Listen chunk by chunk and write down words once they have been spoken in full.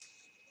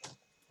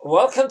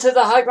Welcome to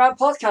the High Ground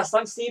Podcast.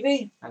 I'm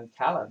Stevie, And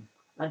Callum.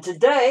 and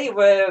today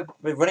we're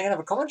running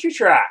another commentary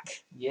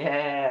track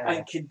Yeah.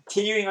 and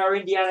continuing our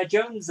Indiana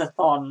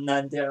Jones-a-thon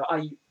and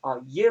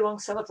our year-long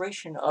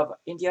celebration of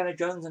Indiana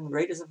Jones and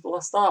Raiders of the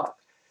Lost Ark.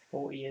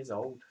 40 years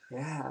old.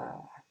 Yeah,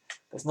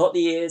 it's not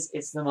the years,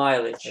 it's the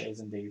mileage. It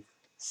is indeed.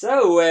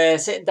 So we're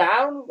sitting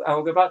down,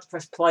 and we're about to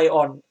press play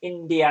on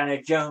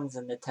Indiana Jones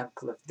and the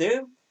Temple of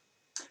Doom.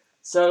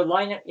 So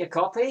line up your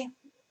copy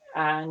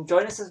and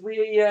join us as we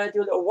do a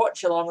little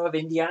watch along of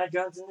Indiana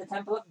Jones and the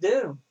Temple of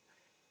Doom.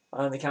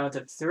 On the count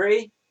of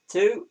 3,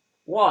 2,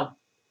 1.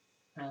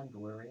 And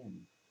we're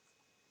in.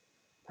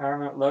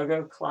 Paramount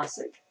logo,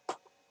 classic.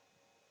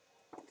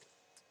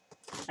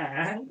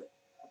 And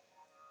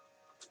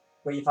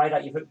when you find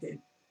out you've hooked it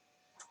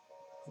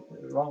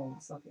in the wrong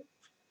socket.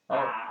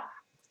 Ah.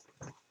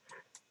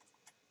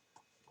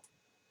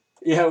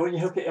 Yeah, when you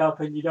hook it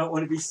up and you don't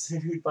want to be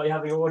sued by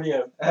having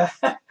audio.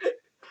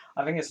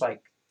 I think it's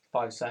like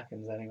 5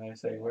 seconds anyway,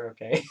 so we're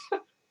okay.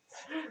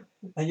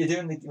 And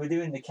we're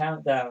doing the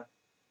countdown.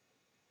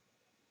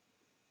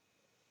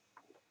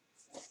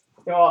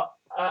 You know what?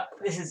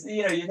 This is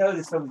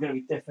this film's going to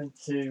be different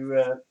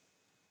to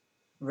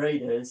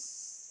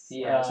Raiders.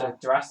 Yeah, it's a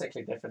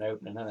drastically different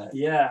opening, isn't it?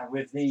 Yeah,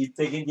 with the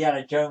big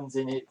Indiana Jones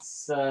in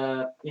its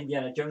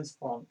Indiana Jones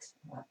font.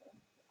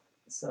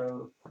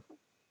 So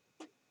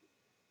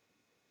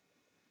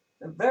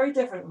very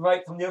different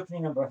right from the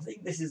opening number. I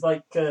think this is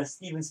like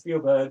Steven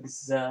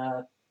Spielberg's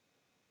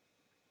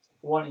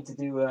wanting to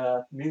do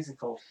a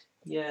musical.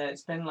 Yeah,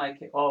 it's been like,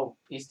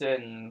 he's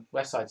doing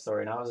West Side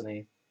Story now, isn't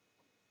he?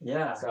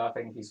 Yeah. So I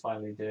think he's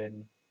finally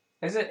doing...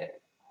 Didn't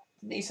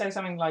he say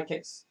something like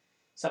it's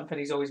something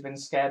he's always been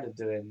scared of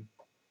doing,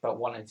 but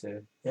wanted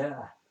to? Yeah.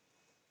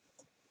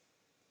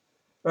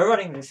 We're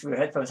running this through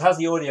headphones. How's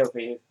the audio for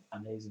you?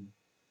 Amazing.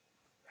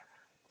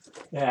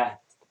 Yeah.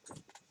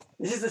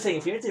 This is the thing,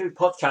 if you're into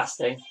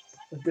podcasting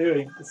and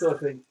doing the sort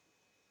of thing.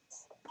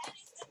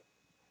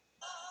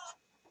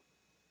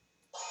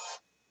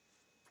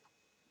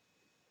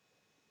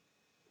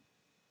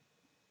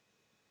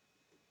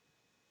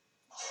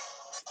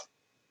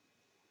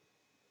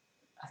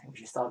 I think we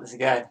should start this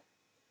again.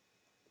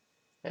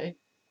 Okay.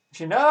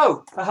 Actually,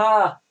 no!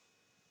 Haha!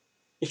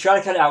 You're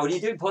trying to cut it out. When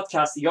you do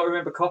podcasts, you got to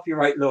remember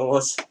copyright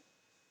laws.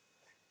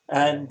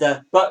 And,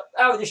 but,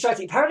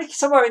 distracting. Apparently,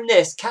 somewhere in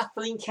this,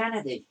 Kathleen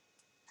Kennedy.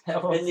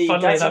 Well, In the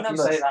funnily Dancing enough, you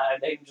Numbers. say that, her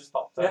name just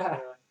popped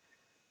up.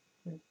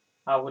 Yeah.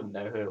 I wouldn't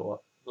know who it was.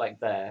 Like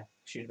there.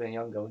 She'd been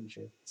younger, wouldn't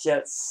she? Yeah,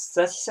 it's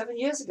 37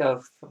 years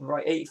ago, from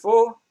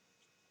 84.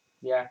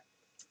 Yeah.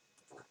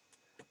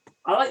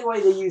 I like the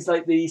way they use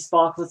like the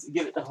sparkles to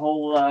give it the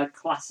whole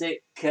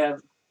classic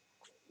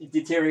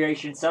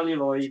deterioration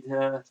celluloid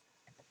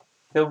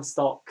film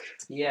stock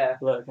Yeah.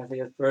 look. I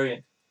think it's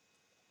brilliant.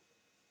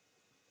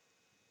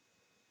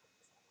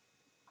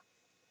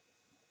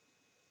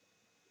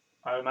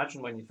 I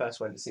imagine when you first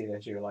went to see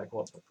this, you were like,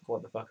 what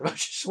the fuck have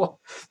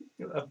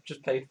I've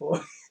just paid for?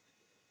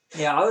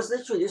 Yeah, I was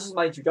literally, this was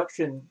my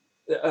introduction.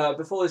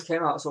 Before this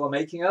came out, I saw a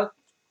making of.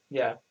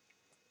 Yeah.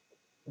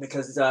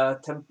 Because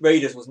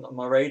Raiders wasn't on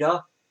my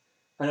radar.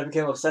 And I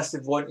became obsessed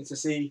with wanting to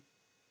see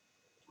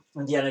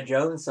Indiana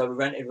Jones, so we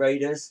rented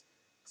Raiders,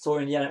 saw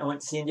Indiana, I went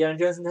to see Indiana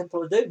Jones and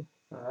Temple of Doom.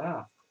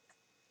 Ah.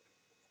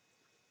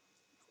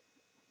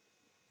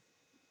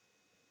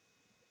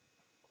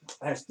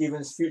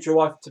 Stephen's future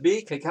wife to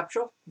be, Kate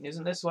Capshaw.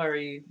 Isn't this where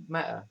he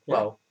met her? Yeah.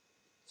 Well,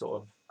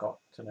 sort of got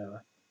to know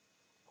her.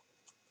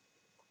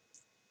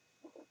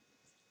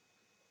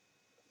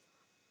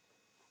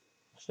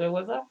 Still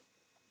with her?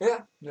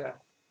 Yeah. Yeah.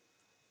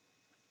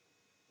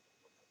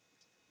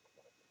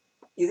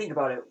 You think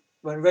about it,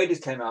 when Raiders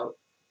came out,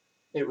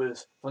 it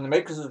was from the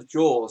makers of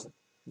Jaws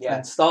Yeah.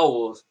 and Star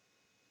Wars.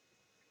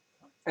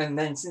 And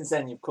then since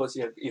then, of course,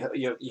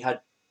 you had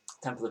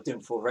Temple of Doom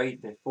before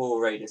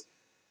Raiders.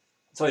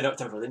 Sorry, not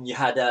Temple of Doom. You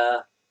had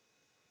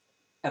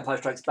Empire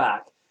Strikes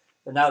Back.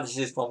 But now this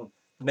is from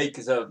the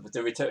makers of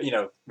the Return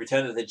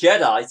of the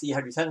Jedi. So you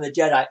had Return of the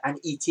Jedi and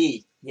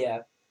E.T. Yeah.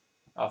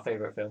 Our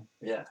favourite film.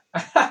 Yeah.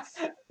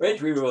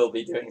 Which we will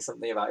be doing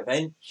something about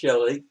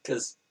eventually,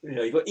 because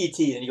you got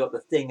E.T. and you got The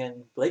Thing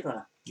and Blade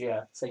Runner.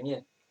 Yeah. Same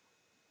year.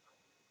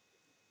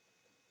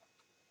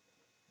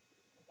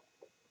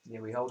 Yeah,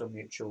 we hold a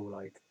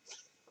mutual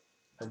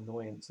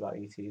annoyance about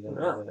E.T.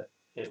 Yeah.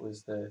 It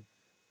was the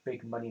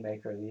big money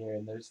maker of the year,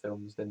 and those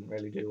films didn't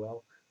really do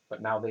well,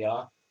 but now they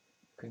are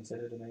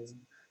considered amazing.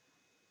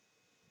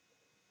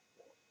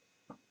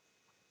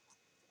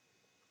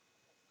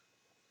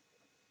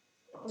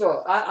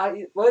 So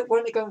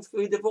weren't they going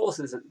through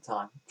divorces at the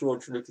time?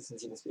 George Lucas and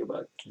Steven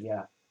Spielberg.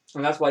 Yeah.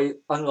 And that's why,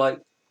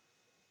 unlike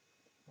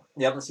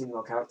the other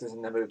female characters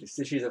in the movies,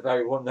 she's a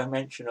very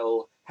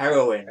one-dimensional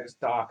heroine. It's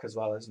dark as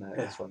well, isn't it?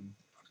 Yeah. This one,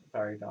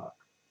 very dark.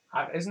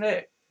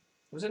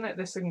 Wasn't it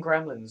this in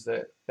Gremlins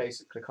that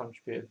basically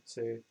contributed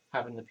to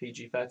having the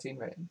PG-13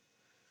 rating?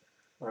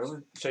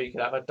 Really? So you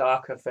could have a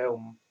darker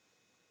film,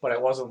 but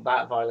it wasn't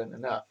that violent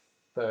enough,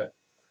 but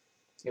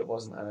it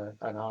wasn't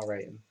an R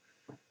rating.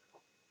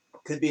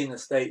 Could be in the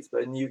States,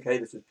 but in the UK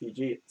this was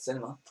PG at the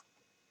cinema.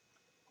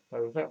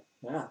 Where was it?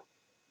 Yeah.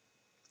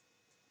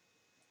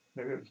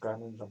 Maybe it was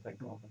Gremlins, I'm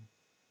thinking of them.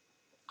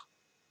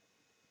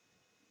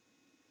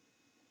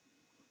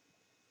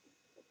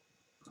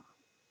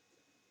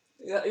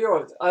 Yeah, you're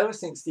right. I always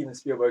think Steven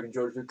Spielberg and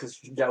George Lucas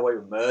should get away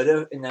with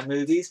murder in their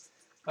movies.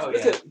 Oh,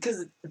 look yeah.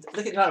 Because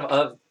look at the amount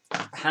of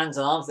hands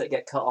and arms that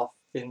get cut off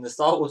in the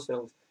Star Wars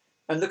films.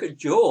 And look at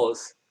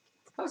Jaws.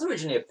 That was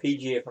originally a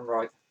PG, if I'm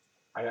right.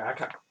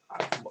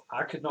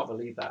 I could not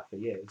believe that for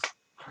years.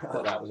 I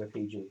thought that was a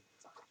PG.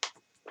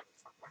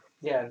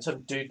 Yeah, and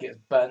some dude gets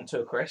burnt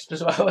to a crisp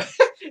as well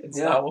in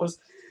Star Wars.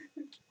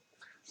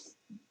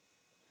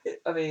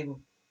 I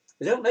mean,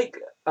 they don't make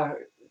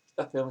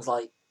films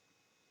like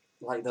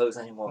those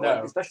anymore. No.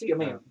 Like, especially, I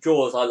mean,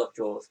 Jaws. I love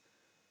Jaws.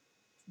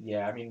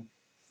 Yeah, I mean,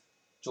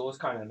 Jaws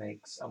kind of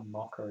makes a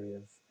mockery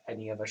of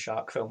any other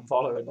shark film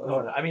following.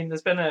 I mean,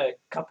 there's been a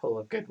couple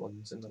of good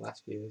ones in the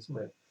last few years,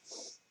 but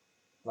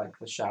like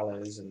The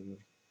Shallows and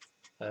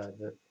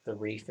the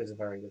Reef is a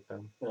very good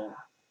film. Yeah.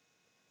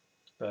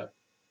 But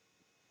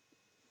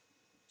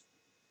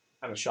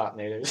and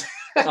Sharknadoes.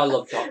 I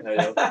love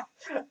Sharknado.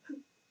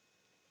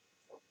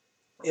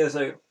 Yeah,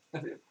 so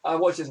I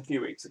watched this a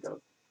few weeks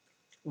ago.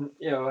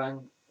 You know,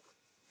 and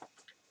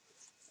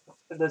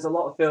there's a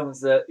lot of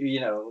films that we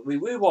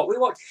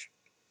watch,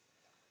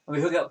 and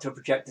we hook it up to a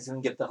projector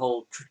and give the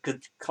whole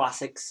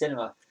classic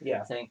cinema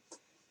thing.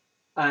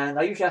 And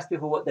I usually ask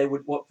people what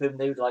film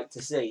they would like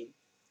to see.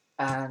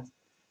 And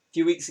a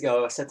few weeks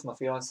ago, I said to my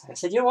fiance, I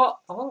said, you know what?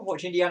 I want to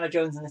watch Indiana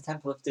Jones and the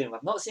Temple of Doom.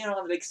 I've not seen it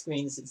on the big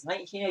screen since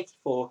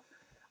 1984.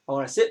 I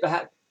want to sit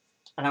back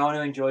and I want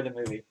to enjoy the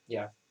movie.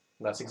 Yeah,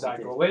 that's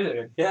exactly what we're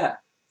doing. Yeah.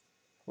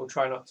 We'll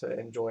try not to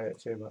enjoy it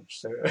too much,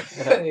 so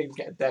you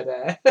get dead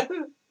air.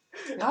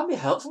 It can't be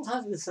helped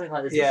sometimes with something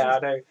like this. Yeah, I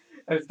know.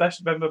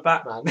 Especially remember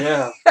Batman.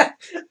 Yeah.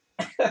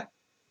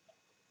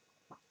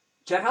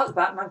 Check out the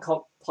Batman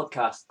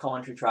podcast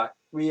commentary track.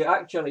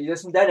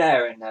 There's some dead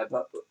air in there,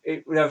 but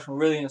there's some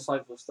really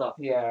insightful stuff.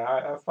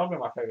 Yeah, it's probably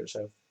my favourite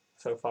show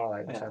so far,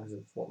 in terms of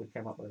what we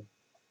came up with.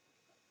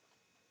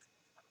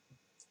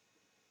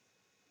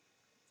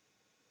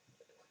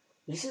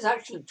 This is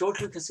actually George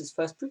Lucas's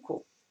first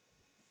prequel.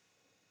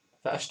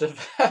 First of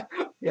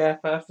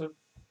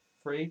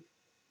 3,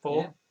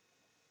 4. Yeah.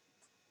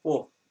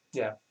 4.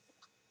 Yeah.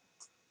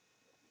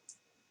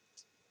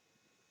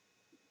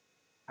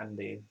 And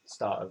the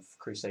start of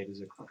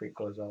Crusaders a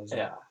prequel as well.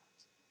 Yeah.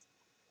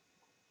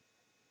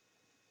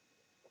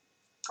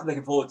 I'm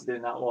looking forward to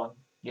doing that one.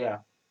 Yeah.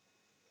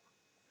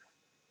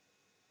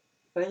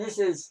 I mean, this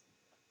is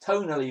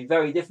tonally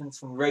very different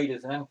from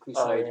Raiders and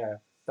Crusade. Oh, yeah,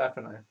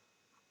 definitely.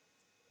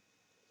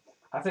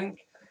 I think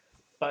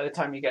by the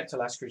time you get to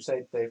Last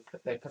Crusade,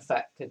 they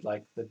perfected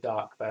like the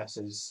dark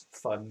versus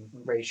fun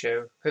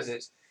ratio, because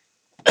it's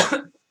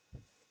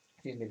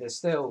excuse me. There's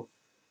still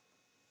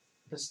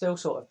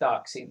sort of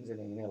dark scenes in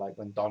it, like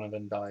when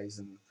Donovan dies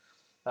and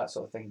that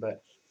sort of thing.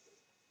 But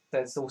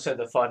there's also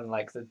the fun,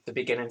 like the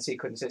beginning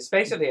sequence. It's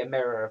basically a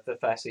mirror of the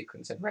first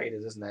sequence in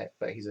Raiders, isn't it?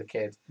 But he's a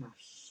kid,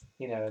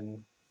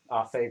 and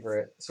our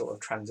favourite sort of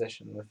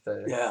transition with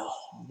the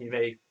you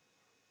may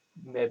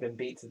have been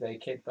beat today,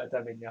 kid, but I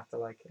don't mean you have to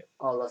like it.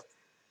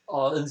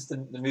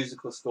 The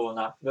musical score and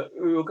that, but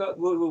we will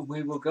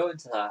go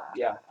into that.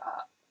 Yeah,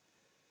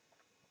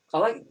 I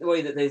like the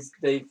way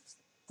that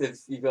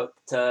you've got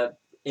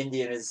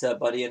Indy and his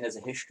buddy, and there's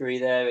a history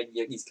there, and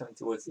he's coming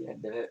towards the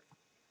end of it.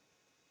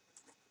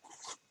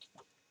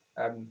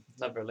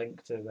 Another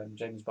link to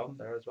James Bond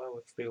there as well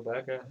with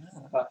Spielberg.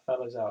 That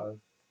fella's out of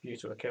View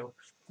to a Kill.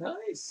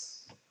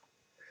 Nice.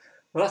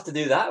 We'll have to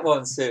do that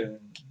one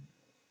soon.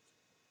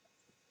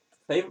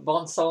 Favorite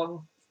Bond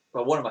song?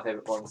 Well, one of my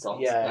favorite Bond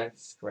songs. Yeah,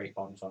 it's a great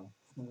Bond song.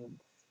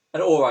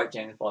 An alright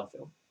James Bond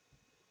film.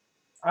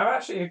 I've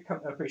actually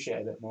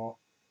appreciated it more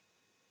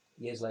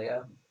years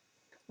later.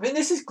 I mean,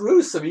 this is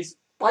gruesome. He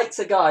bites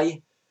a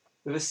guy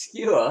with a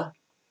skewer.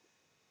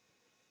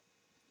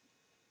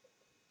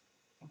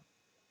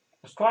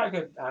 It's quite a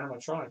good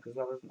animatronic as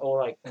well,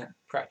 or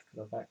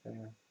practical effect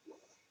anyway.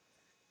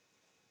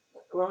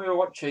 When we were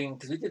watching,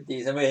 because we did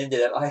these and we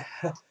ended it, I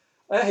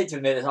hate to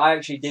admit this, I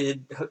actually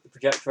did hook the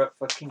projector up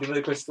for Kingdom of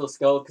the Crystal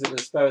Skull because it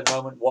was a spur of the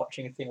moment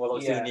watching a thing while I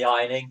was doing the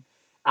ironing.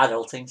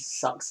 Adulting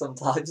sucks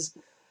sometimes.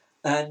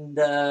 And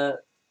the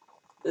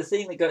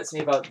thing that gets me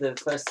about the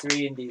first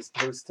 3 indies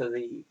opposed to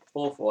the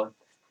 4th one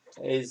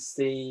is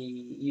the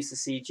use of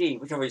CG,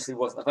 which obviously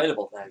wasn't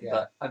available then. Yeah.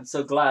 But I'm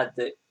so glad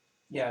that...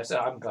 Yeah, so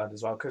I'm glad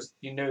as well, because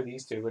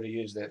these two would have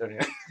used it, don't you?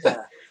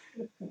 Yeah.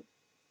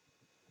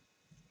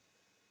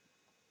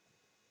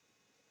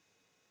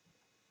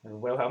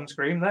 Wilhelm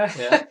scream there.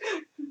 Yeah.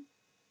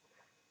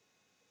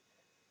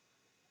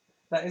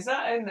 Is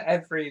that in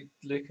every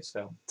Lucas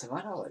film? To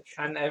my knowledge.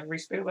 And every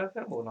Spielberg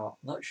film or not?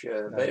 Not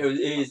sure, but it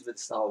is with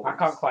Star Wars. I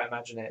can't quite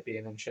imagine it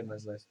being in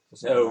Schindler's List.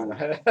 No.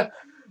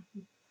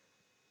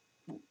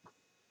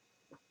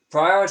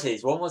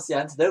 Priorities. One was the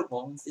antidote,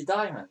 one was the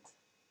diamond.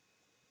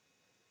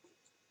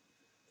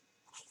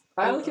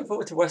 I'm looking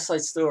forward to West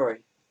Side Story.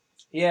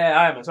 Yeah,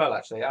 I am as well.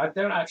 Actually, I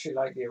don't actually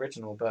like the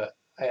original, but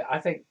I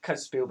think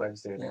because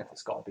Spielberg's doing Yeah. it,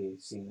 it's got to be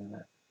seen in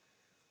it.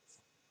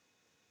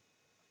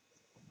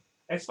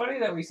 It's funny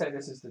that we say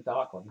this is the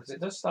dark one because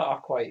it does start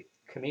off quite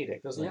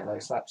comedic, doesn't it? Yeah.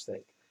 Like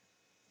slapstick.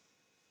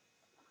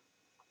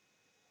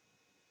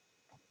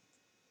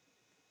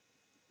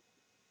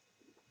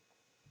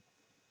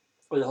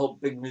 Or the whole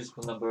big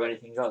musical number,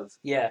 Anything Goes.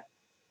 Yeah.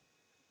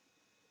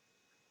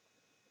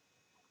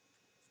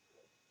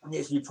 And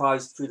it's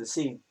reprised through the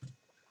scene.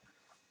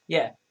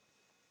 Yeah.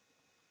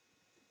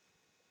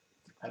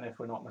 And if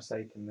we're not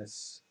mistaken,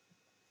 this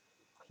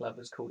club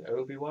is called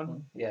Obi-Wan.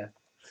 Mm. Yeah.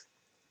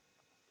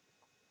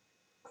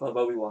 Club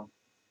Obi-Wan.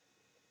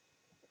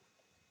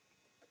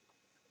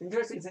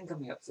 Interesting thing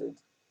coming up soon.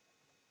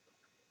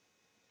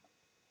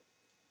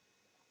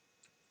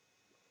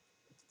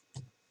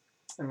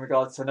 In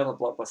regards to another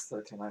blockbuster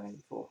that came out in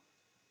 1984.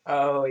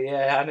 Oh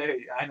yeah, I know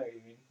what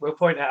you mean. We'll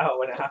point it out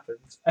when it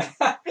happens.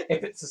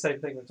 If it's the same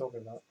thing we're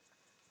talking about.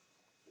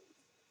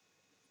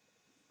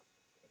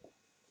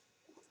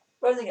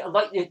 But I think I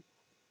like it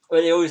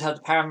where they always had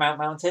the Paramount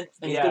Mountain.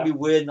 And it's going to be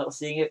weird not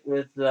seeing it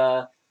with.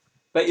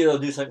 Bet you they'll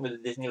do something with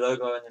the Disney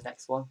logo in the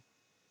next one.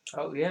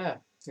 Oh yeah,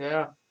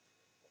 yeah.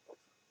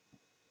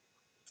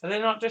 Are they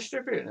not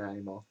distributing it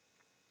anymore?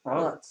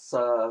 Oh, that's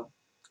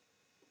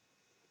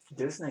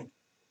Disney.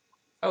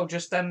 Oh,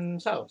 just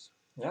themselves.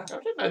 Yeah. I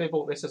didn't know they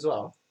bought this as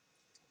well.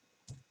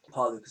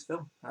 Part of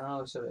Lucasfilm.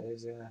 Oh, so it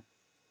is, yeah.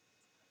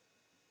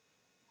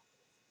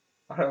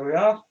 Here we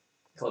are.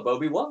 Club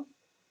Obi-Wan.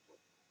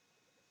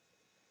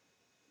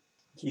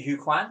 Ki-Hu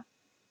Kwan.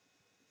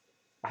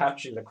 I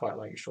actually quite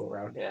like Short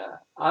Round. Yeah.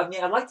 I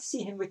mean, I'd like to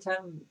see him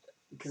return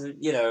because,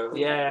 you know.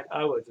 Yeah,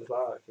 I would as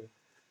well, actually.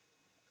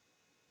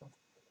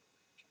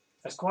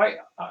 It's quite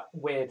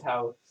weird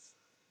how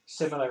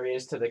similar he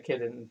is to the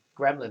kid in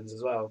Gremlins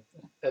as well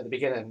at the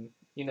beginning.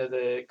 You know,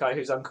 the guy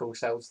whose uncle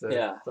sells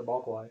the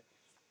Mogwai.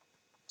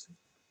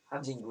 I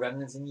haven't seen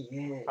Gremlins in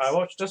years.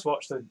 I just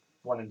watched the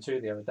 1 and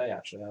 2 the other day,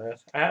 actually.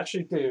 I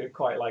actually do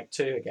quite like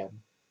 2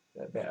 again.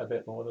 A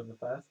bit more than the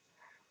first.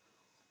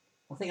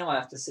 I think I might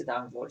have to sit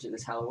down and watch it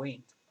this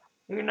Halloween.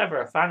 You were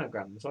never a fan of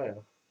Gremlins, were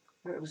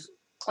you?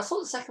 I saw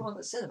the second one at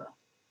the cinema.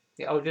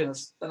 Yeah, oh, did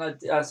and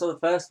I saw the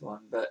first one,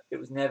 but it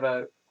was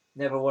never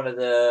one of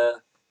the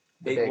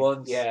big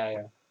ones.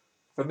 Yeah.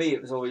 For me,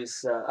 it was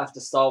always after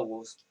Star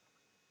Wars.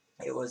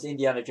 It was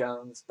Indiana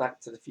Jones,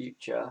 Back to the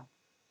Future,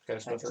 and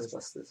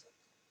Ghostbusters.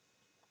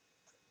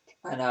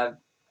 And I've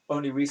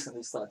only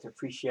recently started to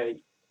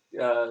appreciate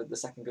the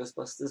second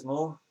Ghostbusters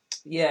more.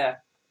 Yeah.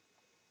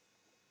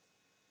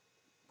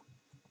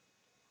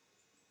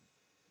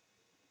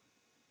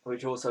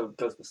 Which also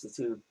Ghostbusters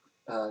 2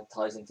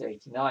 ties into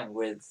 89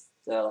 with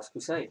Last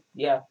Crusade.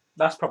 Yeah,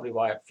 that's probably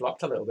why it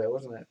flopped a little bit,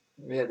 wasn't it?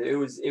 Yeah,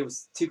 it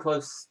was too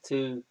close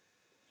to.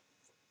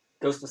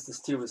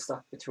 Ghostbusters 2 was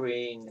stuck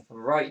between, if I'm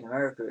right, in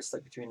America, it was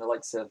stuck between the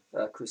likes of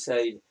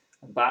Crusade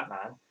and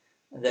Batman.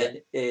 And then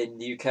in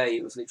the UK,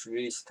 it was literally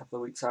released a couple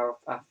of weeks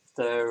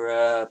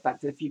after Back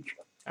to the Future.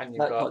 And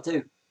you've got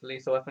two.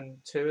 Lethal Weapon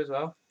 2 as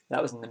well.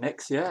 That was in the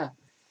mix, yeah.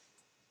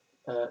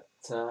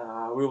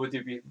 We will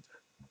be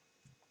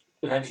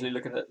eventually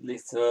looking at the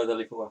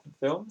Lethal Weapon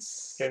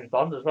films. James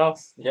Bond as well.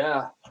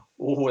 Yeah.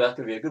 Oh, that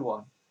could be a good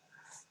one.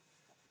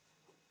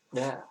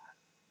 Yeah.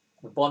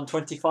 The Bond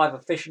 25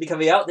 officially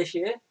coming out this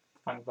year.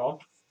 Thank God.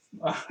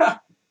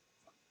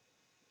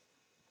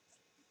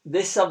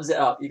 This sums it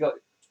up. You got.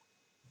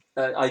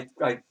 I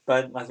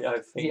burnt my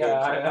finger.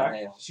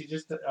 She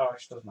just. Oh,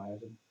 she doesn't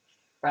know.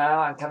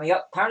 And coming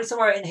up, apparently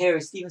somewhere in here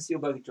is Steven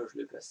Spielberg and George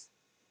Lucas.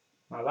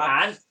 Well,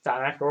 and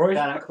Dan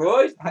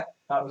Aykroyd.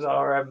 That was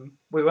our.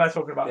 We were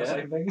talking about the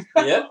same thing.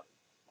 Yeah.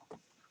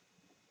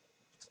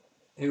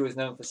 Who was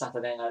known for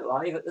Saturday Night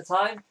Live at the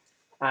time,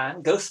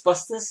 and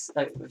Ghostbusters,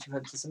 which you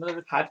had to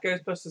similar. Had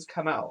Ghostbusters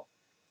come out?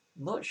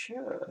 Not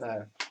sure.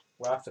 No,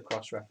 we'll have to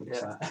cross-reference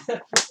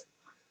that.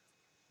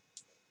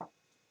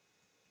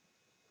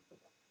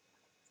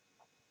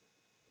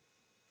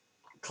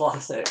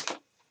 Classic.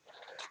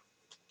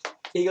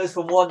 He goes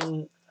from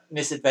one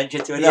misadventure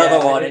to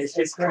another one. It's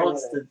just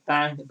constant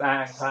bang,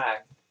 bang, bang.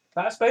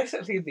 That's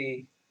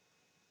basically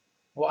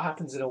what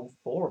happens in all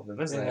 4 of them,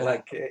 isn't it?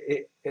 Like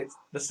it's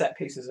the set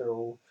pieces are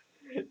all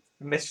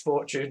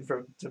misfortune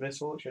to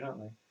misfortune, aren't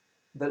they?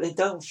 But they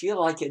don't feel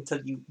like it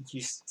until you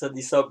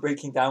suddenly start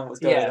breaking down what's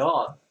going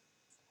on.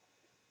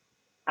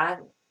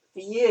 And for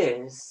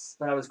years,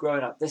 when I was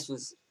growing up, this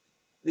was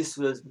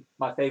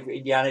my favourite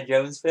Indiana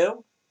Jones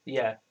film.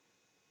 Yeah.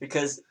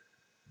 Because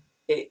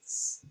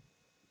it's,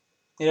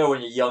 you know,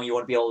 when you're young, you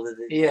want to be older.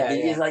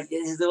 It's like,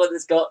 this is the one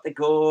that's got the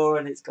gore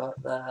and it's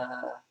got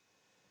the.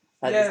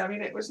 Yeah, I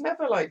mean, it was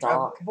never like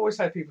dark. I've always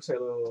had people say,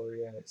 "Oh,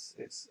 yeah,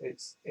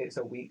 it's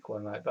a weak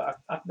one," like, but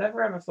I've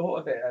never ever thought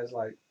of it as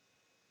like,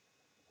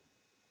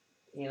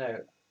 you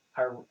know,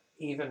 a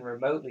even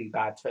remotely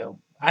bad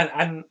film.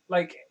 And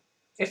like,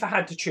 if I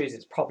had to choose,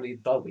 it's probably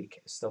the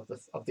weakest of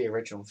the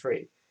original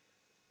 3.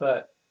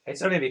 But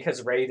it's only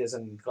because Raiders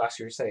and Last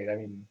Crusade. I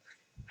mean,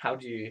 how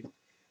do you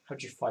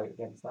fight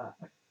against that?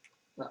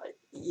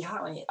 Yeah,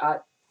 I mean,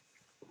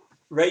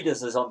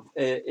 Raiders is on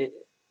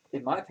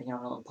in my opinion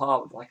on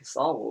par with like a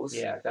Star Wars.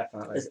 Yeah,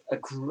 definitely. It's a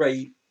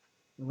great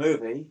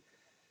movie.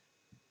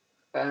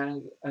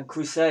 And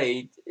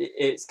Crusade,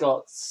 it's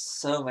got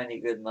so many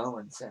good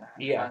moments in it.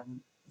 Yeah. And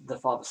the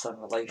father-son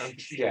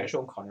relationship. Yeah,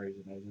 Sean Connery's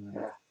amazing. Isn't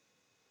Yeah.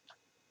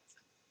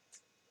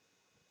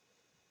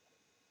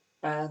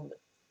 And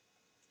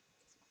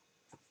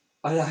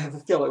I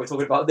feel like we're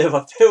talking about the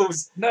other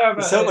films. No, but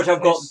there's so much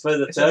I've got for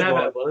the it's third one.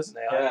 inevitable, isn't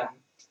it? Yeah.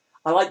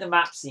 I like the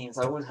map scenes.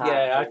 I always have.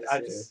 Yeah, I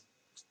do.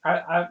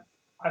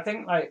 I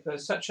think like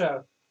there's such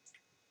a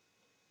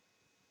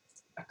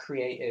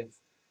creative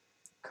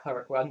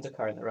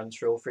undercurrent that runs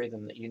through all three of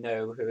them that you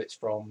know who it's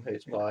from, who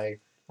it's by.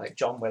 Like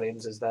John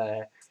Williams is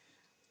there.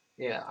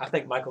 Yeah, I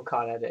think Michael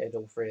Kahn edited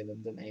all three of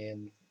them, didn't he?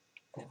 And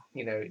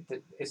you know,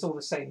 it's all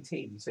the same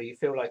team, so you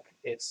feel like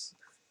it's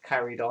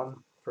carried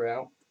on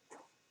throughout.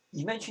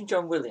 You mentioned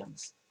John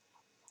Williams,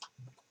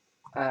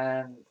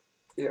 and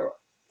you know,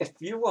 if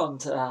you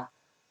want, I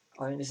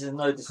mean, this is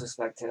no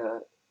disrespect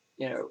to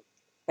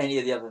any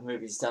of the other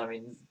movies done. I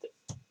mean,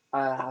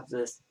 I have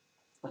the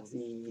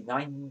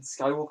 9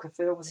 Skywalker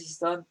films he's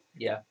done.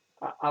 Yeah.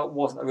 I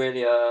wasn't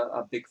really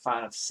a big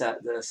fan of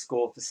the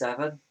score for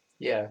 7.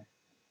 Yeah.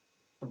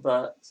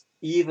 But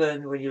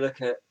even when you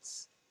look at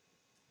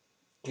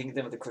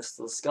Kingdom of the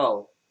Crystal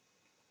Skull,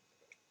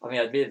 I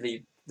mean,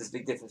 admittedly, there's a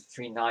big difference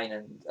between 9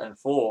 and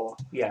 4.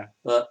 Yeah.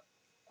 But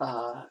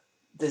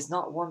there's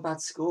not one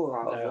bad score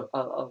out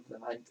of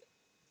them.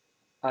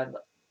 And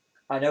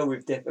I know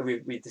we've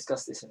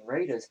discussed this in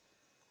Raiders,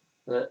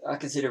 but I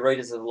consider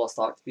Raiders of the Lost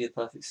Ark to be the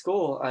perfect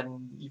score,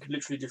 and you could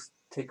literally just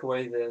take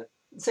away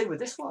same with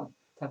this one,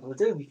 Temple of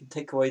Doom. You can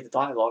take away the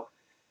dialogue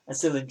and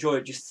still enjoy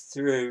it just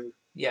through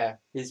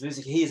his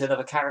music. He's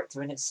another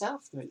character in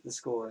itself. The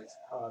score is.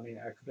 Oh, I mean,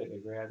 I completely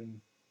agree. I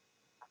mean,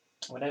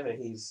 whenever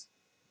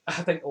I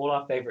think all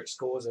our favourite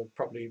scores are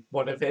probably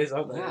one of his,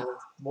 aren't they? Yeah.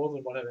 More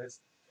than one of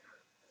his.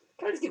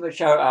 Can I just give a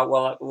shout out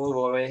while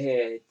we're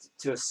here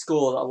to a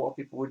score that a lot of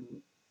people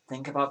wouldn't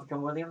think about for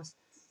John Williams,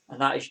 and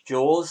that is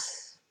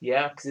Jaws.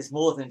 Yeah, because it's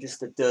more than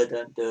just a dun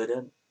dun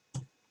dun,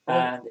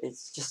 and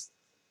it's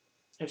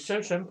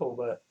so simple,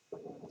 but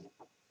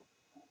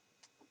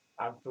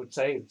I would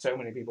say so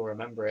many people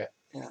remember it.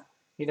 Yeah,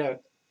 you know,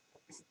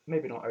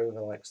 maybe not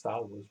over like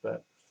Star Wars,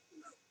 but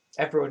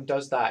everyone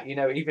does that. You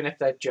know, even if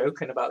they're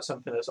joking about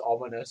something that's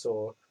ominous,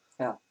 or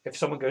if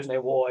someone goes near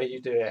water, you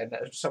do it, and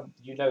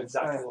you know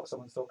exactly what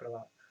someone's talking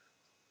about.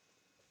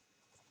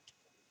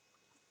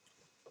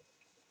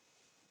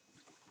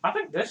 I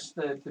think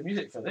the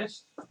music for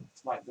this,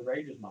 like the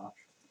Raiders March,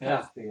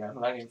 has the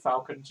Millennium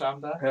Falcon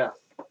sound there.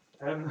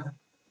 Yeah.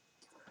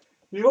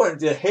 You want him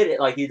to hit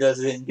it like he does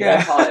in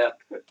Empire.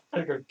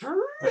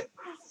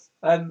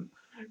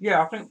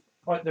 Yeah, I think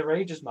like the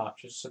Raiders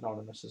March is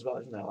synonymous as well,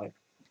 isn't it? Like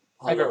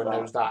everyone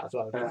knows that as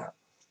well. Yeah.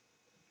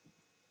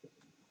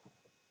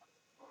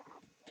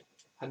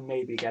 And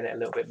maybe get it a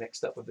little bit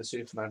mixed up with the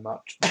Superman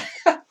March.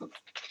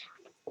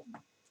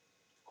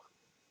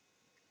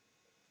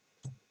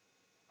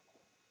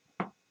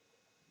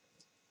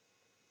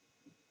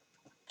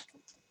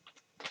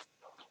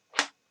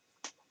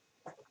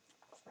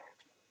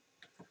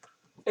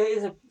 It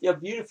is a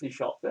beautifully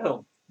shot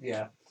film.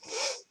 Yeah.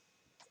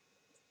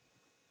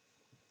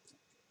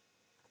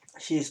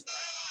 She's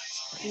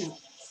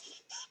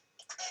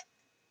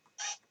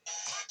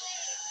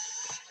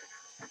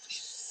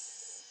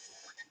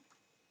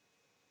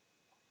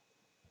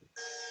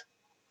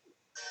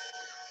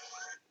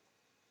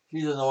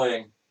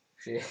annoying.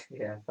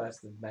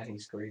 First of many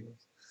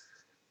screamers.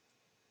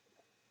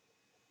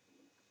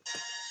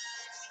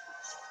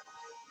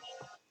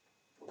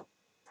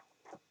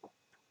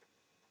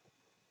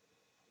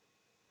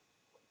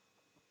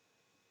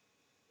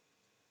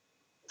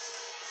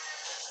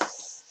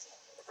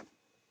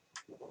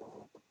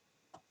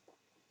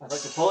 I'd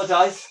like to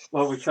apologise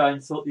while we try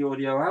and sort the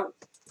audio out.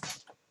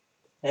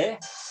 Here.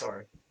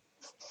 Sorry.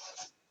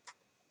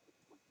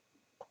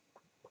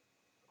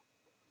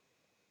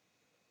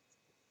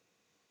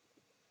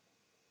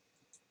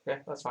 Yeah,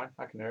 that's fine.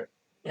 I can hear it.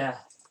 Yeah.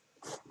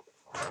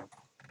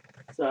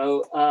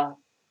 So,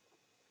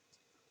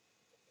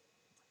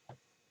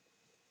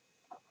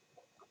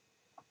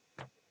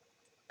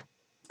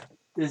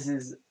 this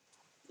is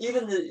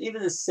even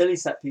the silly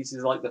set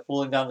pieces like the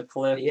falling down the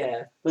cliff.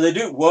 Yeah. But they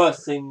do it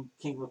worse in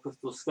Kingdom of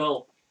Crystal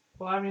Skull.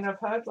 Well, I mean, I've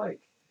heard like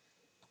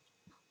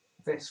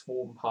this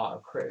form part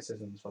of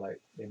criticisms for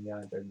like the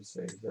Indiana Jones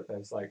series that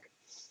there's like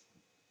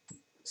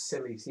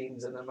silly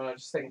scenes in them, and I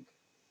just think,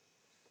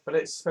 but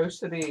it's supposed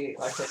to be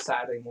like a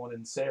Saturday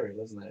morning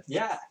serial, isn't it?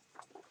 Yeah.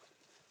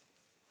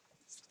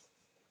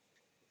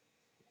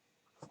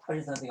 I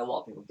just don't think a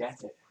lot of people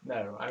get it.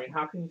 No, I mean,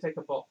 how can you take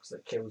a box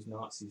that kills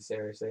Nazis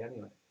seriously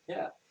anyway?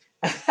 Yeah.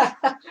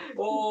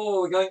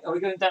 Are we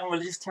going down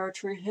religious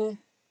territory here?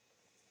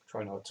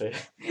 Try not to.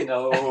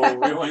 No, we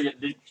don't want to get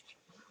lynched.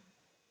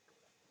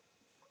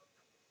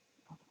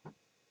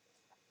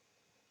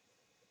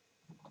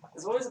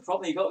 There's always a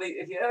problem.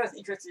 If you're ever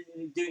interested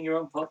in doing your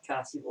own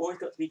podcast, you've always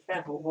got to be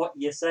careful what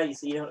you say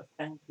so you don't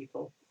offend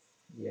people.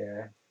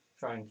 Yeah,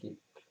 try and keep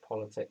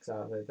politics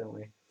out of it, don't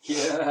we?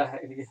 Yeah.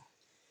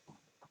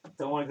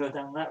 Don't want to go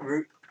down that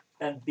route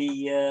and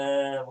be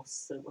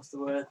what's the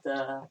word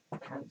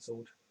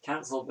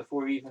cancelled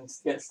before we even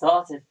get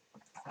started.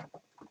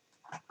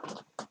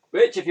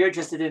 Which, if you're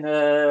interested in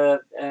a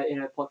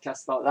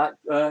podcast about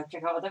that,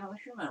 check out our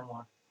Demolition Man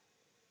one.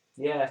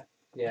 Yeah,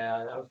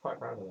 I was quite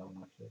proud of that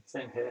one actually.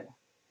 Same here.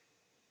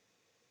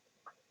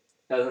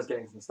 I was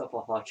getting some stuff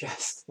off our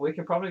chest. We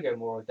could probably go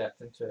more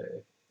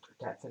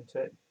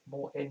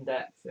more in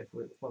depth if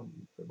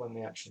when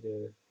we actually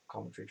do a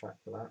commentary track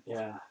for that.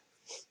 Yeah.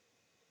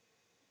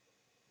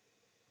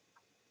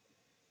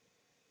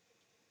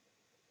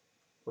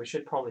 We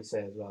should probably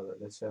say as well that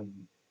this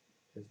film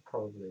is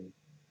probably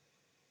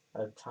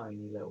a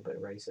tiny little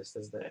bit racist,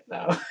 isn't it?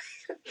 Now.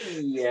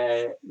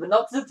 Yeah, but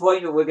not to the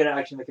point where we're going to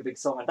actually make a big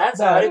song and dance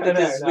about it,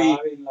 because I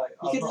mean,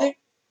 like,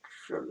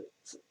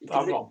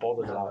 I'm not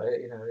bothered about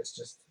it. You know, it's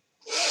just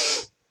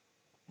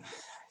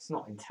it's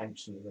not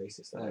intentionally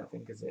racist. I don't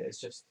think, is it? It's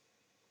just,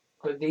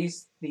 but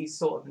these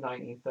sort of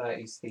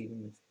 1930s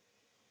themed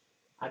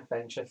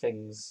adventure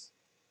things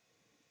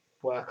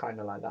were kind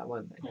of like that,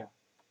 weren't they? Yeah.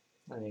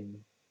 I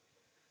mean,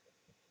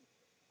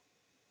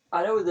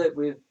 I know that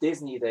with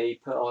Disney they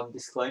put on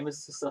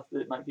disclaimers to stuff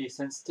that might be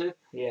sensitive.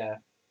 yeah,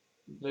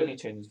 Looney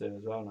Tunes do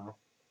as well now.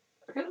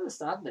 I can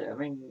understand it. I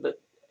mean, but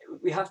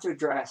we have to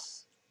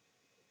address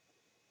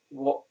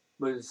what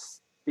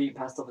was being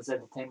passed off as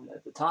entertainment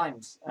at the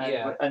times.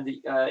 And, and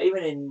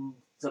even in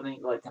something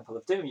like Temple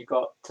of Doom, you've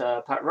got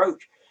Pat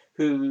Roach,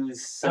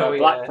 who's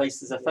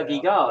blackfaced as a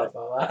Thuggee guard.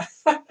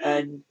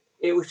 And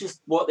it was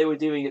just what they were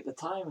doing at the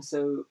time.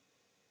 So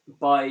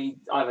by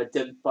either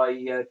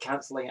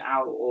cancelling it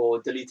out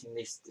or deleting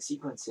the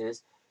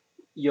sequences,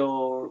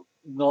 you're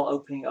not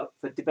opening up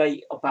for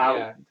debate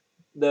about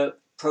the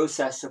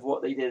process of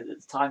what they did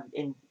at the time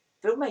in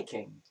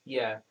filmmaking.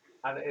 Yeah,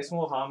 and it's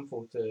more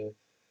harmful to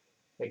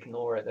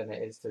ignore it than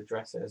it is to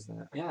address it, isn't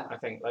it? Yeah. I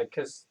think,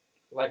 because,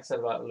 like I said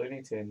about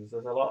Looney Tunes,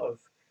 there's a lot of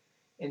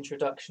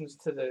introductions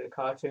to the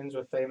cartoons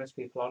with famous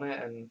people on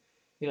it, and,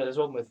 you know, there's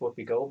one with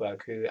Whoopi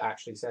Goldberg who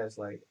actually says,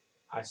 like,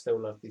 I still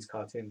love these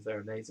cartoons,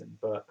 they're amazing,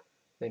 but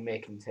they may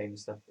contain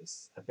stuff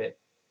that's a bit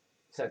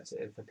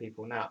sensitive for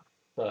people now,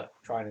 but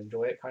try and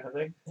enjoy it, kind of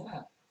thing.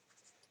 Yeah.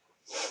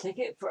 Take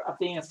it for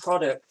being a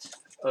product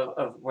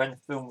of when the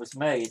film was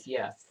made.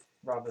 Yeah,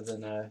 rather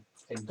than an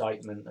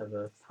indictment of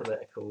a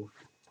political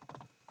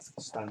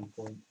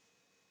standpoint.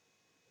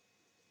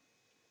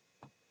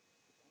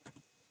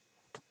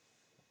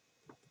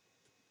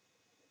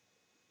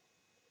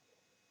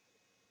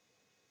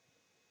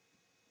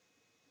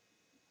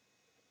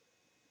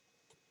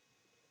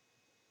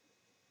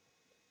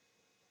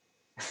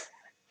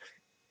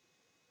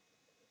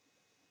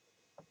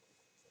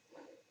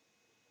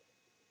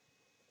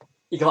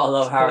 You gotta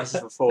love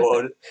Harrison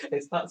Ford.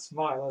 It's that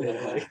smile, isn't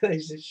it? Like,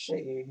 he's just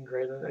shaking,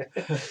 grinning.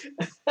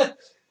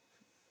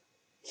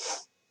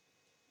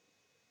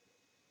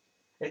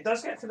 It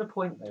does get to the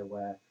point though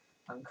where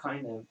I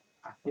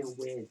feel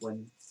weird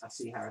when I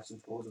see Harrison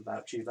Ford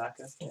without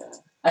Chewbacca.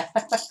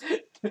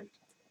 Yeah.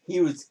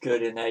 He was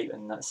good in 8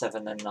 and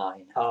 7 and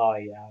 9. Oh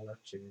yeah, I love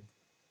Chewie.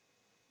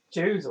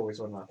 Chew's always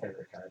one of my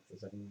favourite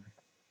characters anyway.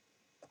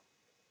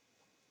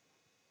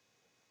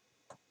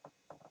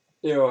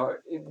 You know,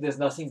 there's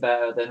nothing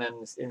better than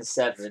in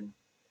 7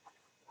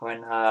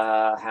 when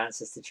Han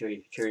says to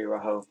Chewie, we're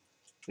home.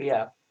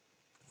 Yeah.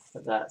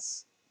 But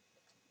that's...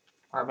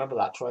 I remember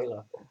that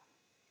trailer.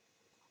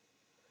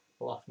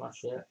 Lost my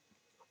shit.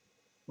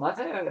 My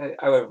favourite,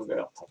 I won't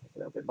go off topic a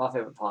little bit. My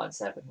favourite part in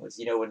 7 was,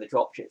 you know, when the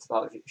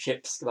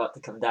ships about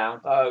to come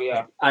down. Oh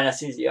yeah. And as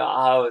soon as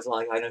I was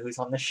like, I know who's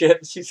on the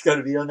ship. She's going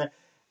to be on there,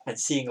 and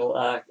seeing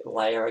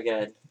Leia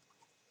again.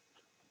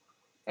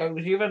 It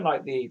was even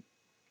like they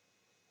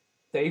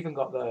even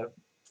got the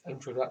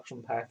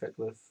introduction perfect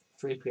with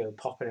 3PO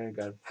popping in and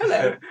going,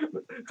 "Hello,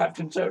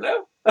 Captain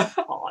Solo."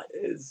 Oh, it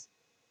is.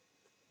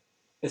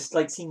 It's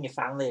like seeing your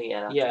family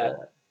again. Yeah,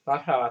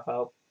 that's how I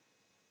felt.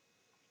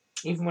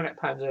 Even when it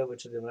pans over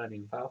to the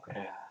Millennium Falcon,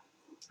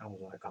 I was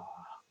like, oh.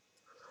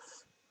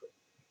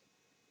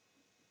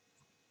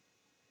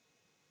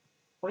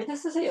 I mean,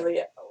 that's the thing. I mean,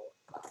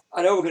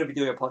 I know we're going to be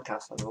doing a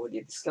podcast, I've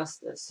already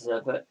discussed this,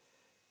 but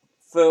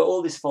for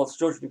all this false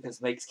judgment, because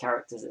it makes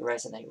characters that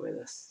resonate with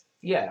us.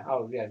 Yeah,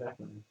 oh yeah,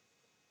 definitely.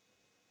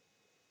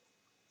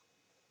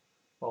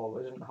 Well,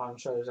 isn't Han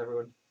Solo's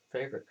everyone's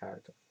favourite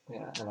character?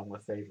 Yeah. Along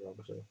with Vader,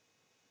 obviously.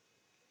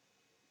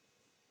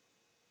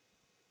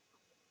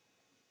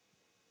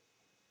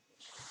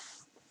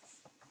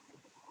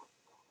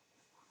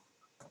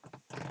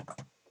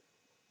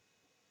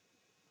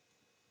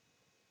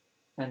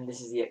 And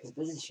this is the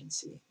exposition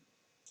scene.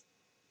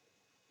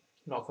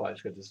 Not quite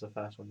as good as the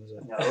first one, is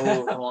it?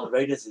 No, come on,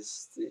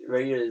 Raiders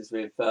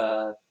with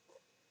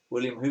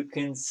William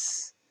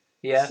Hootkins.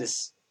 Yeah. It's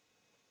just...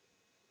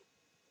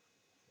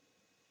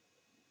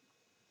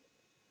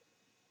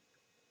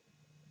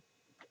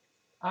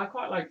 I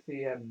quite like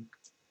the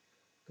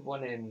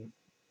one in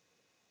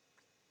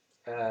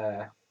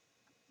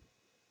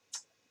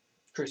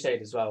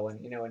Crusade as well.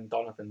 When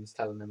Donovan's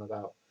telling him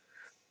about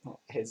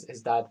his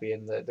dad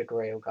being the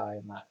Grail guy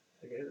and that.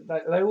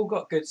 They all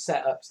got good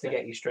setups to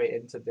get you straight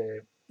into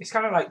the. It's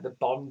kind of like the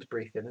Bond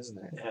briefing, isn't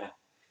it? Yeah.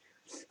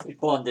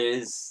 Bond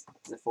is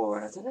the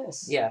forerunner to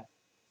this. Yeah.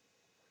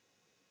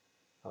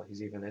 Oh,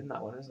 he's even in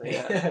that one, isn't he?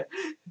 Yeah.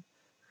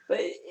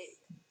 But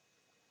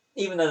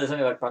even though there's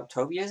only like about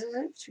 12 years, is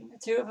it, between the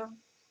two of them?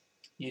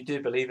 You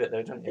do believe it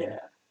though, don't you? Yeah.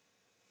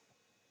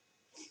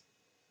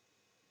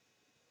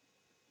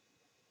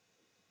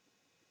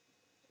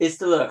 It's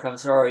the look. I'm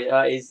sorry.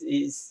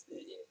 Is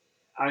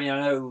I mean,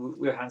 I know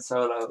we're Han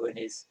Solo and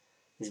his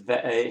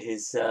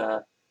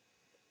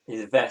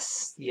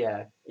vest.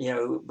 Yeah.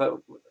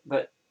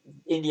 But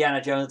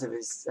Indiana Jones with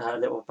his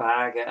little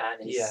bag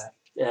and his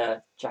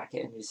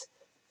jacket and his.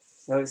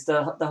 It's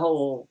the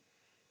whole.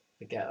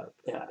 The get-up.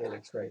 Yeah. It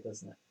looks great,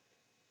 doesn't it?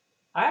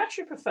 I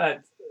actually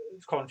preferred.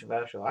 It's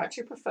controversial. I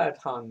actually preferred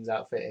Han's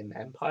outfit in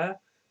Empire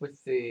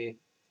with the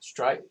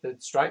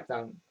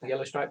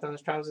yellow stripe down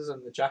his trousers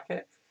and the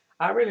jacket.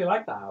 I really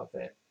like that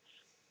outfit.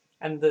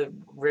 And the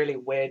really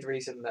weird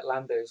reason that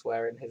Lando's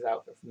wearing his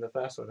outfit from the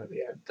first one at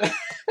the end.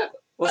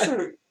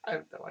 I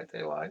have no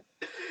idea why.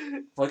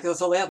 Well, because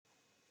that's all they have.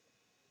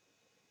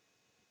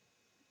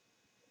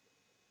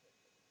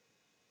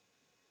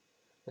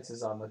 This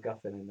is our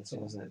MacGuffin in this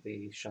one, isn't it?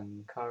 The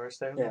Shankara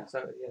stone? Yeah.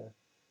 So, yeah.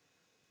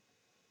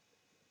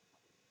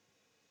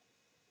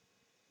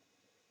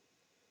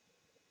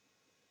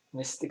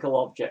 Mystical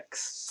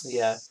objects.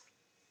 Yeah.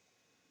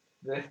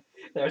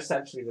 They're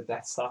essentially the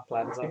Death Star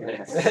plans, aren't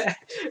they?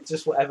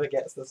 Just whatever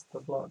gets the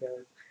plot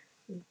going.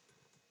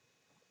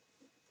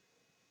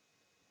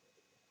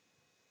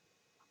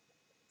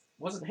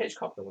 Wasn't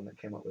Hitchcock the one that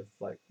came up with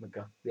like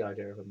the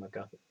idea of a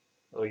MacGuffin?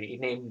 Or he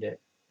named it.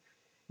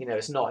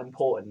 It's not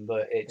important,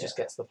 but it just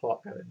gets the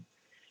plot going.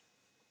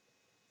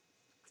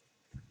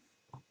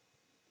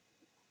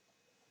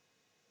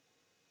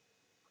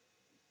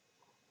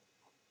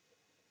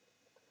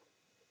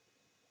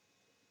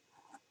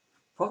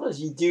 Problem is,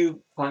 you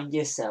do find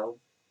yourself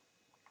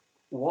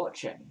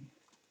watching.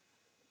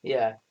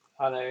 Yeah,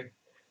 I know.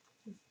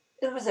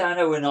 I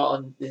know we're not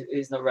on.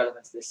 It's not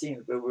relevant to the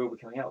scene, but we'll be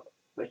coming up,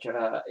 which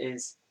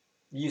is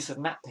the use of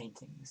matte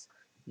paintings.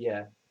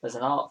 Yeah, as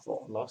an art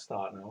form. Lost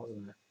art now,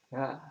 isn't it?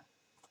 Yeah.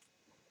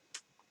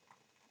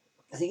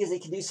 The thing is, they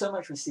can do so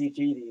much with CG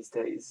these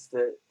days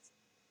that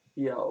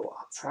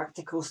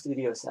practical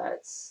studio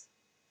sets,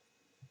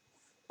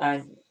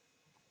 and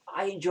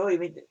I enjoy. I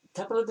mean,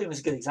 Temple of Doom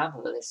is a good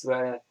example of this,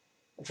 where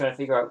I'm trying to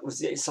figure out,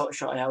 was it shot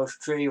in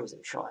Elstree, was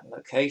it shot in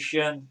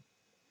location?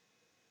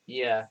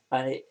 Yeah,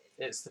 and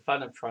it's the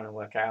fun of trying to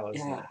work out,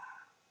 isn't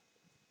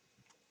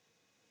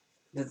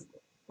it?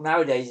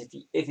 Nowadays,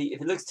 if it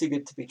looks too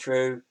good to be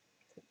true,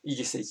 you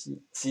just say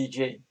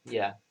CG.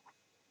 Yeah.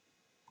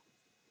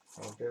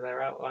 Do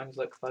their outlines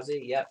look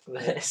fuzzy? Yep,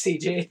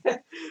 CG. I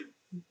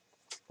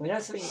mean,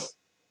 that's something.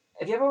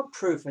 Have you ever had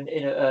proof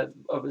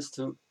of as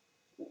to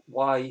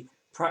why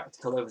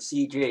practical over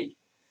CG?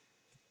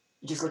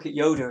 You just look at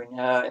Yoda in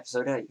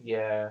Episode 8.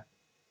 Yeah.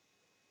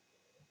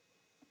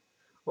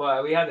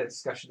 Well, we had a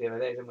discussion the other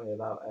day, didn't we,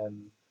 about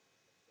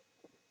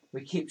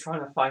we keep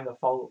trying to find a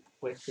fault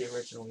with the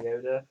original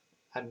Yoda,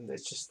 and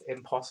it's just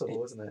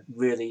impossible, isn't it? It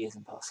really is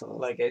impossible.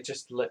 Like, it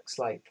just looks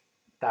like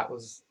that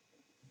was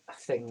a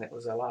thing that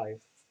was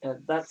alive.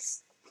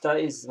 That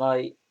is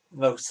my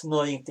most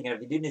annoying thing. I've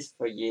been doing this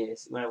for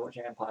years. When I'm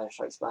watching Empire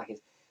Strikes Back,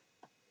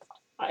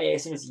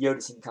 as soon as the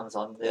Yoda scene comes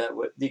on,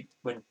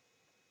 when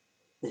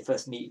they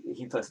first meet,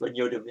 when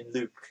Yoda and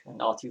Luke and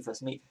R2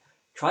 first meet,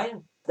 try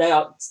and lay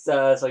out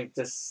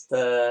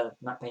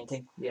matte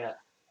painting. Yeah.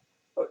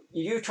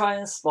 You try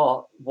and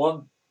spot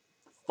one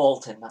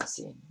fault in that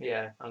scene.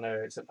 Yeah, I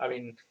know.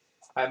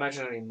 I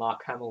imagine only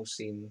Mark Hamill's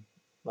seen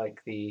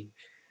like the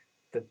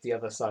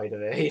other side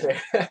of it.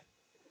 But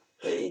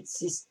it's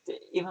just,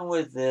 even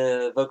with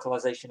the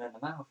vocalization in the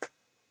mouth.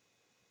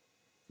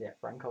 Yeah,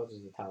 Frank Oz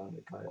is a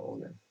talented guy.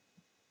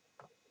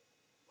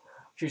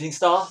 Shooting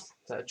Star? Is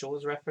that a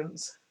Jaws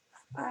reference?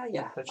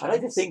 Yeah, I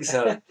like to think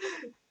so.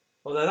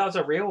 Well, that was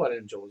a real one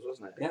in Jaws,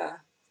 wasn't it? Yeah,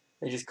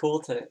 they just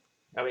caught it.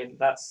 I mean,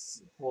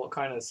 that's what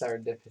kind of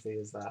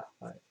serendipity is that?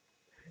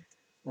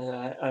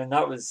 And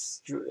that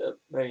was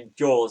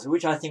Jaws,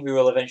 which I think we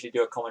will eventually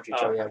do a commentary.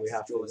 Oh yeah, we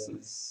have Jaws to.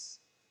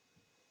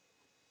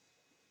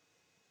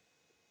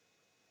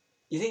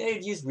 You think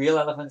they'd use real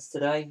elephants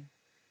today?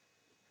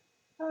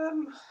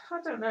 I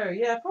don't know.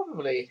 Yeah,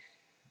 probably.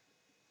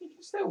 You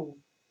can still,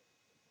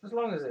 as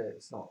long as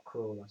it's not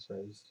cruel, I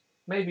suppose.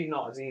 Maybe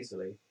not as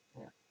easily.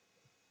 Yeah.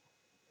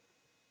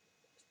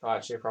 Oh,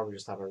 actually, probably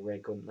just have a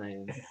rig, wouldn't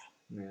they?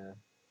 Yeah.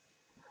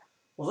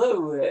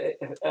 Although,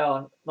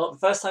 not the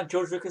first time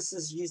George Lucas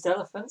has used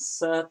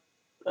elephants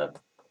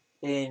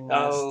in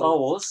Star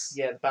Wars.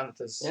 Yeah, the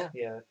Banthas.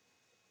 Yeah.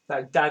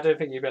 I don't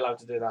think you'd be allowed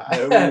to do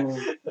that.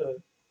 No.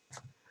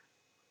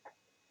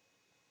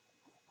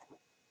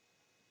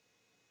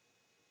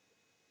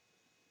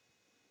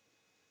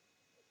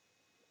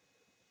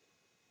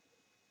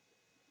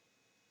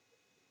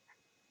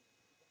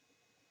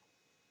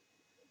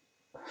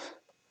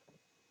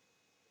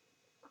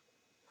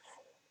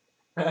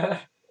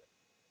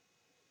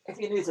 If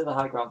you're new to the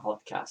High Ground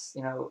podcast,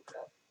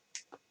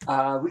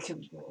 we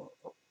can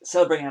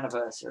celebrate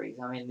anniversaries.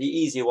 I mean, the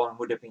easier one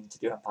would have been to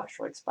do Empire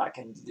Strikes Back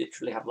and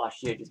literally have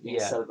last year just being a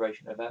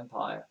celebration of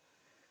Empire.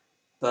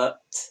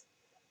 But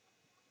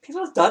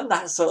people have done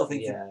that sort of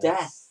thing to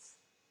death.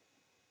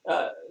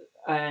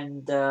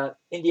 And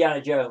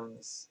Indiana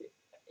Jones,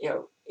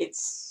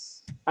 it's.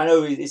 I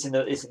know it's in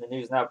the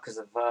news now because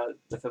of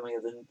the filming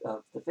of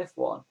the fifth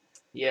one.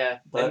 Yeah,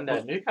 but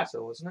in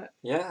Newcastle, wasn't it?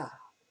 Yeah.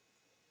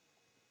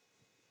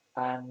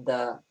 And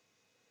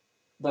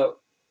but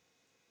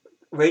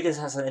Raiders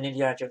has an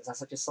Indiana Jones has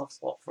such a soft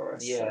spot for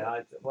us.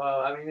 Yeah, so.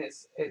 I mean,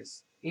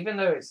 it's even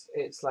though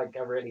it's like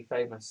a really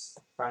famous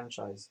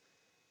franchise,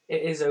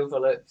 it is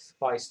overlooked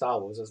by Star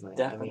Wars, isn't it?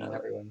 Definitely. I mean,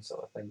 everyone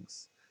sort of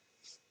thinks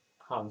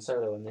Han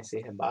Solo when they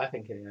see him, but I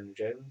think Indiana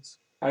Jones.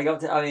 I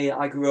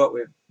grew up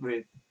with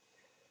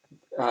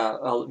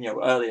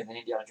earlier than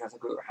Indiana Jones. I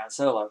grew up with Han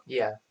Solo.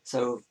 Yeah.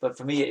 So, but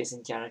for me, it is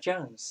Indiana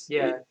Jones.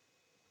 Yeah.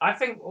 I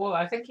think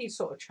he's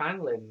sort of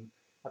channeling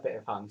a bit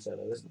of Han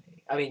Solo, isn't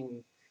he? I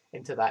mean,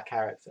 into that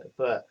character,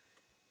 but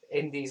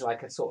Indy's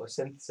like a sort of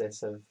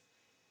synthesis of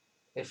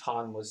if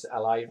Han was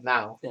alive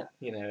now,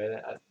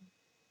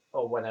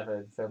 or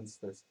whenever the film's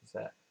supposed to be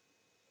set.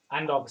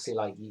 And obviously,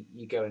 like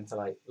you go into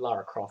like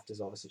Lara Croft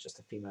is obviously just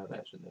a female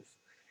version of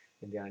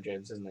Indiana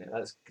Jones, isn't it?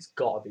 It's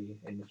got to be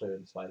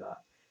influenced by that.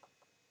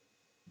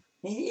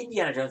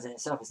 Indiana Jones in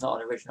itself is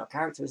not an original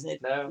character, isn't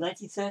it? No.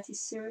 1930s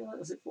serial,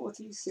 was it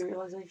 40s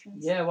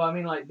serializations? Yeah, well, I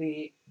mean, like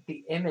the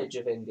image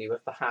of Indy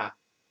with the hat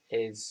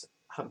is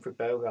Humphrey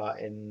Bogart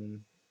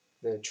in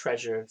The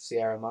Treasure of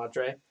Sierra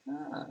Madre.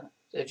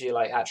 If you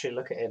like actually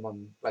look at him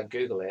on like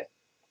Google it,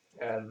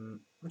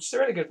 which is a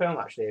really good film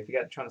actually. If you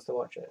get a chance to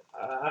watch it,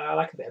 I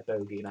like a bit of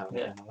bogey now.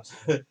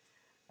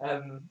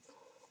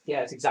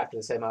 Yeah, it's exactly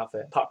the same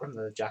outfit apart from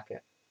the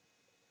jacket.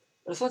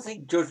 That's one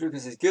thing George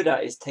Lucas is good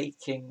at is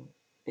taking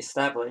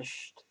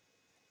established,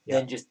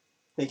 then just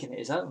making it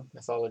his own.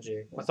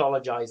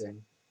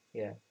 Mythologizing.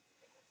 Yeah.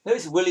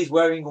 Notice Willie's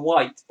wearing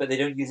white, but they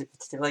don't use it for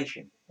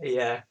titillation.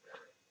 Yeah.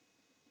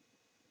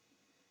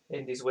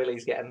 Indy's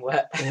Willie's getting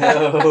wet.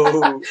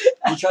 No,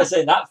 you try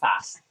saying that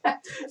fast.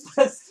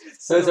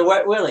 So it's a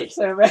wet Willie.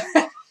 Sorry,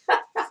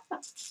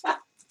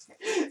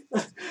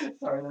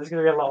 there's going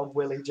to be a lot of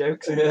Willie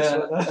jokes in this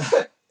one.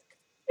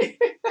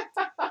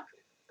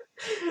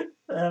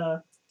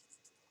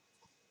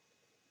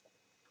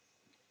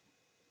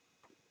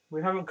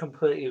 We haven't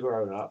completely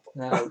grown up.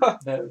 No.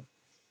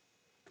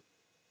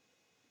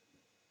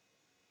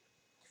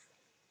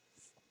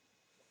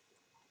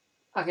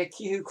 Okay,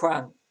 Q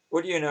Kwan,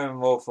 what do you know him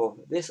more for?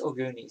 This or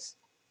Goonies?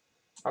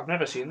 I've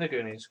never seen the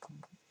Goonies.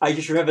 I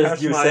just remember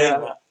you were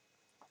saying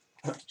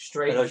that.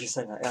 Strange. I was just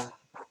saying that, yeah.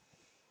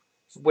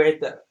 It's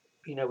weird that,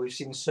 we've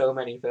seen so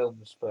many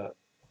films, but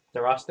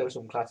there are still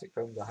some classic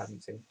films I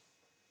haven't seen.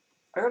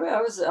 I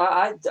remember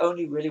I'd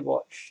only really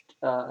watched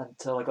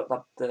until I got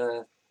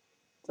the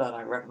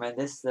I recommend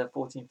the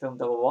 14-film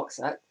double box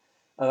set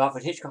of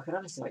Alfred Hitchcock. I'd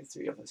only seen like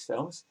 3 of his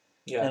films.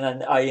 Yeah. And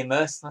then I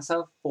immersed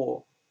myself,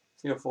 4.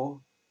 3 or 4.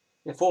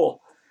 Yeah, 4.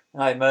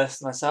 And I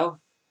immersed myself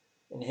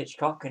in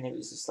Hitchcock, and it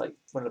was just like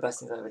one of the best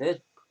things I ever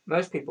did.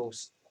 Most people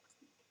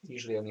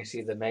usually only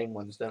see the main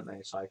ones, don't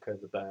they? Psycho,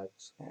 The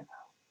Birds,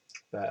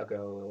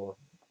 Vertigo, or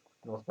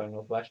North by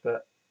Northwest.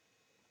 But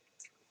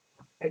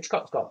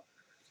Hitchcock's got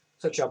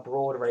such a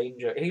broad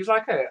range. He's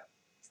like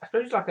I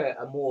suppose he's like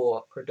a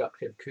more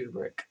productive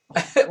Kubrick,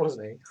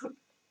 wasn't he?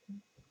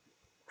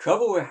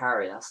 Trouble with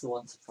Harry, that's the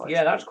one surprise.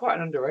 Yeah, that's quite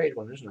an underrated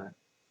one, isn't it?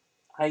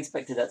 I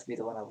expected that to be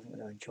the one I wasn't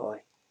going to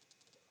enjoy.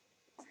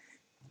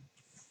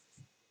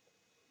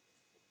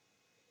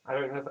 I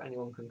don't know if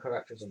anyone can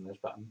correct us on this,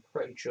 but I'm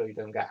pretty sure you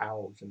don't get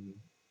owls in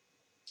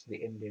the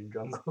Indian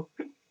jungle.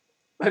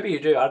 Maybe you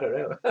do, I don't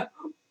know.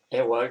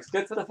 It works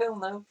good for the film,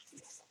 though.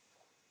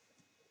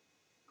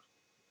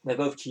 They're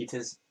both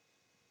cheaters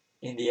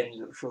in the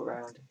end of the short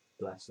round.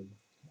 Bless them.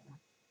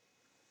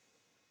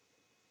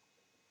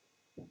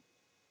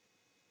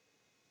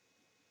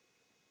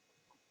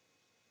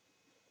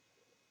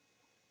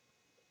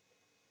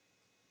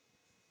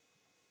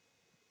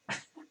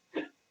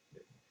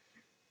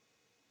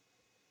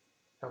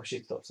 I wish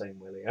you'd stop saying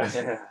Willie.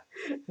 Yeah.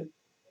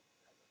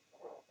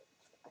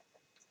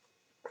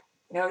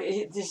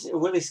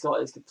 Willie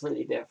Scott is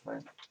completely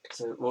different.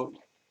 So,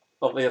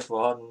 obvious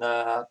one,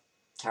 Karen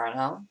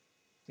Allen.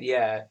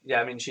 Yeah.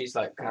 I mean, she's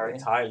like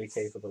entirely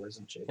capable,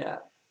 isn't she? Yeah.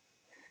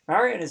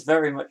 Marion is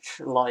very much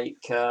like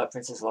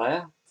Princess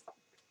Leia.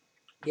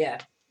 Yeah.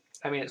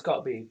 I mean, it's got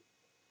to be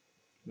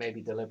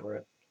maybe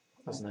deliberate,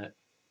 hasn't it?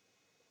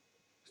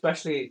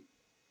 Especially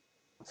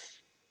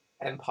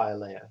Empire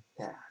Leia.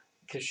 Yeah.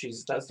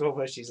 Because that's the one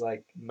where she's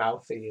like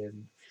mouthy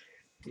and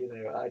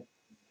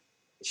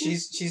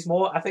she's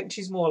more. I think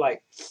she's more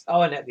like. Oh,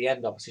 and at the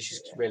end, obviously,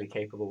 she's really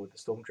capable with the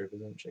stormtroopers,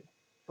 isn't she?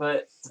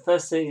 But the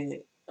first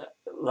thing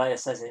Leia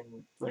says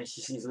when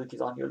she sees Luke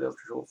is on your little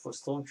short for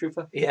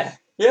stormtrooper. Yeah.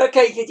 Yeah.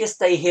 Okay, you can just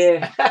stay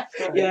here.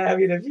 Yeah, I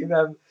mean, if you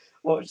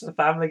watched the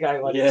Family Guy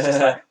one, it's just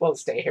like, well,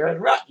 stay here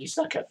and run, you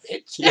sucker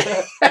bitch.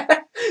 Yeah.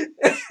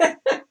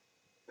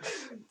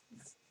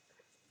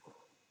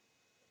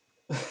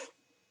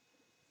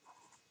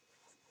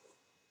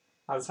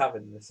 I was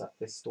having this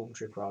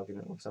stormtrooper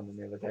argument with someone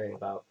the other day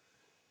about,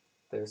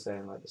 they were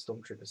saying like the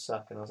stormtroopers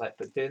suck, and I was like,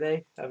 but do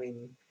they? I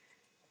mean,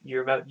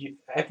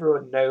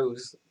 everyone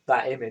knows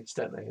that image,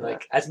 don't they? Yeah.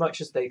 Like, as much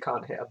as they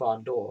can't hit a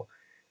barn door,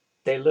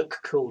 they look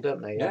cool,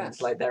 don't they? Yeah. And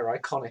it's like they're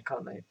iconic,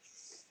 aren't they?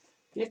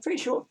 It'd be a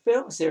pretty short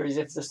film series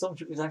if the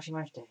stormtroopers actually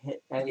managed to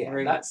hit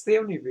every. Yeah, that's the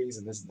only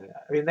reason, isn't it?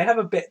 I mean, they have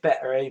a bit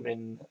better aim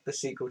in the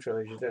sequel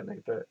trilogy, don't they?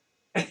 But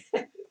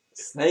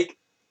Snake.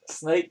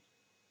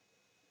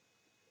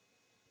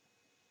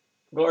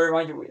 Got to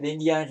remind you,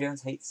 Indiana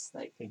Jones hates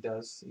Snake. he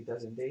does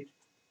indeed.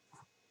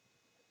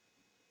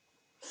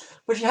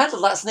 But she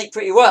handled that snake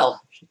pretty well.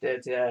 She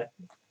did, yeah.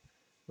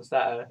 Was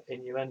that an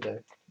innuendo?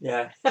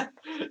 Yeah.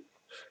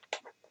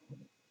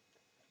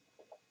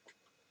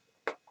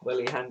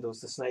 Willie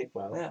handles the snake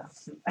well. Yeah.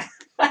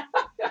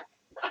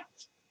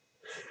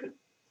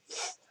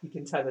 You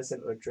can turn this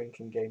into a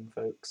drinking game,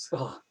 folks.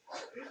 Oh.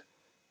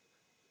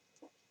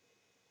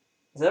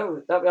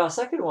 So that'll be our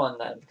second one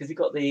then, because we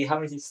got the how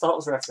many Star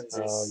Wars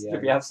references. Oh, yeah.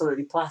 You'll be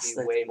absolutely Be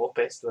plastered. way more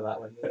pissed with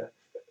that one. Yeah.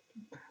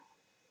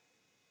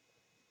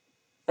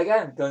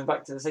 Again, going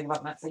back to the thing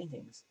about matte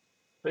paintings.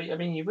 But I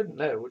mean, you wouldn't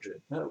know, would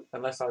you? No.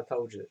 Unless I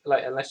told you.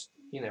 Like, unless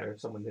if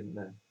someone didn't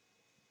know.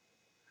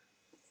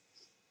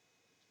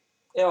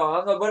 You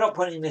know, we're not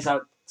pointing this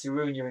out to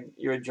ruin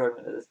your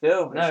enjoyment of the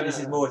film. This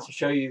is more to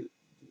show you.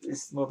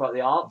 It's more about the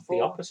art form.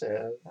 The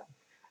opposite.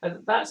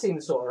 And that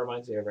scene sort of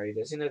reminds me of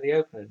Raiders. The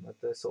opening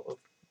with the sort of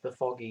the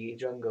foggy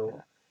jungle.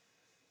 Yeah.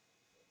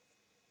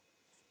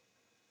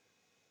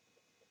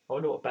 I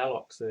wonder what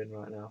Belloc's doing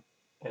right now.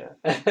 Yeah.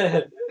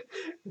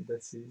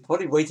 Let's see.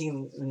 Probably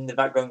waiting in the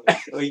background.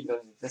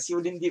 Let's see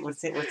what Indy.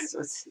 What's he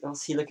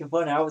looking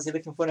for now? What's he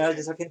looking for now?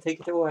 Just so I can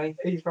take it away.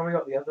 He's probably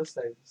got the other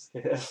stones.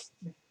 Yeah.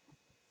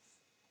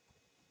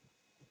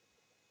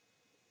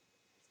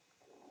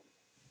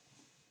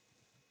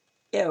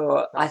 Yeah,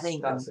 well, I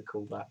think that's a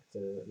callback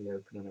to the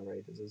opening of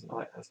Raiders, isn't it?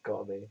 Right. That's got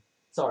to be.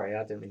 Sorry,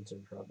 I didn't mean to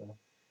interrupt there.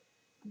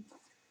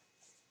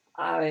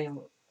 I mean,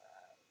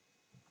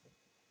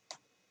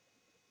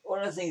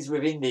 one of the things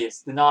with Indy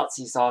is the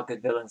Nazis are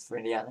good villains for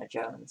Indiana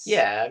Jones.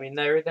 Yeah, I mean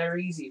they're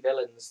easy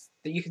villains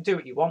that you can do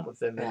what you want with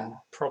them Yeah. and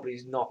probably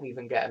not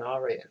even get an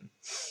R rating.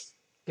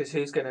 Because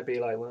who's going to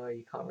be like, well,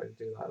 you can't really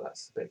do that.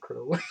 That's a bit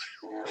cruel.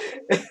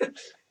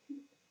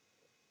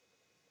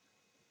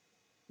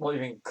 What do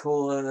you mean,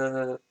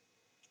 cool?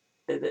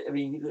 I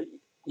mean,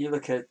 you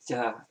look at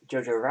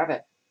Jojo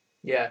Rabbit.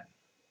 Yeah,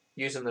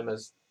 using them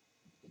as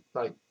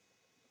like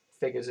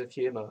figures of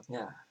humour.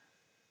 Yeah.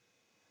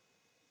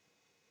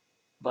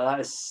 But that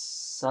is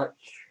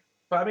such.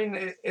 But I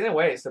mean, in a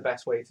way, it's the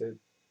best way to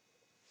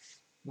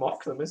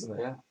mock them, isn't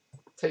it? Yeah.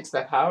 It takes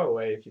their power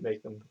away if you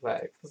make them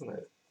pathetic, doesn't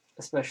it?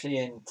 Especially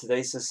in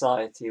today's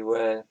society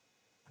where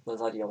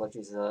those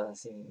ideologies are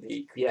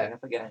seemingly creeping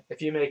up again.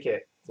 If you make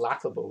it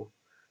laughable,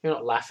 you're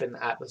not laughing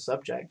at the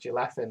subject. You're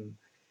laughing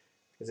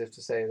as if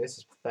to say this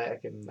is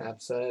pathetic and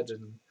absurd,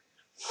 and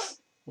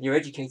you're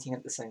educating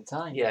at the same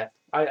time. Yeah,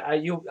 I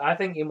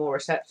think you're more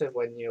receptive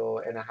when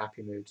you're in a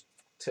happy mood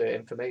to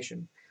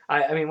information.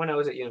 I mean, when I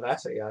was at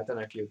university, I don't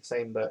know if you were the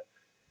same, but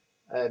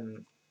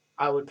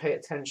I would pay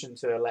attention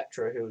to a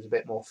lecturer who was a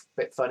bit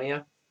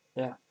funnier,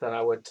 than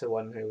I would to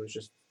one who was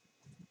just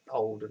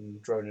old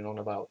and droning on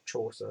about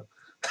Chaucer.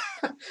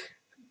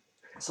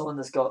 Someone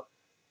that's got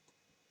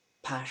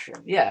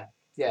passion. Yeah.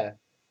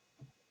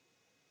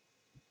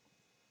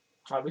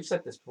 We've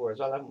said this before as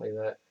well, haven't we?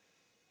 That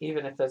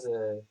even if there's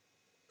a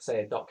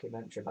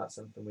documentary about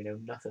something we know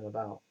nothing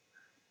about,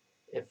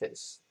 if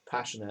it's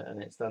passionate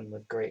and it's done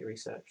with great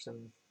research,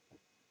 then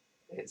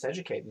it's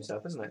educating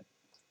yourself, isn't it?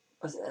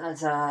 I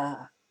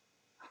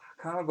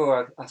can't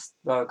remember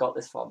where I got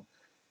this from.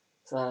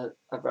 So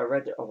I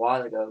read it a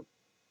while ago.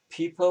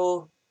 I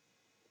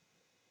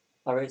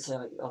read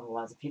something on the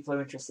lines of people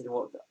are interested in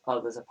what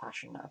others are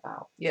passionate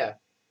about. Yeah.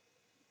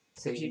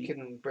 So if you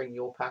can bring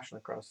your passion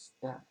across.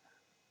 Yeah.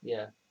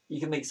 Yeah.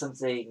 You can make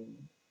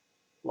something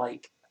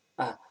like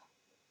a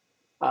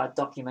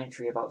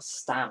documentary about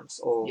stamps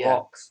or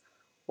rocks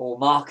or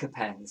marker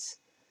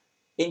pens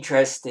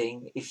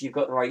interesting if you've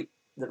got the right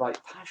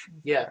passion.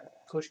 Yeah,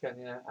 of course you can.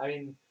 Yeah, I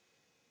mean,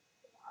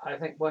 I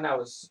think when I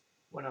was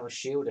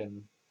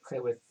shielding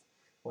with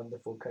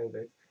wonderful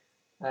COVID,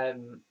 I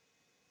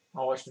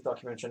watched a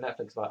documentary on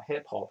Netflix about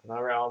hip hop, and I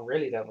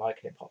really don't like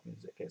hip hop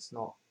music. It's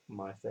not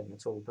my thing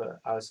at all. But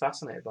I was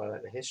fascinated by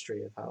the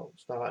history of how it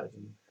started,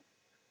 and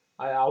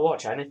I'll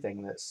watch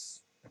anything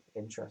that's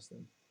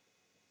interesting.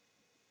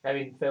 I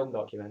mean, film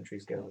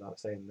documentaries go without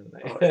saying, don't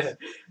they? Oh,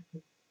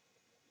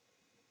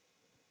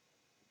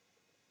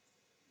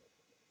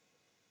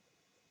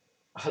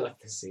 I love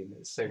this scene.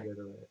 It's so good,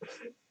 isn't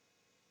it?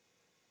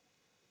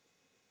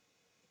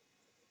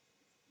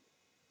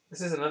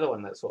 This is another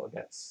one that sort of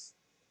gets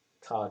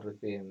tarred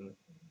with being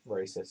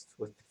racist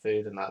with the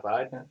food and that, but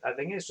I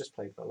think it's just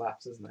played for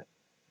laughs, isn't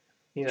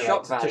it?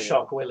 Shock to value.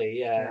 shock Willie,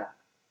 yeah.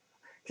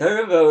 I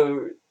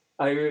remember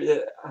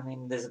I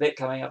mean, there's a bit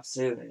coming up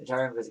soon, which I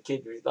remember as a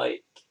kid was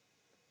like,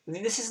 I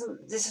mean, this is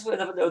what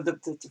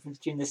the difference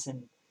between this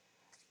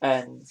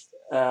and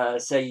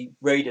say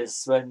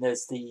Raiders when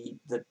there's the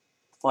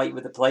fight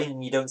with the plane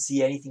and you don't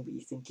see anything but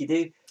you think you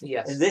do.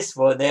 Yes. In this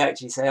one, they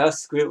actually say, "Oh,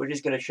 screw it, we're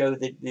just going to show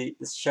the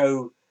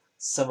show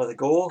some of the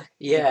gore,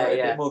 Yeah, a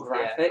yeah. bit more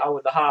graphic." Yeah. Oh,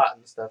 with the heart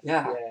and stuff.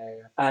 Yeah.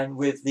 Yeah. And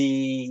with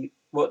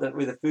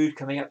with the food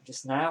coming up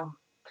just now,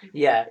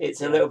 Yeah.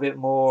 it's a little bit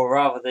more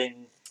rather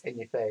than in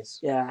your face.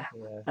 Yeah.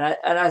 Yeah.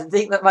 And I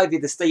think that might be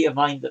the state of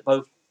mind that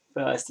both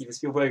Steven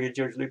Spielberg and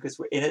George Lucas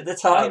were in at the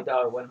time.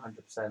 Oh,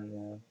 100%.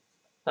 Yeah.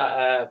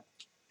 That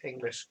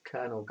English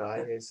Colonel guy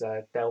is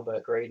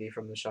Delbert Grady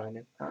from The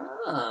Shining.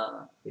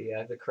 Ah.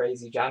 The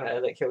crazy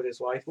janitor that killed his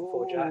wife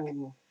before Jack.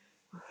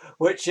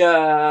 Which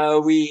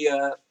I'm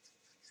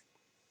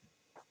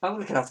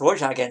going to have to watch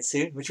that again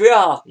soon, which we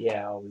are.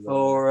 Yeah, we will.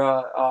 For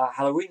our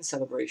Halloween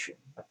celebration.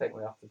 I think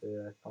we have to do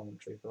a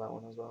commentary for that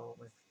one as well,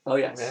 won't we? Oh,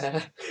 yes.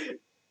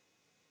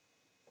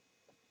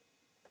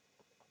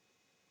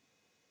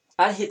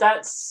 And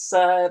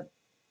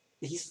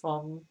he's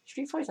from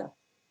Street Fighter.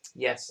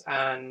 Yes,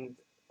 and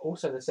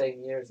also the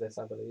same year as this,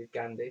 I believe,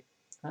 Gandhi.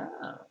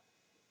 Ah.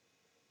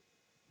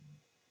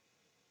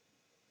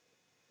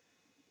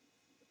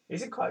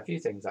 He's in quite a few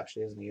things,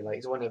 actually, isn't he? Like,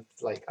 he's one of,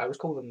 like, I always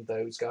call them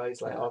those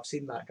guys. Like, Yeah. oh, I've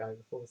seen that guy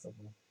before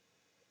somewhere.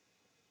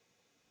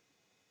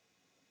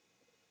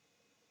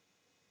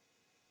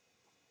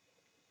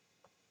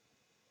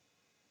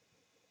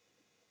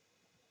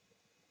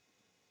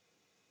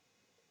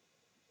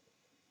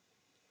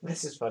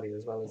 This is funny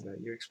as well, isn't it?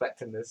 You're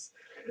expecting this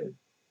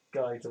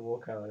guy to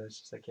walk out and it's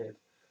just a kid.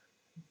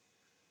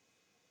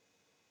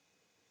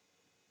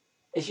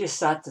 It's just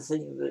sad to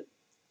think that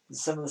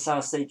some of the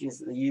sound stages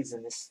that they use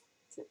in this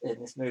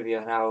movie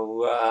are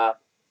now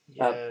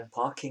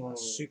parking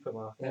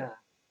supermarket. Yeah.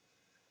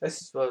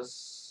 This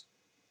was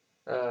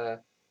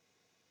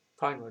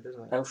Pinewood,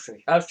 isn't it?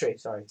 Elstree. Elstree,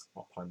 sorry,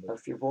 not Pinewood.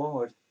 Elstree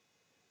Bournemouth.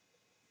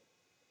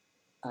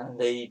 And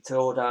they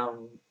tore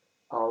down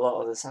a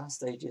lot of the sound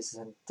stages,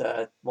 and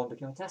one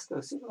became a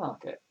Tesco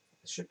supermarket.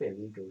 It should be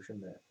illegal,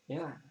 shouldn't it?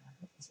 Yeah.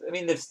 I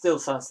mean, there's still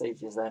sound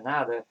stages there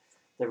now.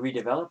 They're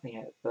redeveloping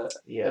it, but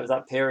there was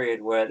that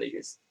period where they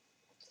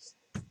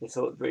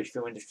thought the British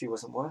film industry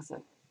wasn't worth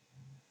it.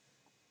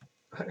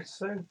 It's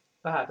so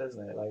bad,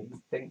 isn't it? Like,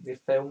 you think the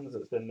films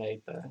that's been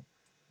made there.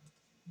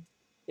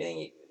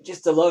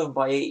 Just alone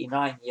by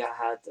 '89, you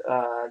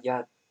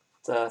had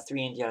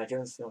 3 Indiana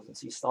Jones films and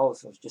 2 Star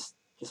Wars films just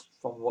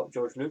from what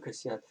George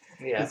Lucas had.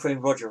 Who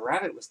Framed Roger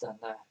Rabbit was done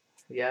there.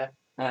 Yeah.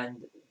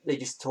 And they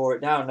just tore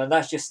it down, and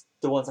that's just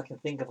the ones I can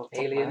think of off the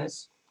top of my head.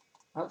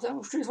 That was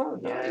Elstree as well.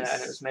 Yeah, Nice.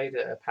 and it was made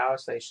at a power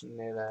station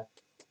near there.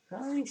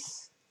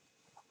 Nice.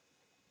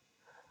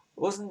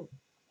 Wasn't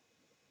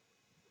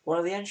one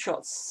of the end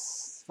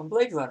shots from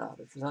Blade Runner,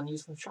 which was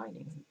unused from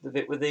Shining, the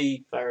bit where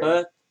the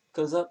bird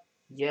goes up?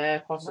 Yeah,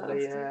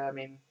 possibly. Yeah, I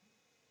mean,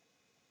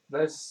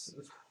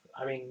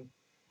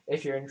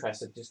 if you're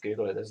interested, just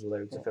Google it. There's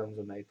loads of films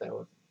were made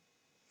there.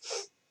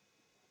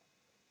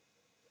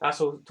 That's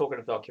all. Talking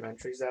of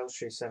documentaries,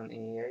 Elstree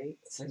 78,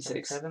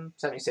 76.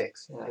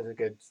 76. Yeah. There's a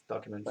good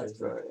documentary. That's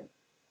right.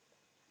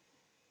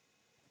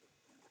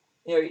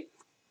 You know,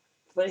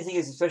 funny thing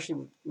is, especially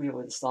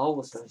with the Star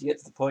Wars films, you get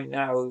to the point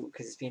now,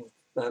 because it's been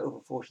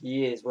over 40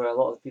 years, where a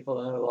lot of the people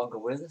are no longer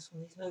with us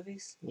from these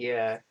movies.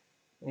 Yeah.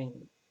 I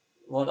mean,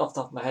 one off the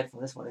top of my head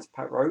from this one is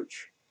Pat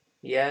Roach.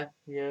 Yeah.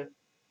 He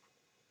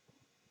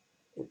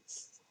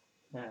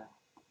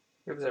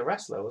was a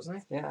wrestler, wasn't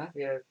he? Yeah.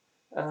 Yeah.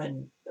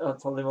 And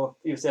probably more,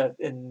 he was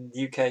in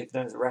the UK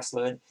known as a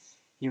wrestler, and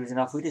he was in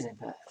Our Food Is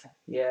Imperfect.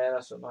 Yeah,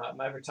 that's what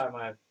every time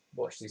I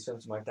watch these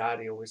films with my dad,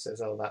 he always says,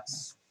 "Oh,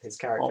 that's his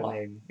character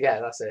name." Yeah,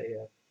 that's it.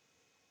 Yeah.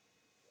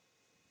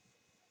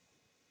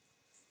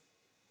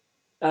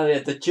 Oh yeah,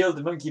 the chilled,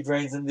 the monkey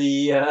brains, and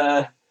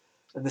the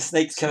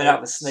snakes coming out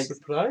of the snakes.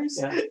 Surprise!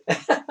 Yeah.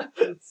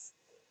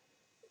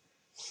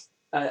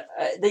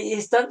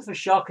 It's done for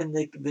shock and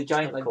the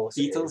giant of course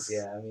beetles. It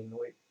is, yeah, I mean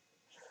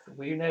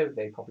we know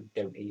they probably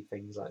don't eat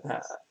things like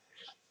that.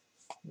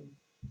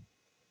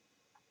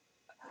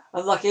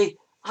 I'm lucky.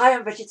 I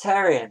am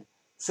vegetarian,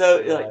 so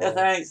Yeah.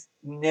 thanks.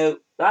 No,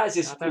 that is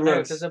just I don't know.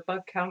 gross. Does a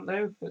bug count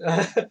though?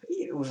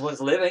 It was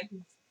once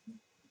living.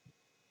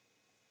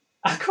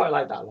 I quite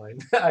like that line.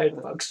 I had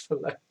bugs for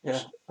life.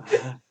 Yeah.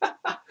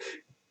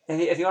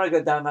 If you want to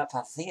go down that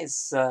path, I think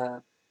it's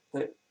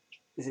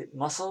is it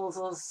mussels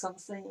or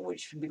something,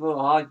 which people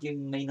argue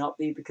may not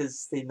be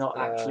because they're not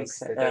actually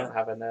they don't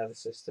have a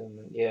nervous system.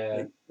 And,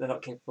 yeah, they're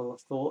not capable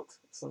of thought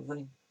or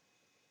something.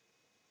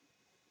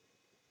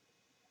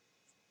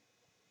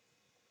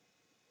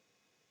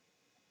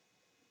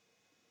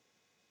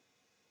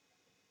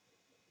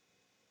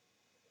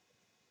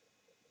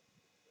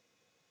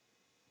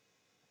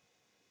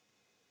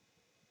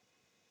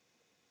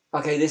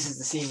 Okay, this is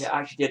the scene that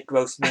actually did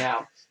gross me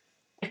out.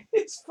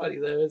 It's funny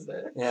though, isn't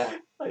it? Yeah.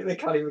 Like they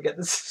can't even get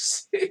the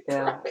suit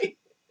right.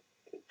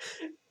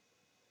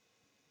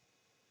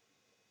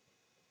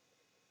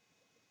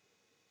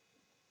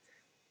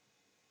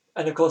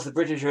 And of course, the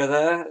British are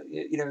there.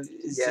 You know,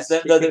 it's Yes, just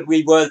that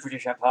we were the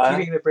British Empire.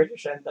 keeping the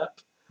British end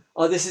up.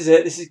 Oh, this is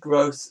it. This is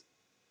gross.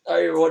 I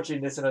remember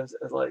watching this and I was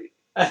like,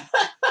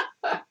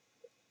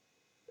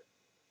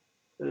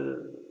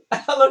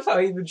 I love how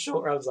even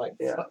shorter. I was like,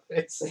 Yeah. fuck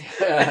this.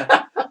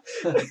 yeah.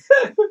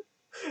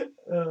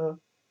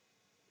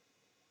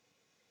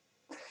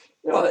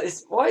 You know,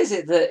 why is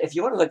it that if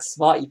you want to look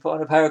smart, you put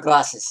on a pair of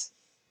glasses?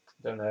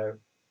 Don't know.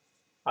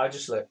 I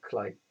just look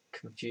like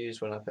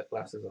confused when I put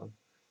glasses on.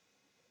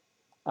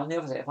 I'm the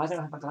opposite. If I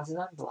don't have my glasses,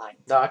 I'm blind.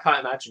 No, I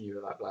can't imagine you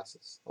without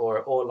glasses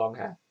or long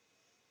hair.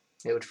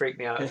 It would freak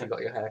me out if you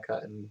got your hair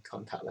cut and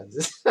contact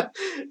lenses.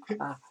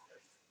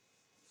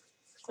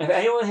 If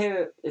anyone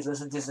here is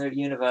listening to this at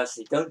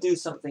university, don't do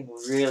something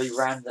really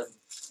random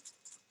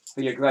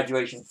for your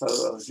graduation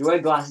photos. You wear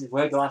glasses in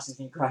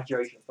your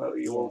graduation photo.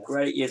 You all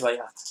great years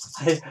later.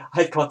 I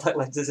had contact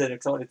lenses in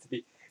because I wanted to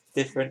be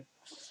different.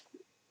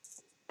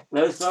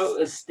 Those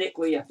photos stick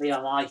with you for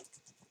your life.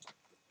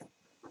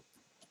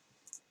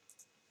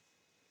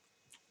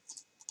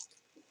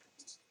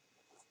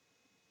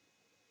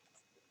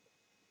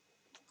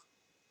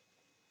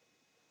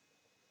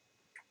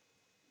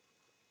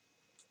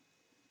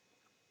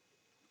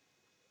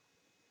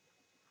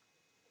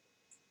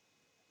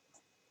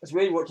 It's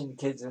really watching the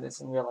kids in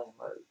this and realizing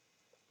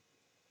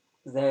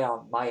that they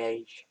are my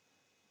age.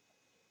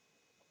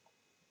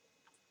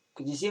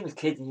 Because you see them as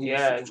kids and you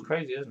yeah, it's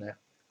crazy, isn't it?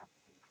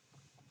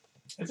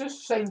 Is this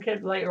the same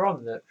kid later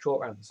on that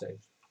short round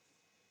stage?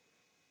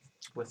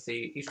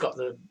 He's got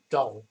the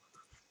doll.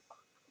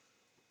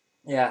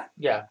 Yeah.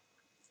 Yeah.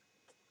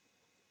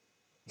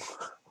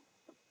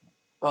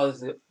 Oh,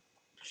 is it?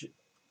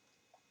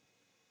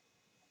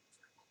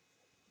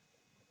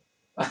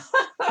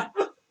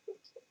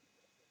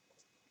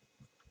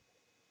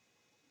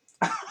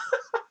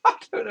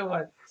 I don't know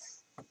why.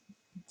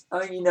 I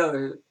mean, you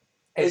know,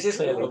 It's just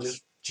clearly gross.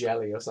 just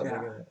jelly or something,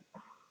 Yeah. isn't it?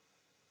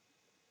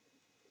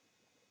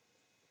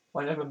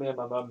 Whenever me and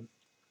my mum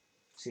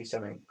see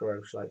something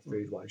gross like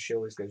food wise, she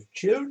always goes,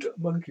 chilled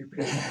monkey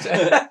pig. Just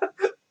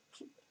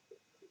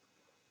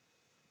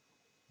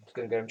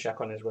gonna go and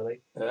check on his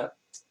Willie. Yeah.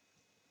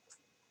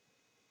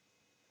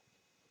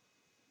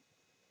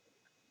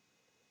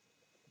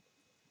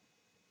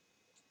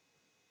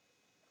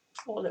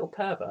 What a little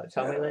pervert.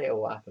 Tell me later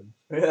what happened.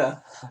 Yeah.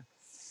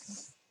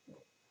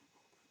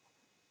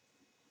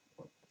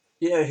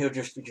 You know, he'll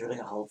just be drilling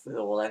a hole through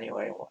the wall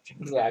anyway and watching.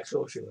 Yeah, of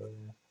course you will.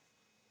 Yeah.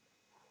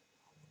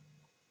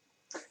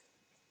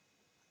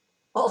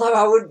 Although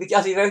I'd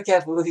be very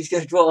careful if he's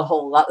going to draw a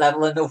hole that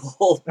level in the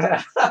wall.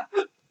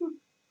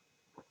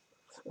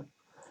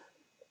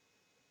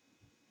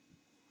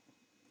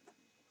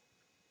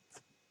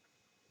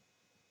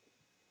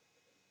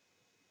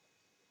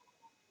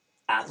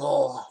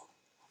 Apple.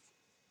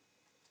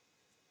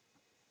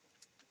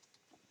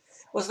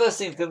 What's the first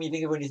thing film you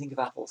think of when you think of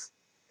apples?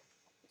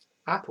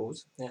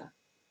 Apples? Yeah.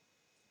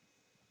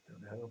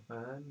 Don't know.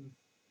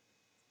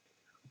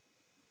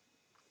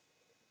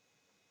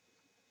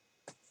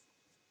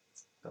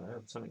 Don't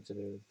know. Something to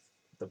do with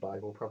the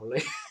Bible,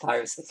 probably.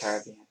 Pirates of the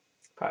Caribbean.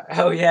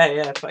 Oh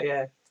yeah, but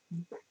yeah.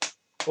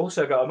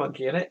 Also got a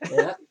monkey in it.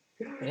 Yeah.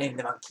 We named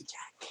the monkey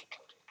Jack.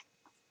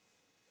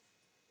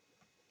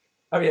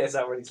 Oh yeah, is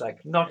that what he's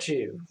like? Not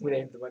you. We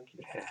named the monkey.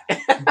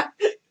 Yeah.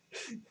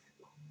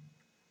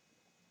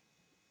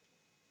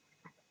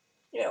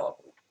 You know,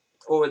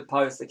 all with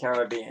Pirates of the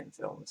Caribbean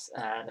films,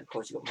 and of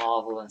course you've got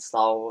Marvel and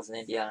Star Wars and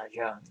Indiana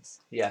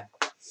Jones. Yeah.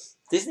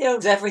 Disney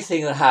owns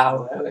everything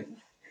now.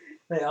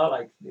 They are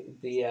like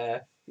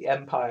the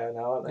empire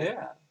now, aren't they?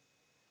 Yeah.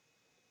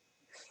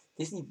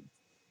 Disney,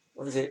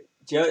 what was it?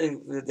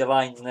 The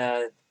line,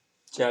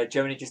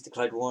 Germany just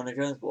declared war on the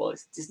Jones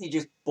Boys. Disney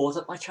just bought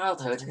up my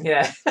childhood.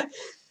 Yeah.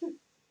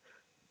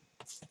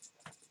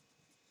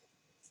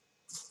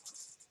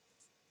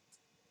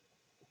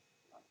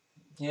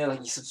 You know,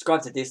 like you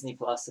subscribe to Disney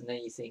Plus and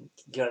then you think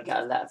you're going to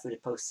get a letter through the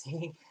post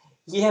saying,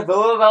 yeah, but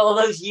what about all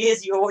those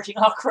years you were watching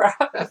our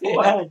crap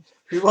beforehand?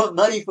 We want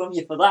money from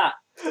you for that.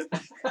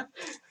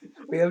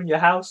 We own your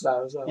house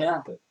now as well.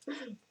 Yeah.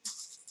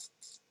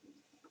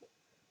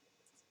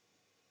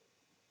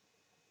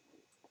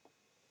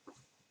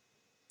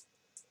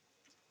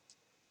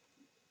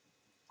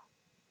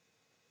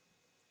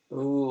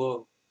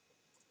 Ooh.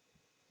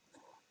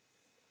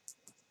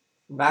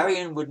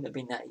 Marion wouldn't have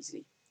been that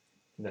easy.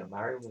 No,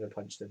 Marion would have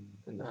punched him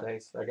in the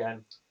face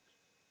again.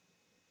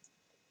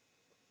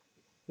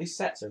 These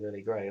sets are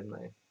really great, aren't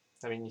they?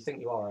 I mean, you think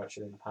you are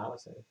actually in the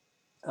palace here.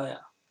 Oh, yeah.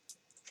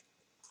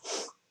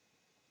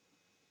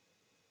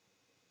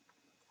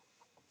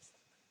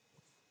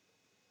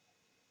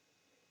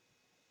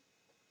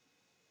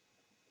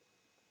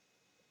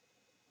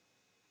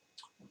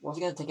 What's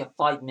it going to take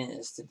 5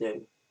 minutes to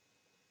do?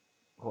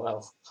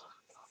 Well,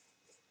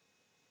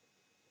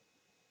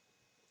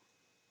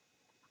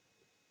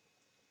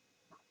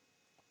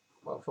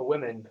 for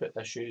women, put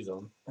their shoes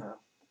on. Yeah.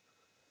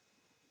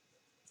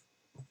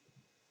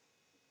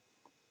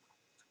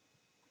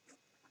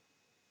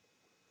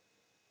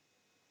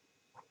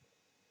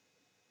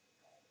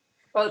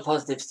 Well, the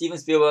positive, Steven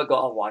Spielberg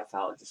got a wife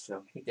out of this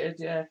film. He did,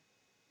 yeah.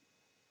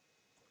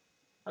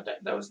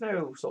 There was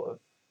no sort of,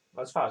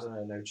 as far as I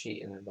know, no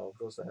cheating involved,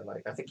 was there?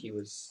 Like, I think he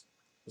was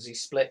he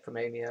split from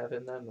Amy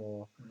Irving then,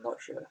 or I'm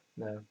not sure.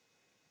 no?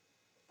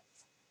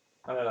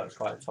 I know that was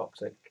quite a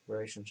toxic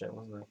relationship,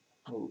 wasn't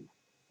it? Ooh.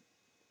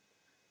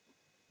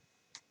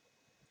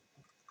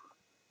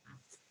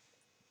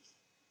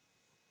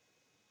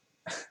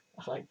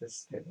 I like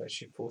this bit where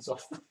she falls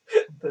off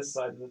the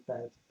side of the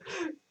bed.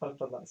 I've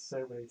done that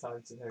so many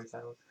times in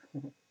hotels.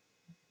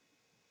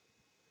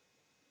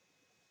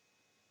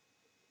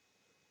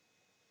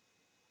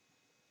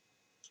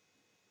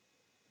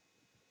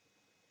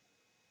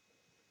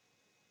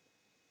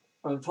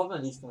 Well, the problem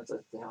with these films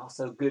is they are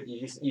so good.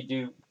 You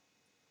do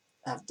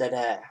have dead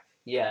air.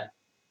 Yeah.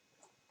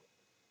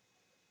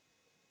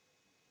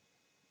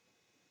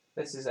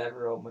 This is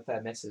everyone with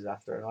their misses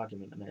after an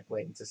argument and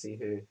waiting to see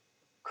who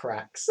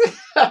cracks.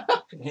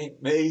 It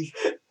ain't me.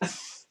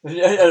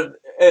 And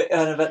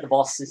I bet the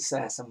boss is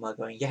there somewhere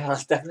going, yeah,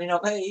 that's definitely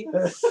not me.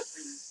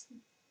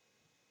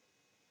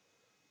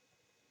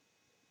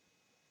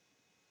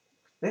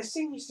 This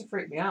scene used to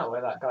freak me out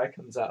where that guy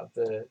comes out of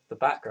the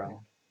background.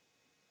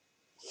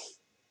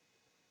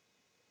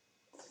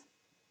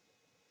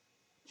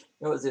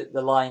 What was it?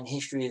 The line,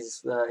 history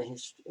is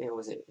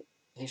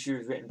history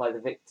was written by the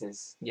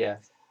victors. Yeah.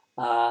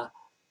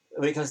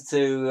 When it comes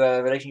to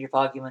relationship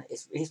argument,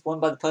 it's won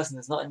by the person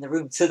that's not in the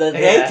room, so that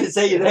they can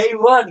say they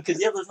won because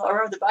the other's not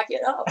around to back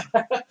it up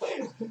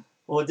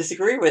or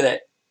disagree with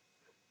it.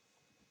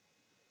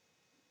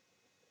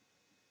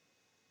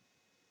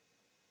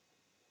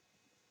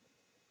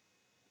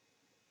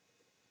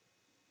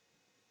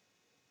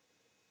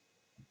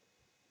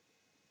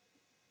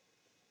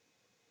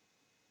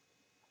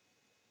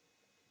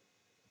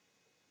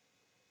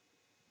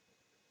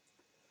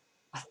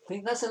 I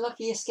think that's a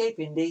lucky escape,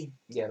 Indy.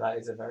 Yeah, that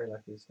is a very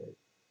lucky escape.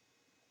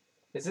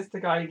 Is this the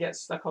guy who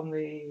gets stuck on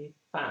the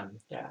fan?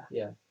 Yeah.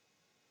 Yeah.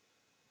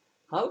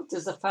 How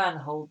does the fan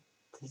hold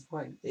his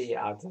weight?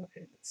 Yeah, I don't know.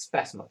 It's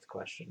best not to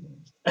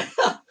question.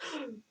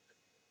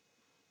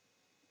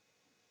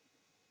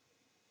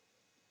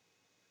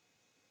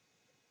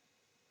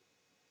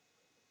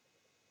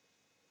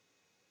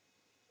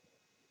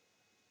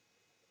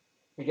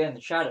 Again,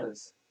 the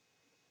shadows.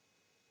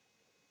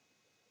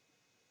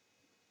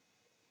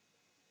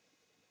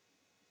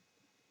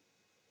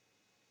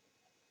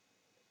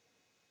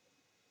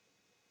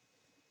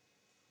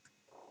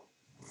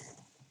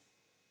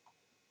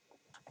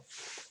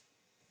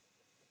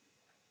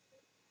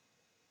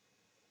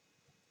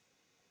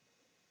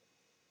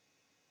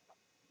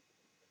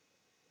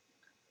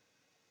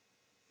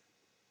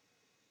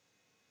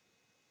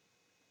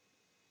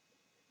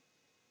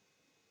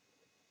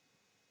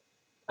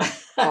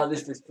 Oh,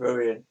 this is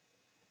brilliant.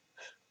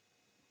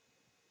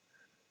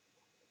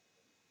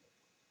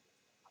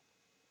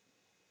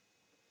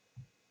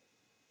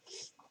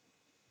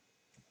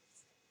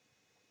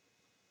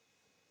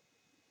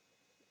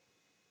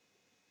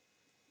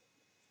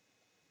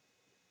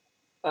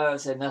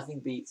 So nothing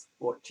beats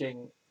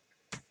watching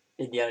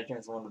Indiana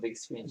Jones on one of the big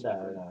screens.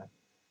 No.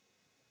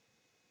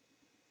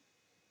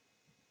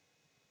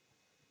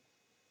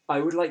 I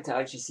would like to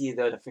actually see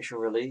the official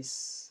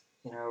release,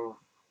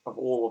 of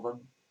all of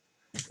them.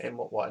 In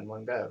what in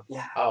one go?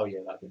 Yeah. Oh yeah,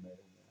 that'd be amazing.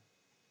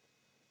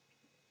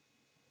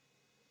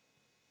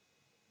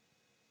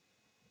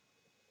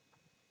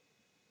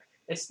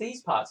 It's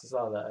these parts as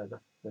well that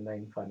are the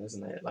main fun,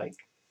 isn't it? Like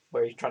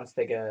where he's trying to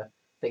figure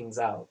things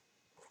out.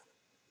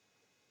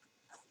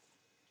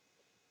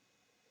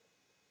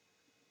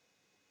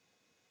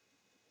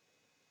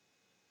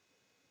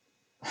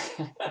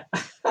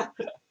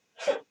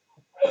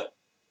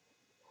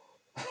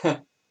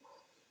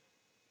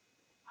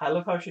 I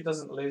love how she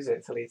doesn't lose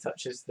it till he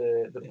touches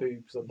the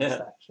boobs on the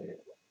statue.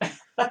 A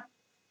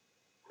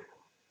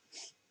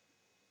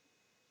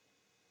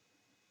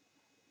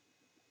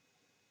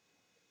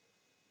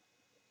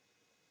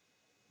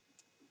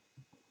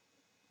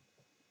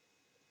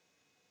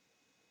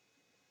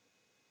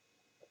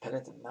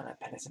penitent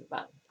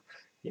man.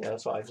 Yeah,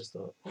 that's what I just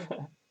thought.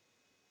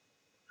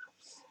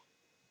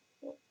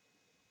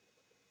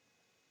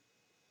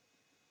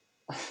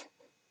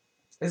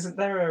 Isn't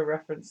there a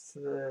reference to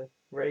the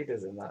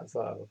Raiders in that as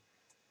well?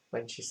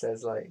 When she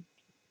says, like,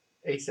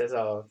 he says,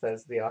 oh,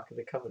 there's the Ark of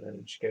the Covenant,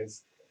 and she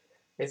goes,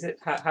 is it?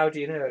 How do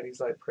you know? And he's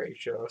like, pretty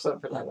sure, or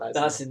something like that.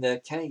 That's in the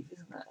cave,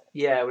 isn't it?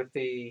 Yeah, with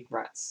the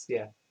rats.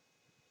 Yeah.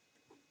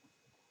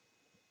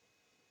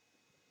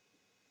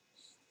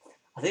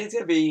 I think it's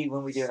going to be,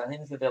 when we do it, I think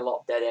there's going to be a lot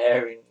of dead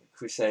air in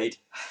Crusade.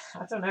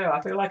 I don't know. I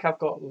feel like I've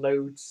got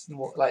loads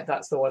more. Like,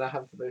 that's the one I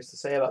have the most to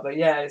say about. But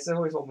yeah, it's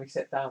always when we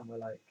sit down, we're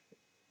like,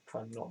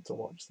 trying not to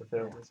watch the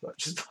film as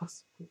much as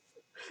possible.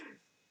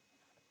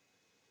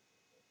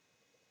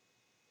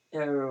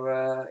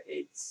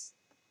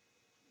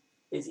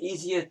 It's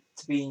easier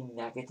to be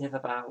negative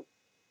about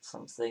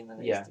something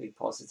than it is to be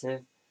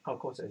positive. Oh, of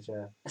course it is,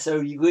 yeah.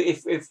 So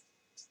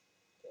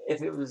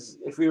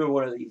if we were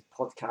one of these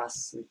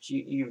podcasts which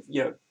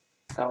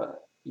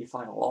you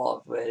find a lot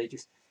of where they're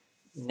just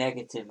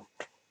negative.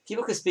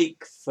 People could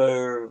speak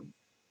for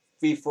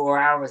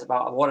 3-4 hours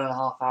about a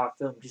 1.5 hour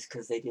film just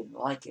because they didn't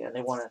like it and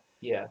they want to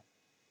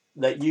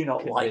let you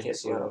not like it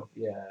as well.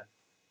 Yeah.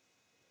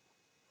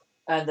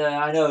 And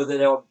I know that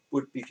there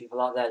would be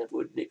people out there that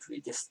would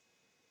literally just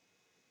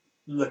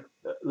look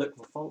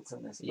for faults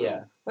in this.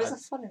 Yeah. Where's the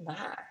fun in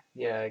that?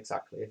 Yeah,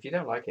 exactly. If you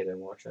don't like it, don't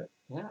watch it.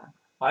 Yeah.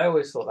 I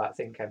always thought that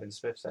thing Kevin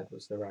Smith said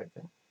was the right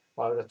thing.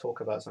 Why would I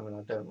talk about something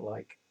I don't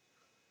like?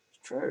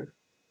 It's true.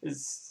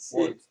 It's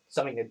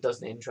something that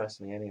doesn't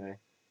interest me anyway.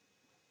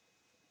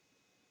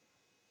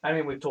 I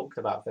mean, we've talked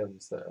about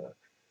films that are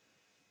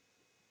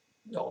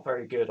not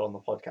very good on the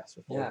podcast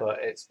before, but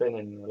it's been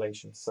in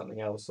relation to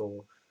something else,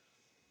 or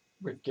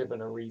we've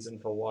given a reason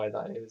for why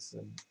that is.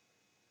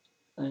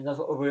 And that's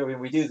what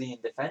we do the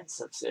In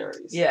Defense of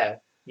series. Yeah.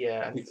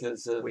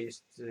 Because we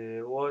used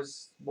to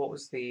what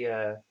was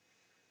the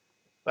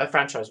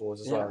franchise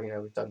wars as well. You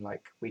know, we've done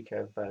like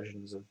weaker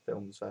versions of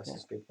films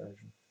versus good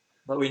versions.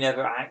 But we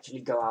never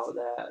actually go out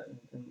there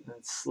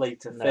and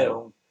slate a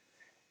film.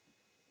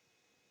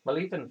 Well,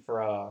 even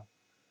for our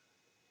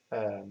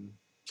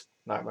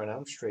Nightmare on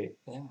Elm Street,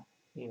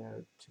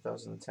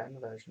 2010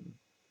 version,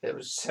 it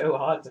was so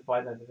hard to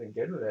find anything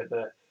good with it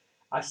that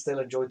I still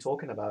enjoy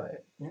talking about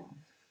it. Yeah.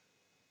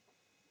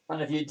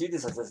 And if you do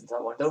decide to listen to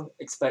that one, don't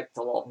expect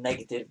a lot of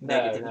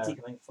negativity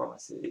coming from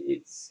us.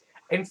 It's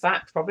in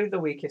fact probably the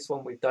weakest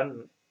one we've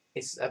done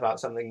is about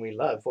something we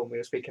love. When we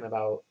were speaking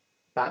about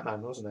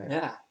Batman, wasn't it?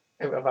 Yeah.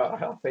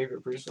 About our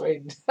favourite Bruce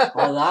Wayne.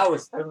 Oh, that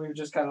was... And we were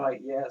just kind of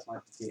like, yeah, it's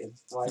Michael Keaton.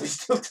 Why are we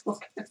still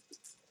talking?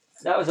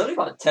 That was only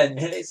about 10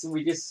 minutes and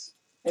we just...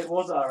 It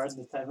was our end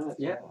of 10 minutes.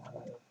 Yeah.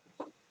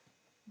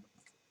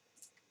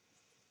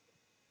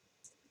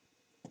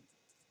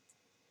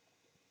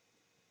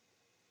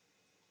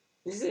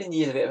 This is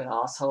Indy's a bit of an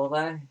asshole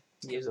there.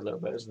 He is a little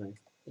bit, isn't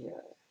he? Yeah.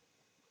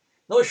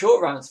 Not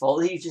Short Round's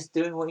fault, he's just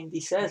doing what Indy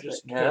says.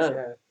 Just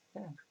yeah.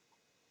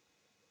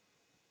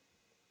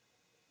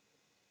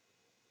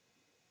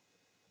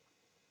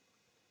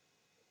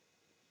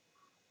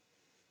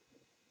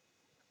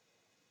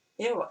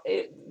 You know,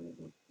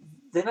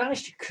 they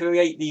managed to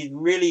create these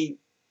really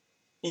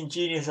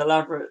ingenious,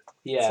 elaborate...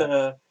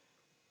 Yeah.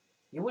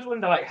 You always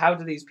wonder, like, how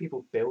do these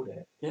people build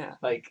it? Yeah.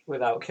 Like,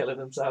 without killing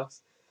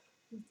themselves?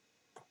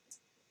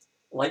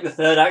 Like the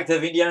third act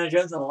of Indiana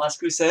Jones and the Last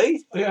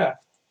Crusade? Yeah.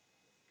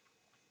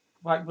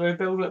 Like, they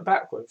build it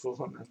backwards or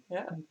something.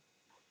 Yeah.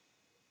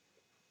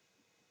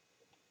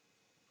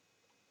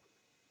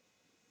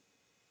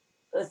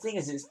 The thing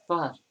is, it's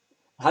fun.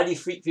 How do you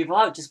freak people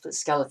out? Just put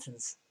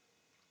skeletons.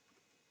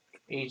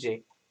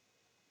 Easy.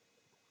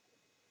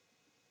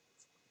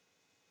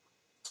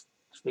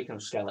 Speaking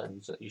of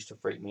skeletons that used to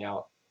freak me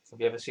out, have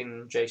you ever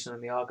seen Jason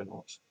and the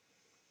Argonauts?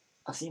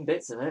 I've seen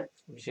bits of it.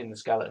 Have you seen the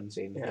skeleton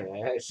scene?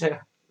 Yeah.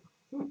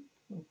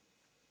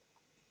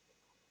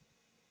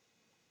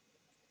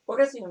 What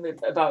I think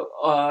about,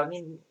 I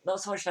mean, not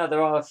so much now.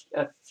 There are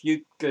a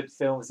few good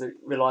films that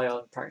rely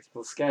on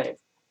practical scale,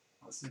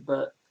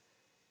 but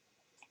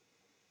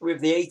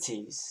with the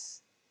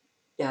 80s,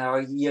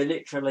 you're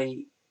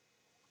literally,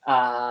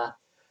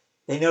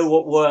 they know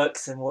what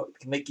works and what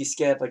can make you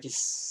scared by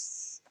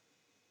just,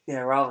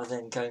 rather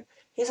than going,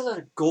 here's a lot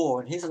of gore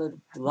and here's a lot of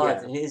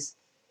blood and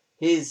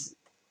here's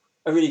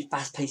a really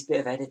fast-paced bit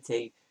of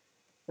editing,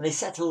 and they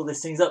set all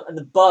these things up, and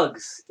the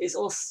bugs, it's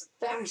all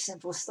very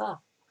simple stuff.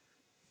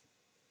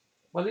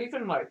 Well,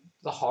 even like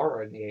the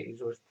horror in the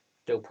 80s was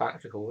still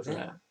practical, wasn't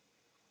it?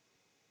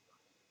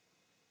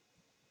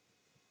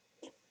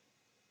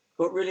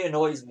 What really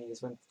annoys me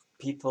is when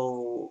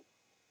people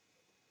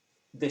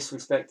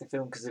disrespect the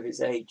film because of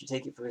its age. You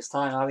take it for its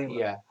time. I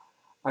mean,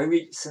 I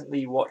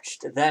recently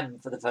watched Them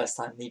for the first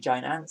time, The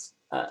Giant Ants.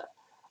 And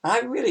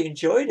I really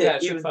enjoyed it. Yeah,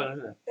 it's even fun,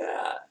 isn't it?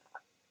 Yeah.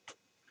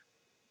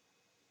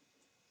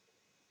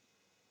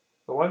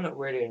 The one that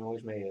really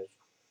annoys me is,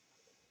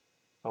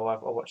 I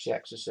watched The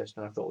Exorcist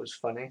and I thought it was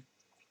funny.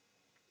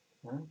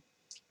 And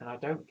I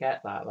don't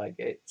get that. Like,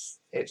 it's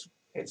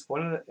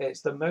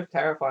the most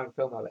terrifying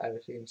film I've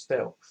ever seen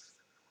still.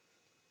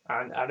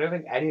 And I don't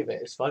think any of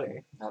it is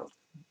funny. No.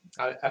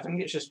 I think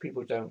it's just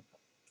people don't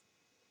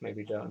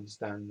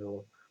understand,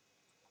 or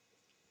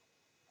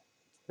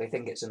they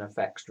think it's an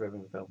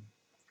effects-driven film.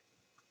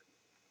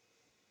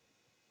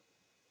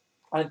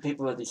 I think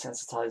people are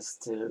desensitized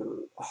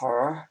to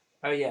horror.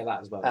 Oh yeah,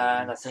 that as well.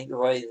 And I think the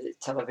way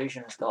that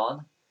television has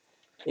gone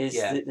is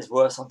that there's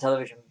worse on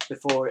television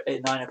before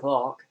at 9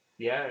 o'clock.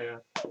 Yeah.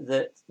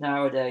 That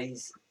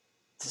nowadays,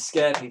 to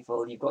scare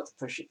people, you've got to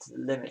push it to the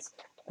limits,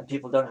 and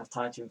people don't have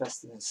time to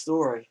invest in the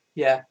story.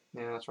 Yeah,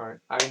 that's right.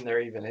 I mean,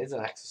 there even is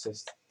an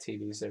Exorcist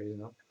TV series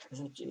now.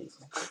 Oh, jeez.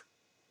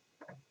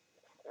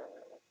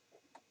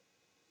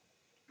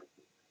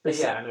 But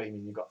yeah, I know what you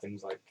mean. You've got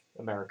things like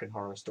American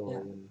Horror Story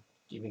and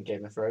even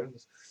Game of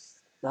Thrones.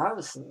 There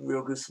was some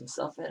real gruesome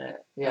stuff in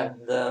it. Yeah.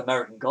 And the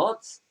American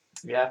Gods.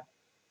 Yeah.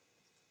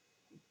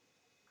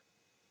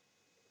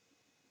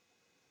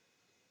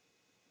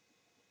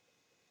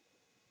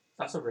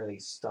 That's a really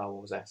Star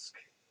Wars-esque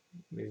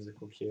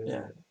musical cue, isn't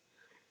it?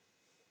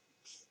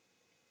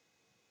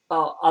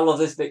 Oh, I love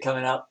this bit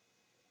coming up.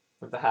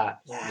 With the hat.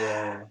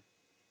 Yeah.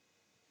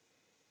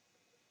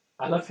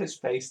 I love his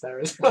face there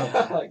as well.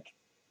 Yeah. Like,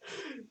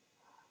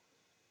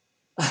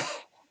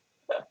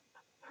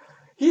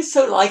 he's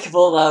so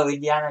likable though,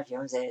 Indiana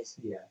Jones is.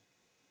 yeah.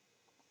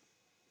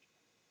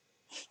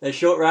 The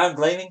short round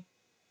blaming.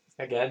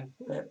 Again.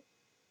 Yeah.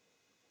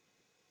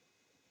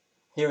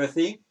 Hear a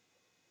theme?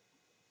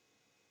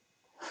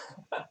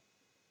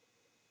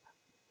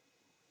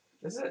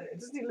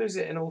 Doesn't he lose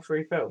it in all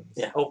 3 films?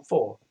 Yeah. Oh,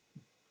 4.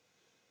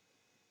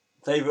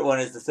 Favourite one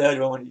is the third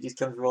one when he just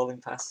comes rolling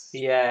past.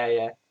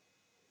 Yeah.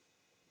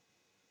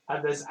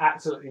 And there's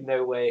absolutely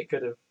no way it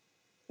could have.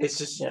 It's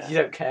just, you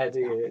don't care, do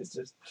you? It's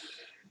just.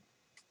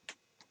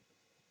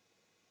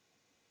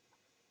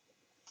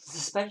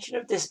 Suspension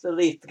of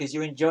disbelief because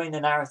you're enjoying the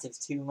narrative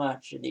too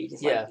much and you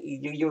just like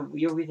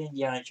you're with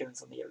Indiana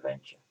Jones on the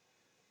adventure.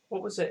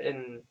 What was it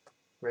in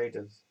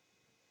Raiders?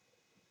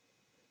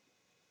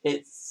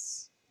 I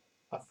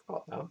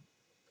forgot now.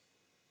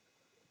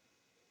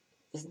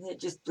 Isn't it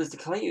just there's the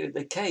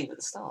cave at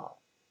the start?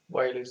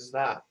 Where he loses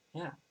that?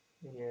 Yeah.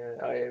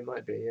 Yeah, it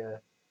might be, yeah.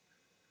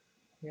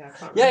 Yeah, I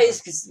can't remember. Yeah, it's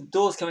because the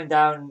door's coming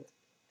down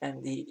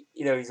and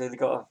he's only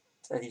got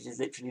and he just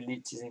literally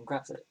reaches and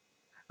grabs it.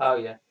 Oh,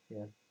 yeah.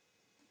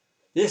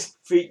 This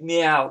freaked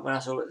me out when I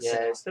saw it.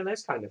 Yeah, it still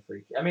is kind of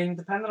freaky. I mean,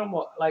 depending on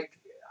what, like,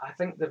 I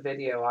think the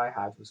video I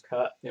had was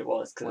cut. It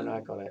was when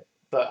I got it,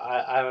 but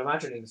I'm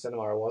imagining in the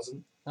cinema it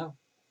wasn't. No,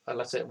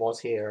 unless it was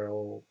here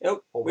or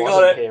nope. or We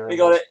wasn't got it. here. We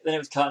got it. Then it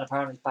was cut, and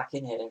apparently it's back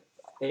in here.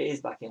 It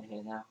is back in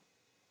here now.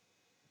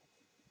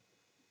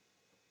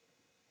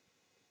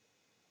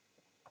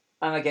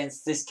 I'm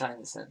against this kind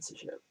of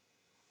censorship.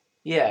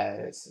 Yeah,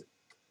 it's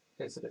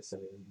a bit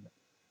silly, isn't it?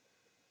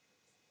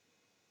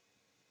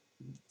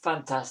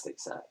 Fantastic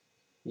set.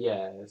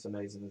 Yeah, it's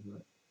amazing, isn't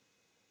it?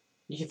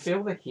 You can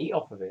feel the heat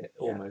off of it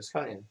almost,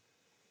 can't you?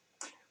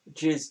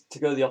 Which is, to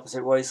go the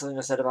opposite way, something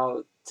I said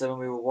about when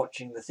we were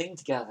watching The Thing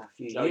together a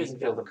few years You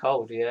ago. feel the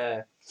cold,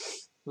 yeah.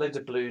 Loads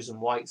of blues and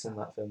whites in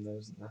that film, though,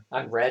 isn't there?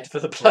 And red for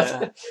the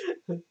blood.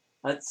 Yeah.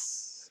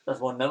 That's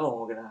another one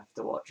we're going to have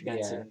to watch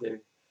again soon. Do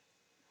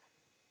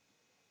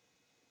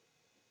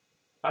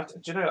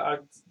you know,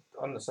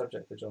 on the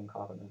subject of John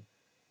Carpenter,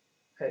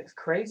 it's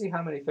crazy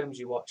how many films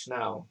you watch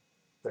now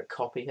that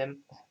copy him,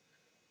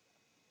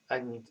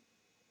 and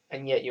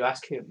yet you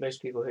ask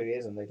most people who he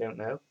is and they don't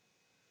know,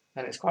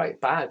 and it's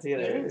quite bad, you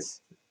know. It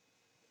is.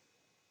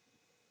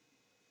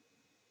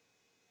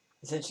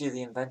 Essentially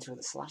the inventor of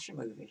the slasher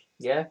movie.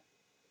 Yeah.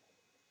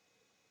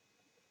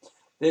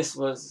 This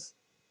was,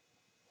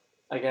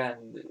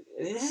 again,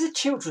 this is a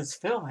children's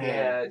film here.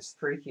 Yeah, it's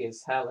freaky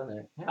as hell, isn't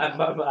it? Yeah.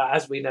 And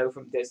as we know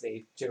from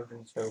Disney,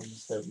 children's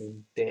films don't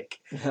mean dick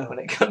when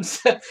it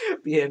comes to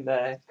being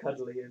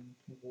cuddly and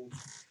warm.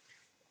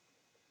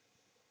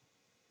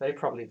 They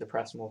probably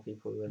depress more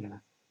people than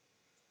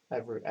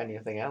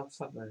anything else,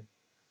 haven't they?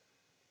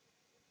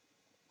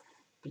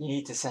 But you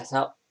need to set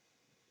up,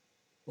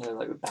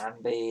 like with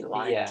Bambi,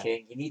 Lion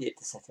King, you need it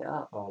to set it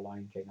up. Oh,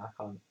 Lion King, I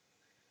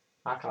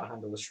can't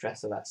handle the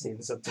stress of that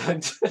scene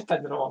sometimes,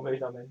 depending on what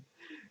mood I'm in.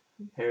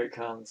 Here it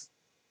comes.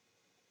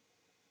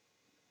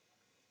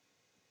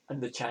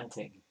 And the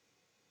chanting.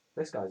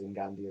 This guy's in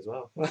Gandhi as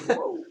well.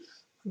 Whoa.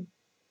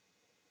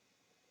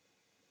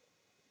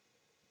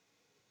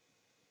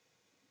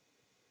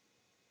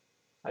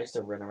 I used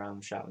to run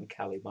around shouting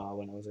Kalima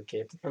when I was a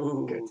kid.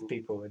 Ooh. Go to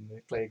people in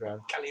the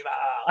playground.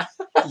 Kalima!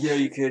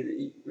 You could,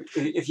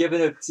 if you're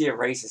going to see a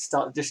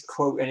racist, just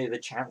quote any of the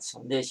chants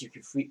from this. You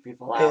could freak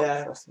people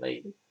out, trust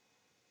me.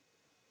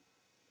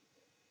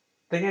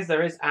 Thing is,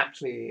 there is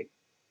actually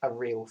a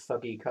real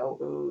Thuggee cult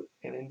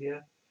in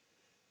India.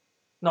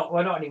 Not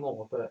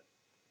anymore, but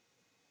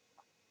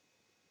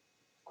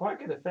quite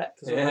good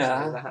effect as well.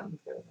 Yeah.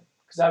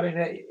 Because I mean,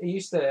 it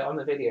used to, on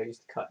the video, it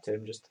used to cut to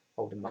him just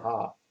holding the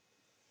heart.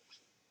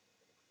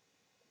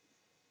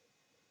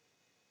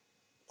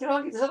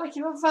 Does that make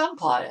him a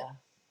vampire?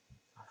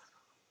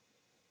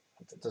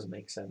 It doesn't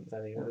make sense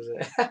anyway, does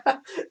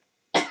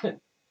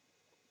it?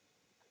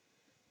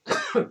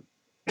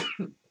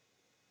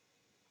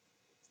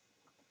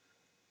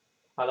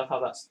 I love how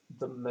that's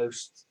the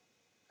most.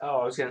 Oh,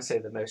 I was going to say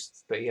the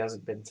most, but he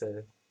hasn't been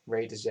to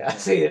Raiders yet.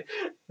 See it.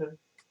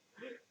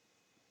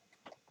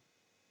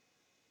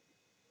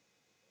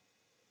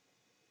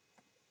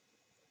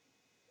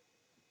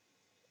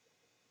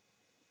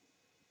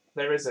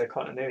 There is a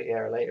continuity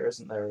error later,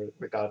 isn't there,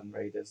 regarding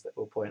Raiders that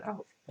we'll point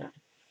out. Yeah.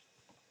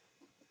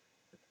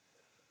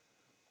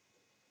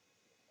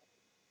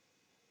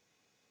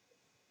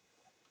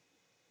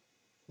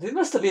 It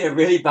must have been a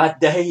really bad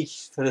day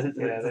for the.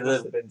 They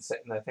must have been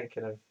sitting there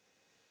thinking of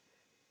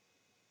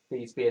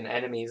these being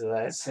enemies of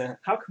theirs. Yeah.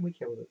 How can we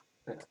kill them?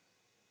 Yeah.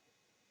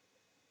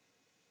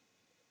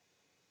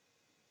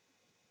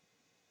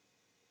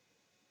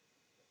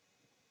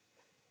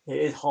 It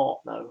is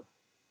hot though.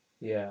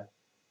 Yeah.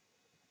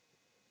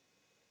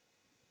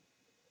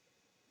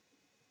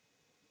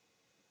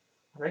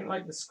 I think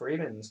like the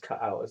screaming's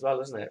cut out as well,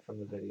 isn't it, from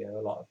the video?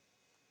 A lot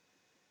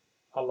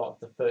of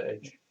the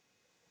footage.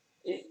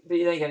 But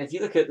then again, if you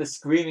look at the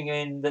screaming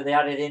in that they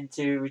added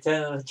into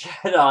Return of the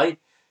Jedi,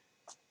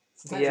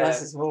 sometimes Yeah.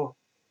 less is more.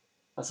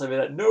 And so be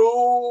like, no.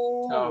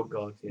 Oh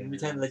god, yeah.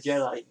 Return of the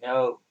Jedi,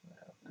 no.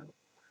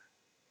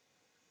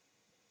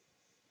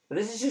 But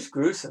this is just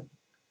gruesome.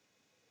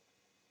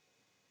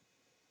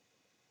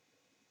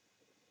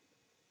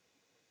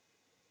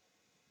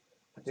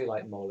 I do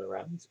like Mole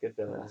around. He's a good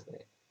villain, isn't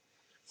he?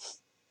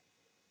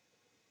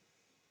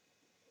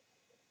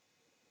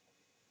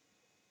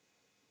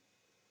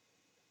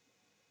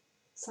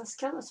 It's a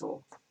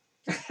Skeletor.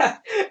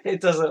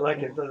 It does look like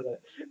it, doesn't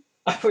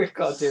it? We've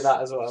got to do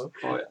that as well.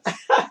 Oh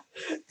yeah.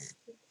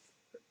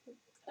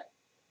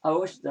 I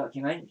watched a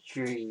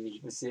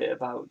documentary, was it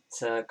about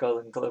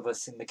Golden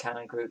Globus in the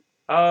Canon Group?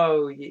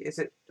 Oh, is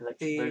it Electric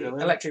the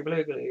Boogaloo? Electric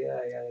Boogaloo?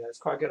 Yeah. It's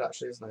quite good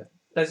actually, isn't it?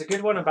 There's a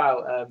good one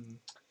about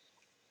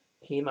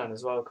He-Man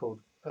as well, called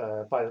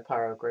By the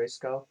Power of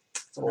Grayskull.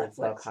 It's on Or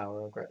The Netflix.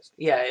 Power of Grayskull.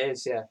 Yeah, it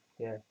is.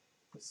 Yeah.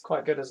 It's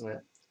quite good, isn't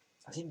it?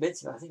 I've seen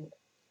bits of it. I think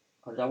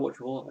I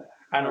watched all of it.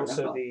 And I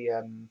also remember.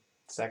 the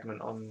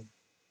segment on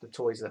the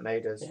toys that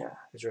made us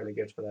is really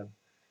good for them.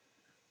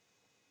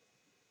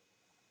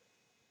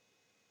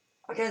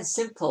 Again, a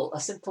simple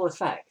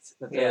effect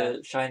with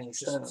the shining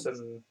Just stones.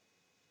 some.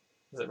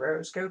 Is it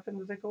rotoscoping?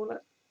 Did they call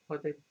it? Or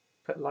they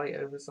put light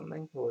over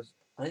something? Or was...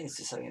 I think it's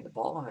just something at the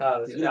bottom of it.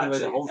 Oh, You look at the way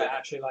they hold it it.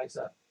 actually lights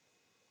up.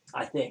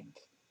 I think.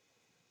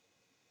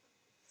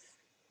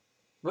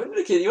 When you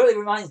look at it, you know what it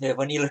reminds me of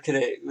when you look at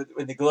it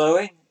with the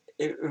glowing?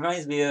 It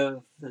reminds me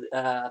of,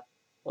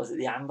 was it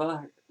the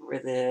Amber?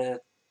 With the,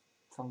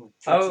 from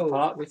Jurassic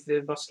Park? With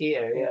the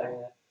mosquito, yeah.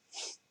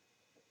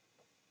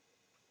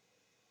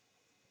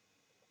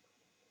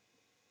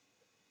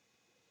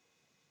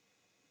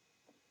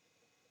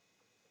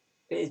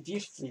 It is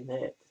beautifully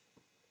lit.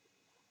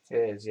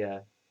 It is, yeah.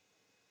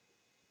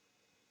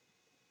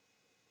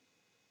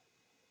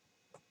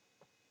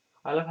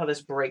 I love how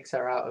this breaks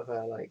her out of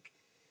her, like,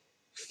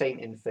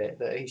 fainting fit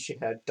that she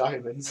had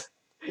diamonds.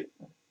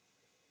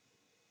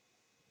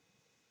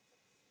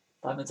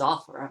 Diamonds are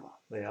forever.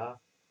 They are.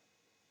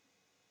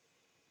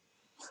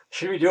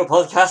 Should we do a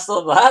podcast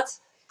on that?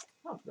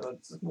 Oh,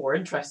 it's more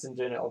interesting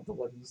doing it on the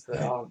ones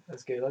that aren't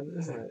as good,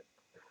 isn't it?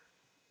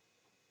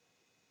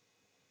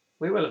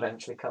 We will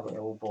eventually cover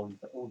all Bond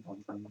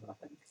things, I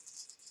think.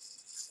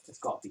 It's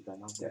got to be done,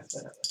 hasn't it?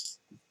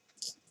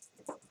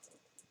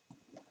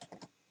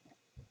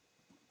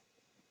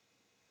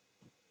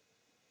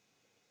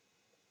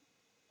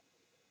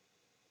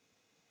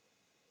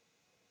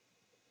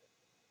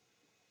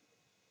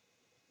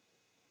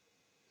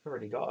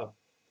 Already got a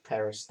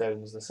pair of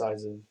stones the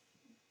size of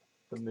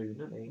the moon,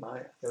 hasn't he?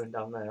 Right. Going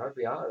down there, I'd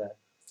be out of there.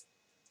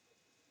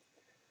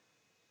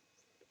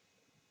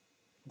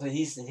 But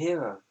he's the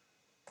hero.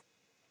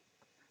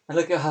 And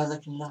look at her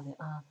looking lovely.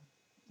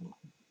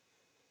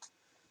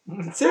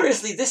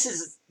 Seriously, this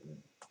is,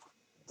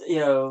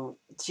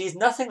 she's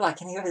nothing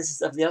like any of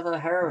the other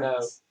heroines. No.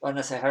 Well, when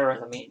I say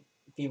heroines, I mean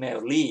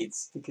female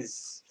leads,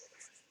 because...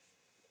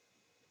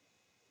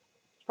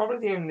 It's probably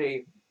the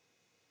only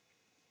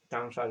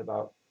downside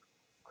about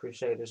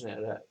Crusade, isn't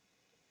it? That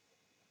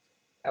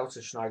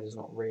Elsa Schneider's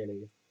not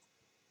really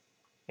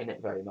in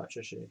it very much,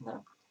 is she?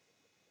 No.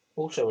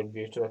 Also in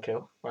View to a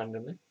Kill,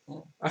 randomly.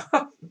 Yeah.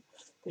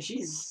 But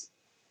she's...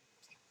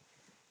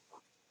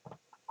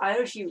 I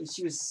know she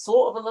was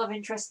sort of a love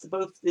interest to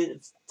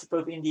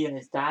both Indy and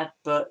his dad,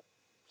 but...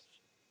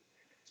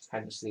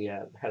 Hence the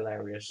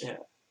hilarious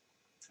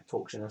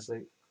talks in her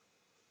sleep.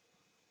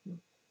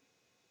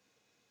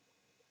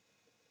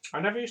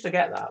 I never used to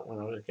get that when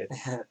I was a kid.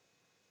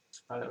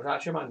 And it was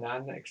actually my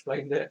nan that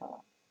explained it.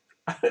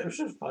 It was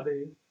just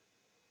funny.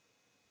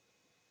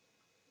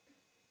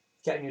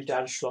 Getting your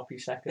dad's sloppy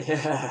seconds.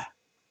 Yeah.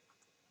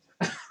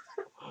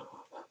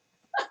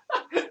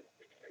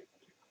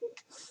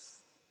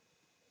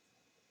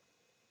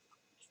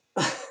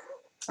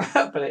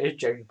 But it is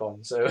James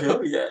Bond, so...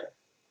 Oh, yeah.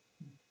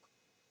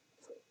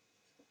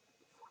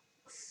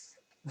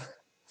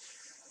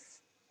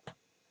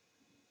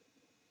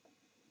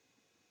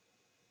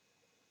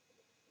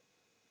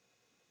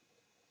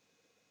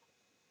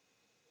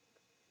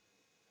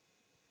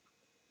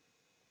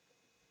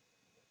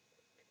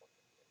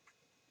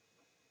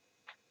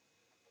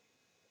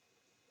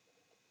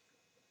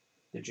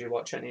 Did you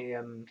watch any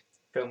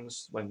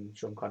films when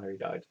Sean Connery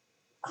died?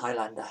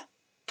 Highlander.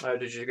 Oh,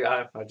 did you?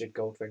 I did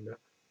Goldfinger.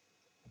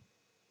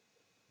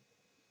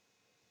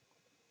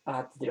 I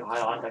had to do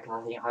Highlander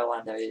because I think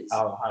Highlander is...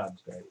 Oh,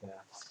 Highlander's great,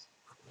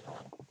 yeah.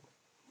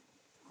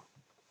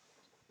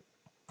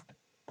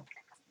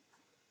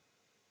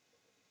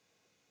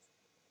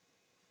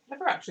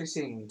 Never actually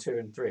seen 2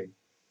 and 3.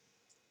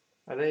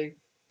 Are they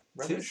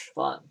Two's rubbish?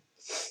 fun.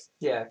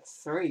 Yeah.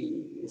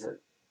 3 is a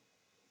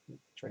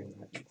Train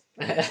wreck.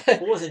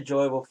 4 is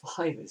enjoyable.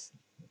 5 is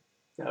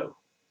no.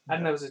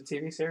 And there was a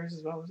TV series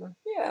as well, was there?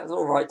 Yeah, it was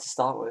all right to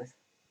start with.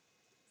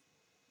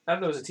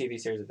 And there was a TV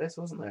series of this,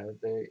 wasn't there?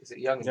 Is it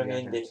Young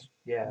Indy?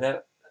 Yeah.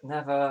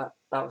 Never.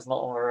 That was not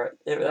alright.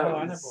 I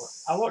never.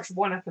 I watched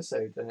one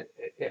episode and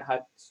it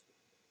had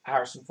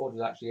Harrison Ford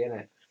was actually in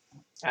it,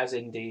 as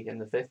Indy in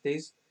the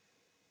 50s,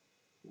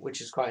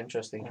 which is quite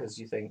interesting because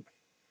you think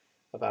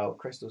about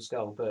Crystal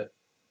Skull, but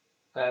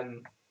I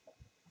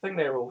think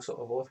they were all sort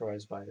of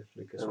authorised by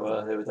Lucas. They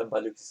were done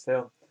by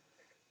Lucasfilm.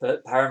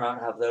 But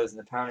Paramount have those,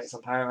 and apparently it's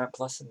on Paramount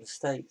Plus in the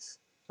States.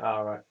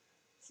 Oh, right.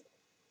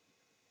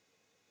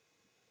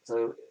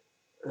 So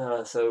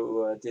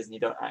Disney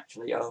don't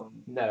actually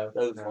own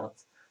those No.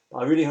 ones. But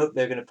I really hope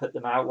they're going to put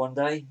them out one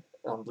day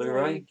on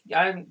Blu-ray.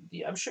 Yeah,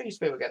 I'm sure you used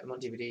to be able to get them on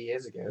DVD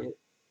years ago.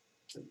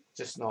 Yeah.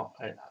 Just not,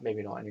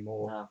 maybe not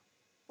anymore. No.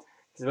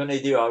 Because when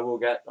they do, I will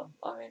get them.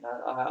 I mean,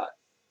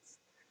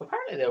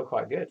 Apparently they were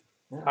quite good.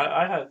 Yeah.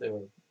 I heard they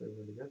were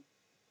really good.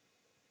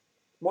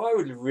 What I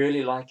would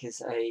really like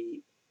is a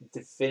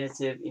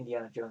definitive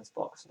Indiana Jones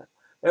box set.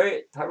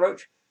 Pat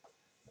Roach,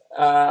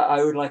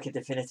 I would like a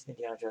definitive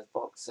Indiana Jones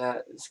box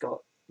set. It's got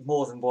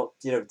more than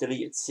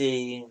deleted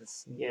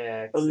scenes.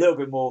 Yeah. A little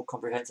bit more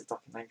comprehensive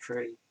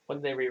documentary.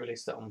 When they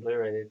re-released it on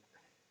Blu-ray,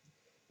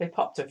 they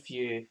popped a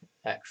few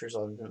extras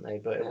on, didn't they?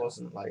 But it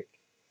wasn't like.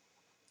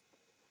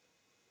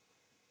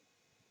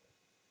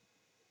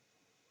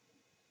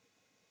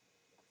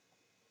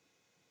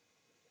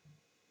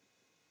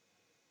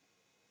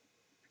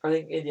 I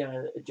think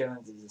Indiana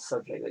Jones is a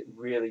subject that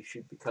really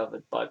should be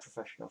covered by a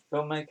professional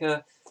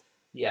filmmaker.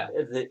 Yeah.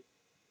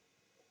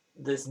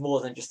 There's more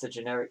than just a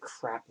generic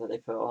crap that they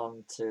put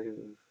on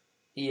to.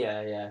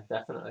 Yeah,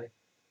 definitely.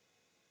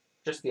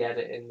 Just the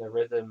editing, the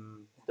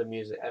rhythm, the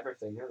music,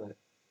 everything, isn't it?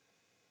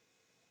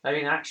 I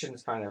mean,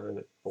 action's kind of a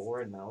bit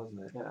boring now,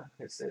 isn't it? Yeah.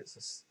 It's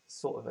a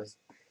sort of a.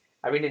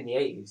 I mean, in the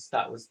 80s,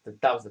 that was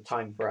the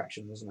time for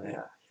action, wasn't it?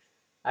 Yeah.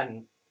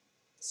 And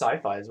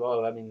sci-fi as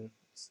well. I mean,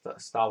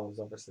 Star Wars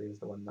obviously is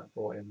the one that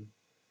brought in.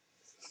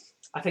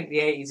 I think the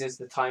 80s is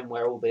the time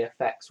where all the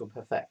effects were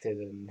perfected,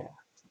 and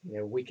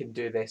we can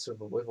do this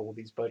with all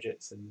these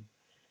budgets and.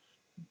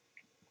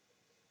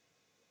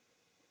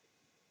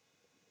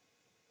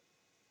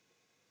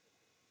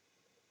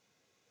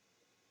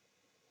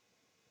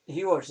 If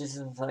you watch this,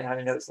 is something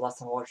I noticed the last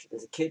time I watched it.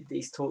 There's a kid that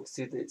he talks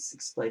to that's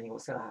explaining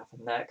what's going to happen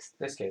next.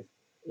 This kid.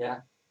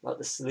 Yeah, about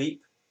the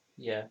sleep.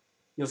 Yeah.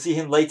 You'll see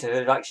him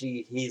later.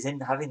 Actually, he's in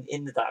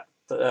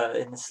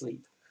the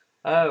sleep.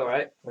 Oh,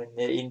 right. When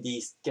the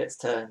Indy gets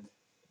turned.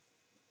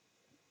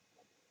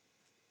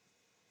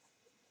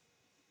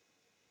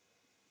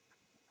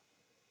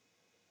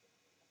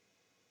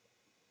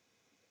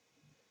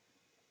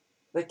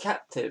 They're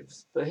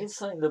captives, but here's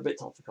something a little bit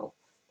topical.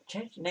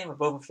 Change the name of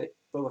Boba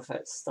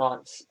Fett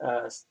starts.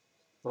 I'll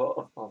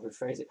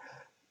rephrase it.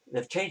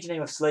 They've changed the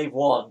name of Slave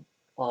One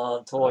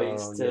on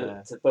toys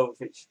to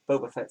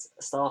Boba Fett's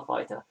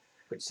Starfighter.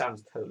 Which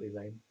sounds totally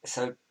lame.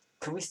 So,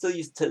 can we still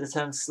use the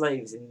term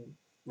slaves in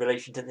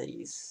relation to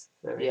these?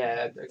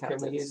 Yeah, can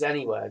we use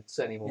any words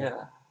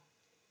anymore?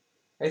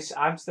 Yeah.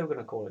 I'm still going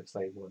to call it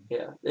Slave One.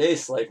 Yeah, it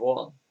is Slave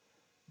One.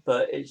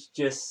 But it's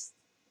just.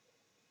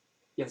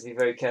 You have to be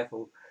very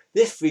careful.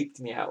 This freaked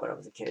me out when I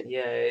was a kid.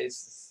 Yeah,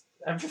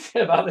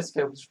 everything about this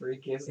film is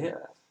freaky, isn't it?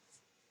 Yeah.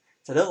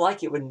 So I don't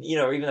like it when,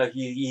 even though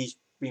he's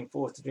been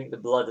forced to drink the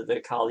blood of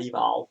the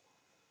Kalimal,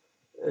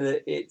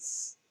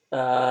 it's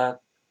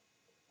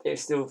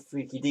still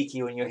freaky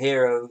deaky when your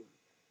hero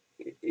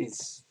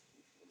is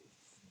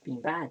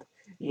being bad.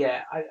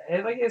 Yeah, I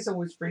think it's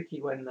always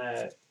freaky when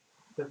the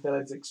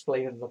villain's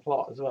explaining the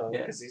plot as well,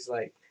 because he's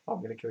like, oh,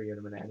 I'm going to kill you in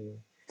a minute anyway.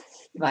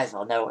 You might as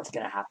well know what's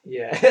going to happen.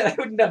 Yeah, it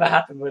would never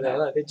happen, would it?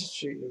 Like, they just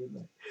shoot you, wouldn't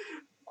they?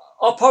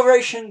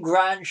 Operation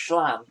Grand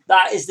Slam.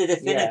 That is the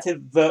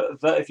definitive vote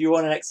if you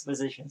want an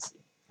exposition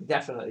scene.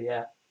 Definitely,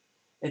 yeah.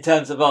 In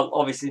terms of,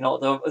 obviously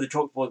not the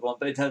chalkboard one,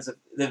 but in terms of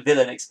the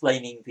villain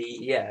explaining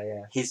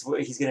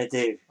what he's going to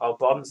do. Oh,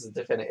 Bond's the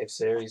definitive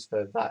series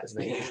for that, isn't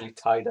it? Yeah. Usually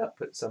tied up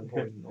at some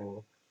point.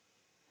 Or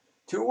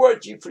 2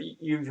 words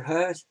you've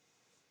heard.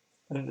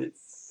 And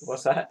it's...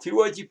 What's that? 2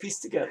 words you piece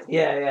together.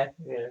 Yeah.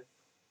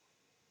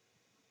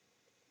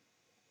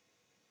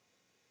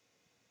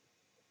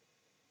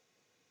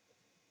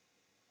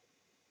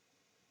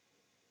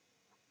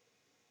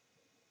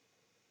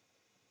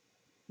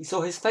 You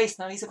saw his face,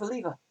 now he's a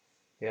believer.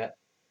 Yeah.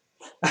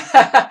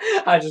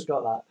 I just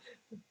got that.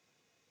 Is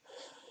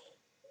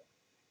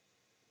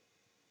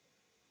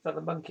that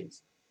the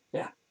monkeys?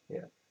 Yeah.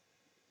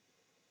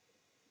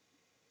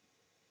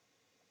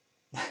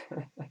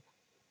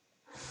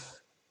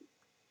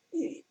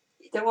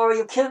 Don't worry,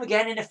 you'll kill him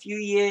again in a few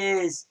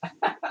years.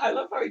 I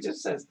love how he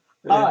just says,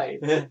 hi.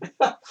 Yeah.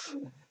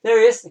 There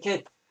he is, the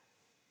kid.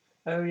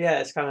 Oh, yeah,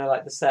 it's kind of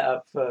like the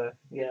setup for...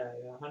 Yeah,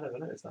 I never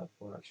noticed that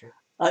before, actually.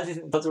 I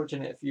was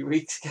watching it a few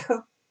weeks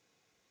ago.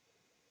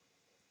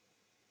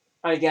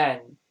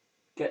 Again,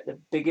 get the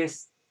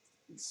biggest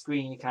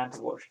screen you can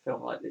to watch a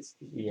film like this,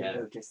 because you can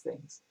notice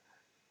things.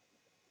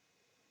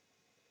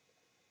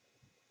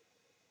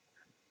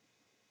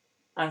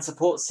 And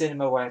support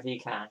cinema wherever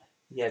you can.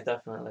 Yeah,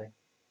 definitely.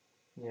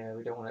 Yeah,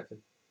 we don't want it to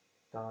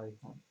die.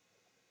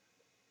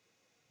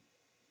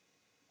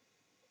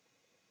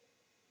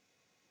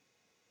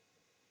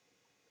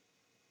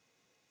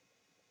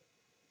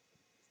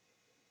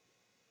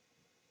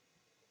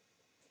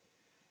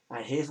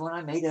 And here's one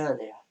I made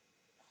earlier.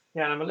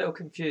 Yeah, and I'm a little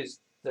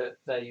confused that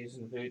they're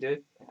using voodoo.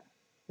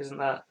 Isn't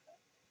that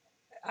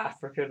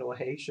African or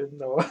Haitian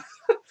or?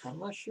 I'm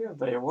not sure,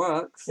 but it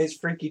works. It's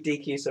freaky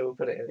deaky, so we'll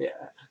put it in.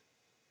 Yeah.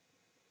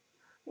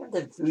 Yeah,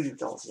 the voodoo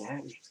dolls, yeah.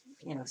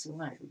 You know, so we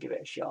might as well give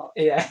it a shot.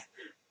 Yeah.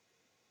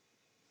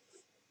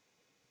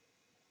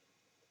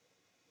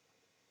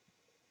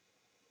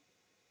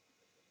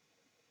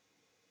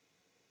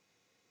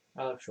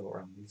 I love short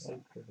rounds. Yeah.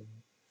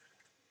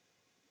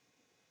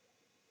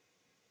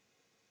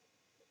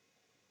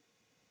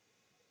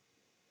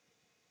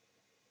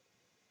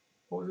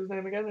 What was his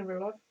name again in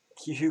real life?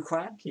 Kihu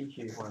Kwan?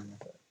 Kihu Kwan.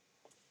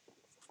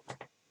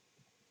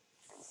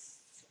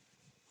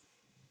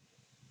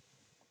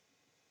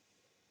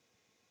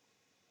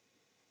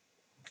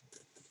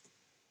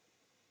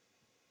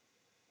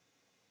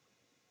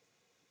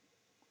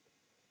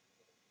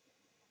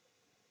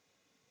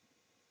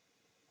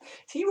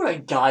 Is he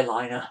wearing guy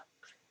liner?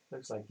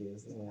 Looks like he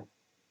is, doesn't it?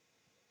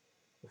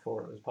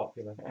 Before it was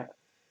popular. Yeah.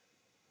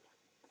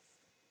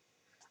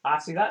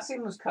 See, that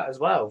scene was cut as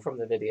well from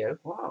the video.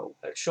 Wow.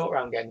 Like, short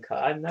round getting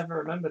cut. I never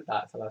remembered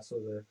that till I saw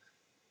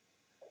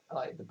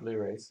the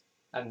Blu-rays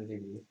and the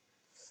DVDs.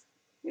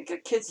 You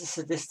get kids are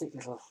sadistic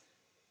little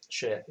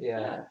Shit,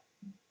 yeah.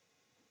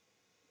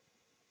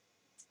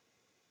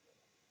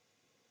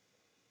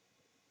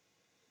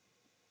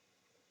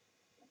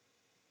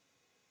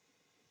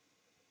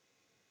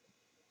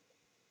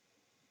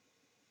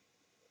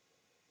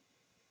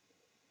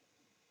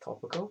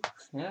 Topical.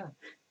 Yeah.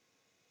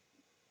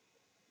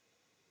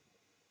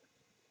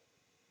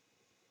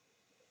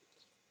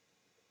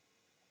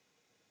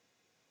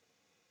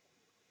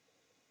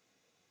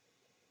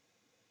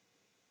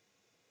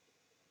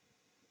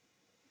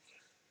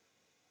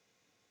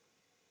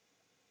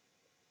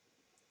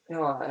 You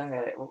know, I don't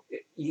get it.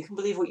 You can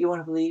believe what you want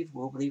to believe.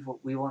 We'll believe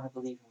what we want to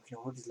believe. We can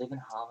all just live in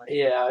harmony.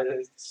 Yeah,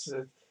 it's,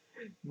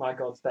 my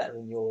God's better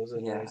than yours,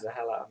 and Yeah. knows the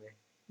hell out of me.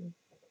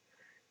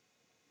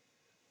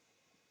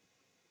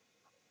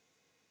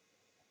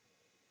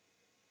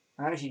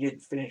 I actually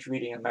did finish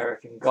reading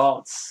American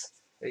Gods.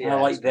 Yeah,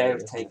 I like it's their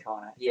great, isn't take it?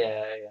 on it.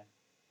 Yeah.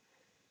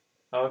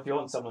 Oh, if you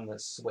want someone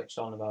that's switched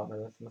on about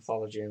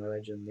mythology and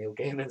religion, Neil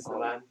Gaiman's the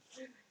man.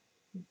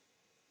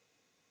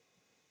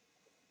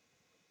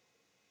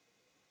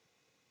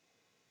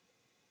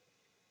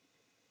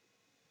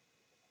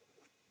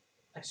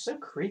 It's so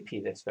creepy,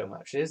 this film,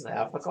 actually, isn't it?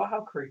 I forgot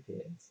how creepy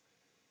it is.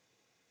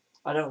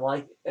 I don't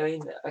like. I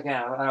mean, again,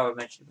 I know I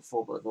mentioned it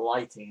before, but the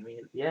lighting. I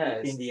mean,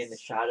 Yeah, Indy in the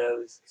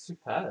shadows.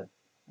 Superb.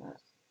 I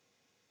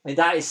mean,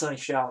 that is something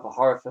straight out of a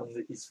horror film.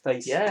 That his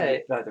face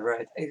lit by the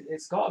red.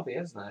 It's got to be,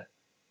 isn't it?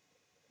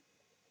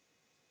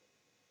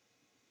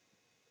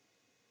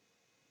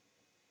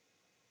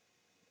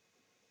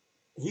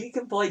 He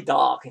can play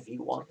dark if he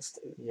wants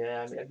to.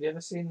 Yeah. Have you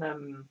ever seen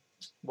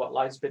What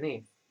Lies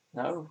Beneath?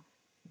 No.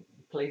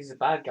 He plays a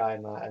bad guy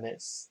in that, and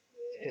it's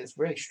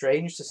really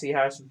strange to see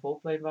Harrison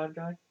Ford play a bad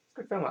guy. It's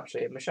a good film,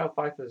 actually. Michelle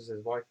Pfeiffer's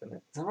his wife in it.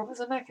 Is that Robert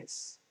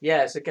Zemeckis?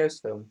 Yeah, it's a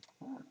ghost film.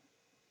 Oh.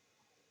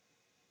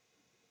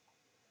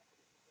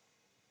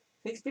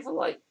 I think people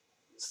like,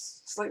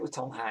 it's like with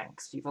Tom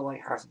Hanks. People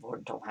like Harrison Ford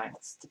and Tom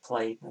Hanks to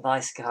play the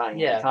nice guy.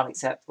 Yeah. You can't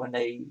accept when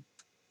they,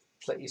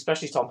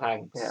 especially Tom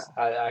Hanks. Yeah.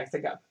 I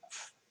think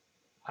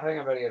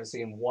I've only ever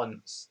seen him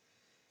once.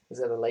 Is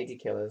it The Lady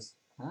Killers?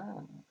 Ah.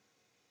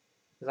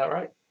 Is that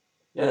right?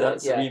 Yeah,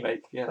 that's a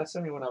remake. Yeah. That's the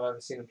only one I've ever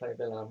seen him play a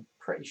villain. I'm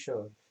pretty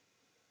sure.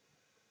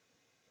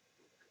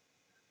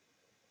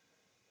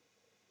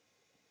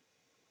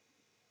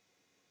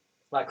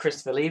 Like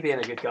Christopher Lee being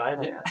a good guy,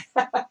 isn't it?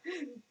 Yeah.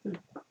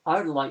 I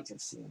would like to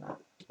have seen that.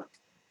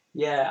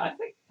 Yeah, I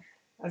think.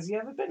 Has he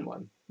ever been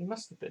one? He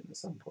must have been at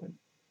some point.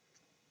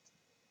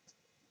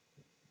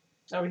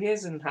 Oh, he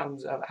is in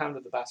Hound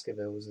of the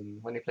Baskervilles,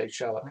 and when he played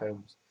Sherlock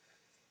Holmes.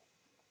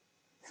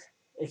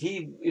 If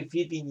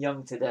he'd been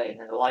young today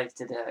and alive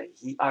today,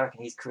 I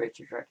reckon his career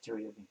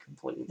trajectory would have been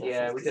completely different.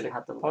 Yeah, we did a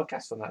had the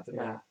podcast on that,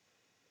 didn't we?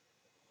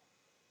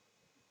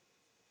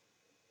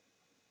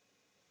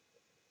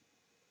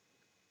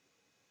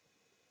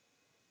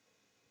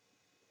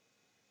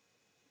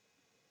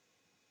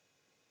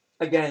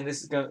 Again,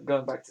 this is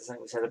going back to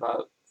something we said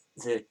about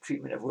the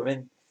treatment of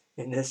women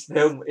in this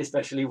film,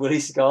 especially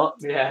Willie Scott.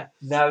 Yeah.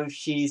 Now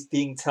she's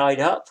being tied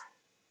up.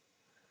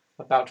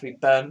 About to be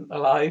burnt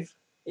alive.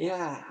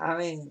 Yeah, I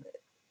mean,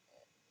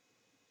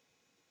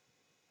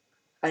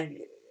 and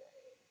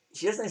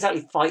she doesn't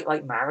exactly fight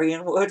like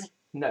Marion would.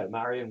 No,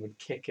 Marion would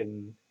kick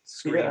and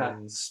scream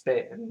and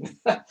spit and.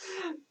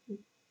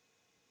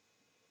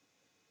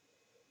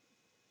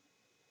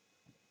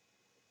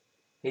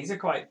 He's a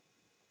quite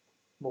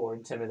more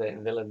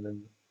intimidating villain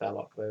than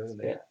Belloc, though,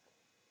 isn't he? Yeah.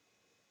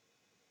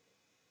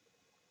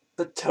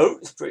 But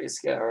Toad's pretty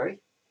scary.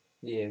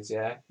 He is,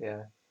 yeah.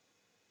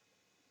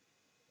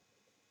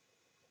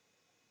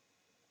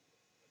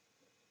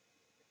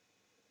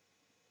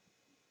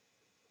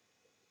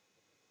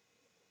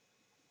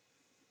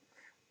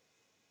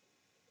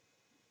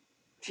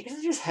 She could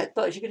have just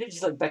headbutt. She could have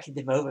just like beckoned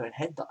him over and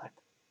headbutt him.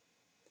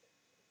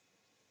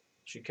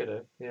 She could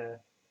have, yeah.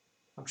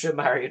 I'm sure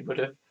Marion would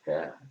have.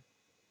 Yeah.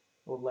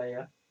 Or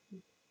Leia.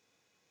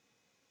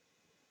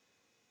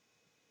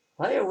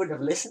 Leia wouldn't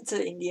have listened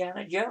to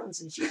Indiana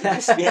Jones, and she'd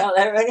just be out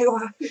there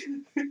anyway.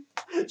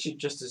 She'd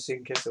just as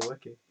soon kiss a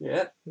Wookiee.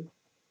 Yeah.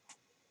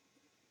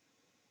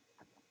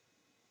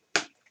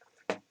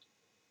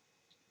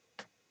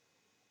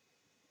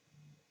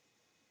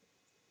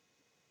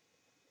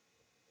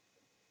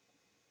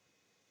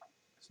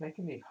 It's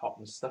making me hot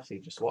and stuffy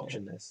just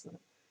watching this.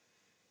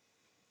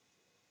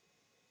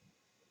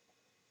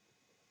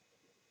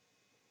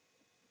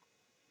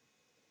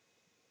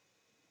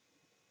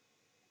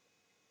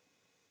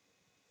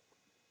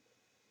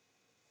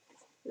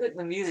 Look,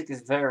 the music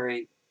is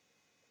very,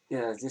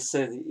 just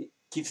so that it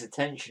keeps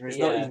attention. It's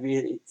Yeah. not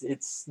really,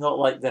 it's not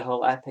like the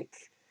whole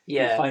epic you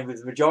Yeah. find with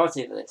the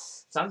majority of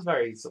this. Sounds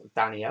very sort of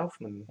Danny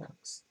Elfman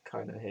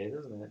kind of here,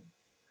 doesn't it?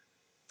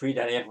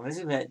 Pre-Danny Elfman,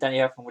 isn't it? Danny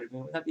Elfman would have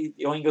been, would that be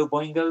the Oingo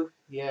Boingo?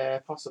 Yeah,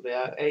 possibly.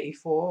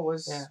 84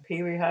 was Yeah.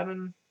 Pee Wee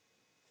Herman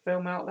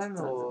film out then,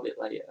 That's or a bit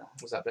later.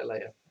 was that a bit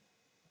later?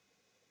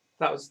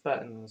 That was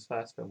Burton's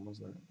first film,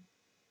 wasn't it?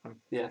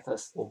 Yeah,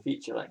 first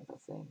feature length, I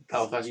think.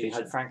 Oh, first he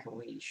feature. had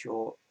Frankenweenie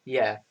short.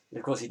 Yeah. And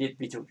of course, he did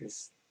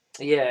Beetlejuice.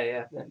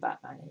 Yeah. Then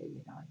Batman in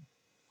 '89.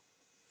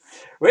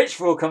 Which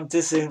we'll come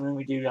to soon when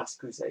we do Last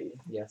Crusade.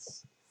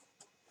 Yes.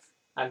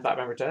 And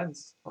Batman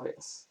Returns. Oh,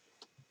 yes.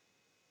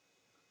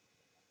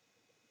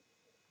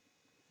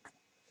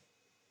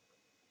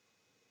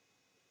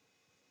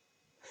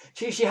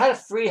 She had a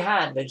free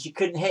hand and she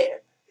couldn't hit him.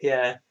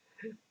 Yeah.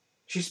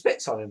 She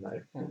spits on him,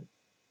 though. Yeah.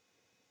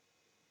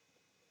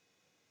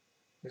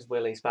 Because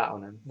Willie spat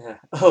on him. Yeah.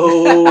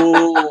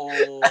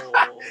 Oh.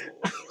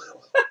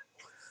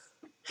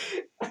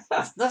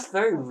 That's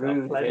very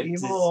rude. Plenty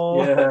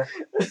more. Yeah.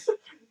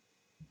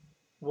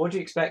 What do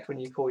you expect when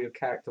you call your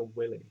character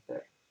Willie? Yeah.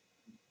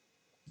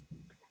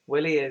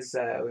 Willie is,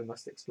 we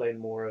must explain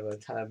more of a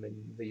term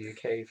in the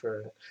UK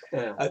for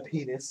a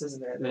penis,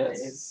 isn't it?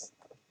 Yes.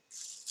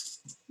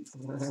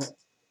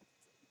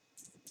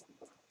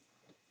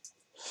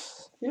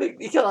 It is.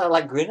 He got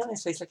that grin on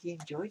his face like he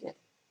enjoyed it.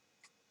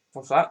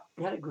 What's that?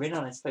 He had a grin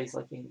on his face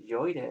like he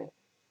enjoyed it.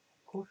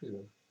 Of course he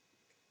did.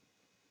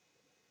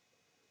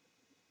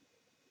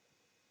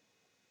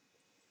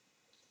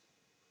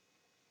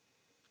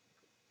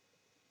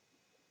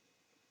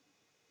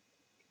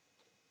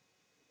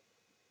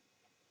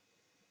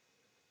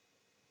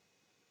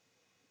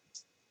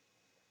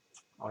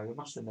 Oh, you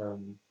must have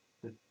known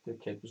the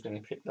kid was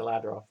going to kick the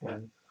ladder off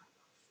then.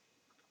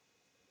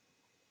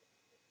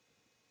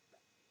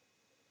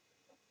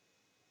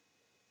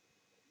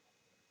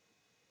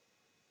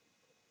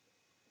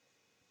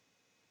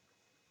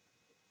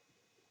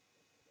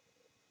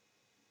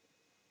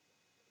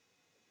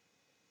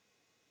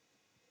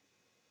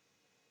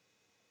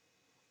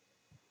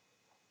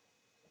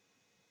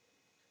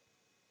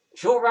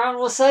 Short round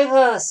will save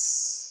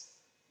us.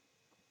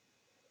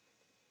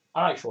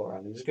 I like Short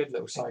Round. He was a good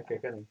little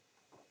sidekick, isn't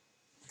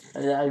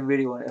he? I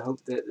really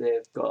hope that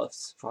they've got a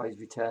surprise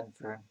return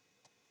for him.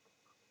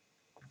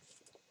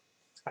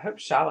 I hope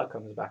Shala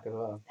comes back as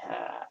well.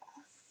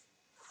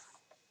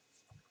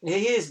 Yeah,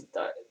 he is.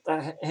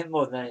 Him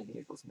more than anything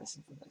is what's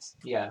missing from this.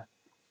 Yeah.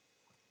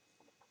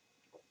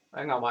 I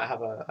think I might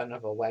have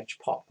another wedge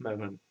pop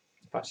moment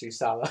if I see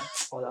Salah.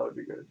 Oh, that would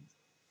be good.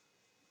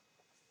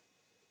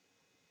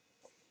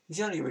 He's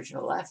the only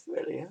original left,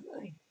 really,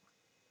 isn't he?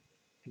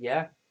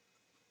 Yeah.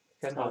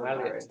 Ken Oh,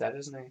 Elliott's dead,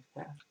 isn't he?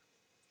 Yeah.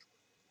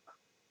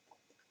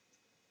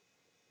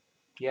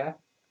 Yeah.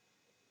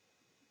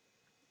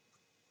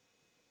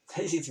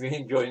 They seem to be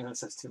enjoying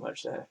themselves too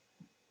much there.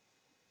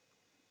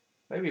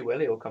 Maybe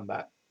Willie will come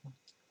back.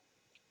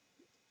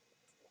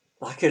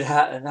 That could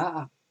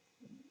happen.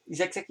 He's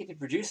executive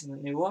producing the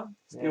new one.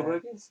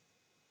 Spielberg is.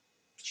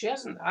 She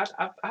hasn't. I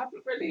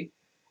haven't really,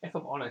 if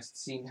I'm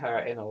honest, seen her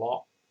in a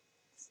lot.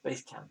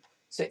 Space Camp.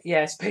 So,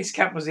 yeah, Space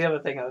Camp was the other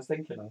thing I was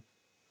thinking of.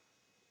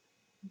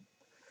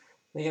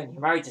 Again,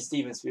 you're married to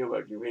Steven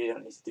Spielberg. You really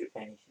don't need to do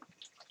anything.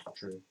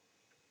 True.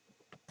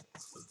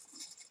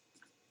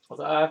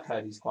 Although I've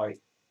heard he's quite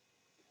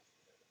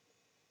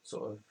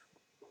sort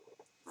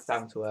of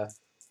down to earth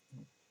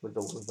with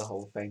the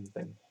whole fame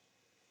thing.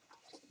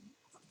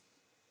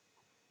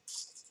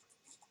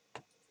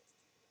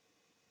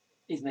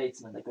 He's made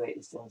some of the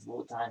greatest films of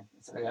all time.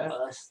 Some of the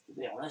worst, to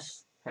be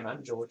honest. Him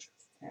and George.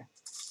 Yeah.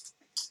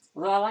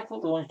 Although I like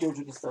all the ones George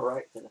Lucas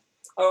directed.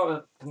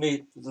 Oh, to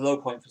me, the low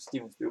point for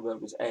Steven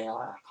Spielberg was AI.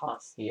 I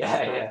can't.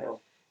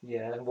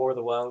 Yeah, and War of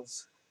the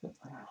Worlds.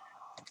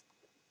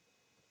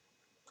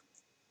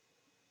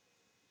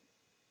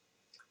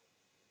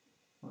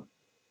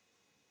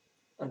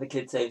 And the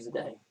kid saves the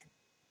day.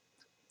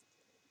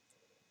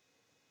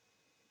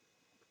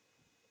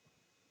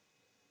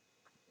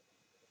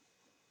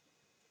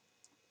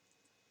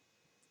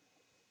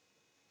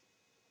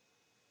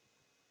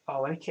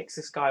 Oh, when he kicks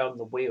this guy on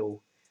the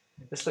wheel,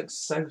 this looks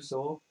so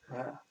sore.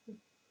 Yeah.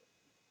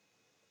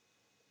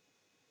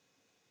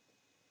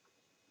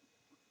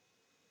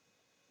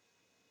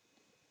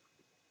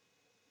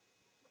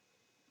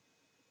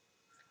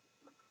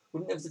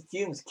 Wouldn't have the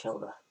fumes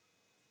killed her?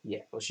 Yeah,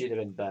 well, she'd have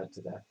been burnt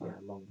to death,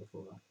 long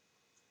before that.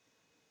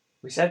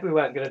 We said we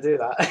weren't going to do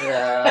that.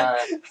 Yeah.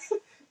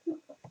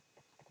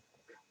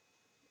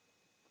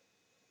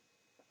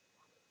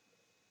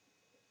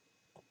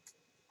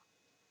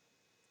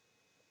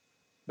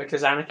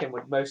 Because Anakin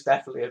would most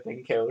definitely have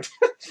been killed.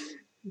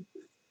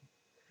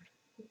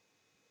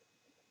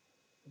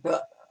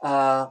 But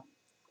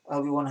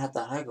Obi-Wan had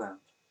the high ground.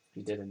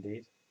 He did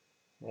indeed.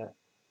 Yeah.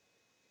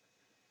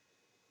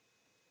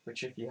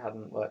 Which, if you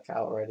hadn't worked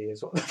out already,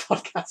 is what the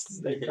podcast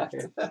is named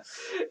after.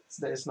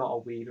 It's not a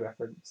weed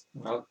reference.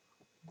 No.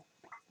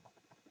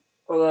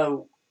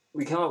 Although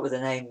we come up with a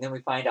name, then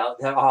we find out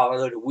there are a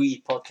load of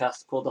weed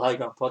podcasts called the High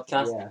Ground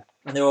Podcast, Yeah.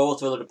 and there are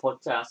also a load of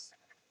podcasts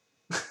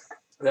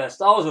that are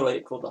Star Wars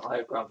related called the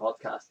High Ground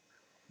Podcast.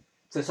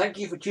 So thank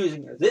you for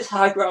choosing this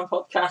High Ground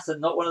Podcast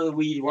and not one of the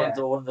weed ones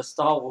or one of the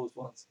Star Wars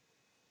ones.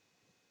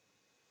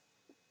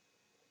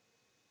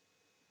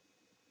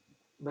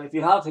 But if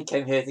you have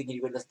came here thinking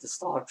you would listen to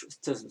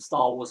some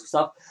Star Wars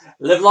stuff,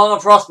 live long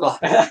and prosper.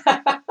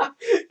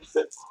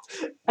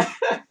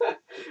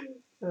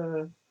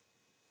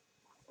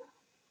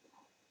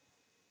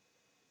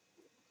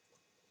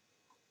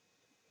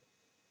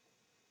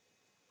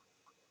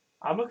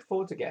 I'm looking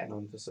forward to getting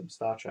onto some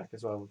Star Trek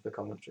as well with the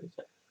commentaries.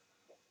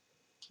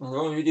 As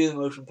long as we do the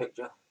motion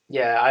picture.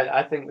 Yeah,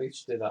 I think we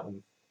should do that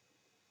one.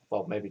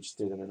 Well, maybe just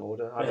do them in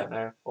order. I don't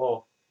know.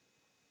 Or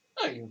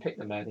you can pick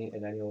them in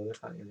any order,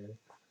 can't you, really?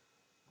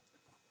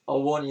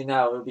 I'll warn you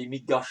now, it'll be me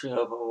gushing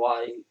over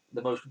why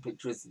the motion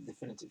picture is the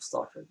definitive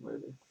Star Trek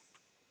movie.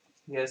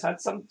 Yeah, it's had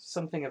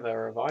something of a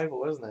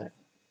revival, hasn't it?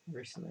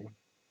 Recently.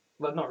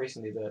 Well, not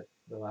recently, but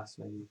the last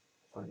maybe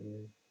 20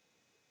 years.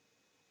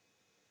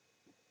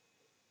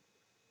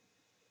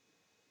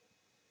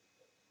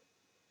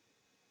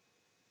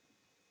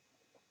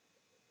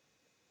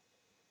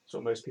 That's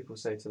what most people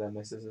say to their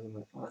missus, isn't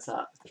it? What's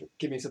that?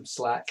 Give me some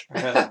slack.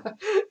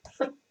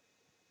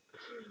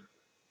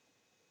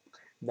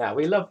 No,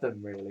 we love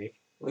them, really.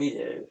 We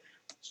do.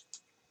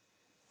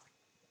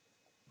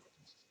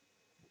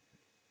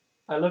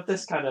 I love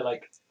this kind of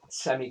like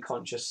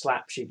semi-conscious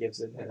slap she gives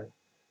him here.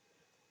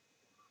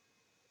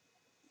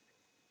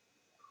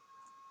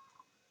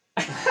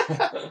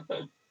 I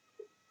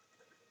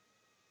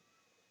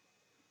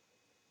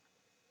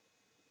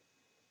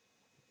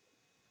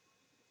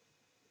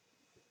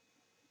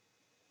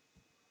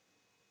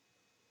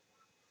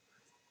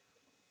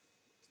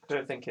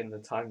don't think in the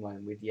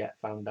timeline we'd yet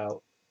found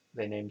out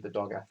they named the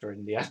dog after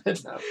Indiana.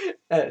 No.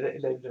 They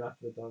named him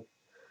after the dog.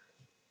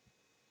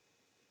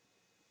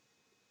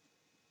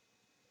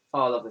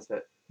 Oh, I love this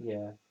bit.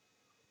 Yeah.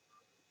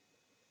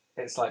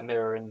 It's like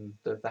mirroring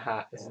the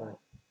hat, isn't it?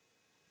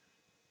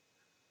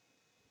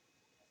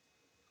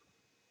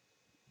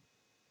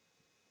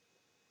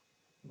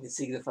 It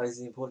signifies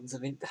the importance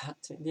of the hat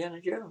to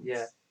Indiana Jones.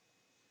 Yeah.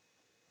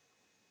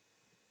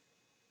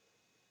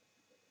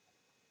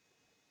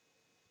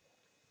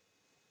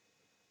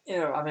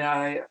 Yeah, I mean,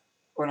 I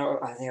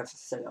think I've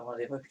said it on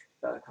one of the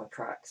other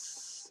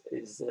tracks,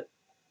 is that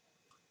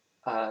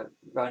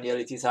around the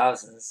early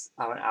 2000s,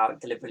 I went out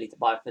deliberately to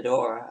buy a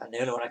fedora, and the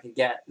only one I could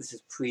get, this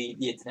is pre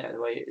the internet the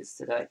way it is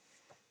today,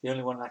 the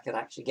only one I could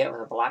actually get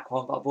was a black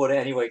one, but I bought it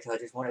anyway because I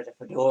just wanted a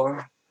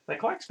fedora. They're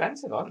quite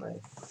expensive, aren't they?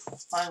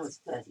 Mine was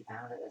 £30 at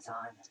the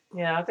time.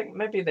 Yeah, I think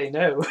maybe they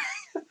know.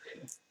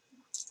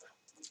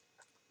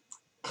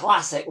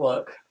 Classic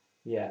work.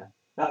 Yeah.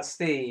 That's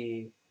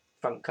the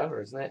front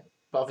cover, isn't it?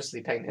 But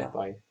obviously painted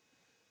by...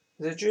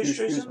 Is it Drew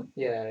Struzan?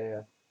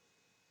 Yeah.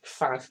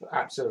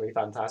 Absolutely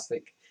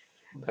fantastic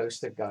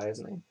poster guy,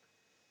 isn't he?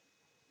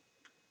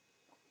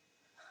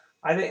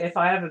 I think if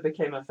I ever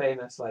became a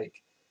famous, like,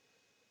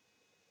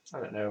 I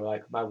don't know,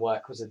 like my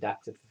work was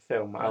adapted for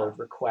film, I would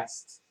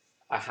request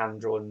a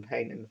hand-drawn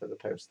painting for the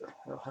poster.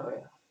 Oh,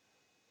 yeah.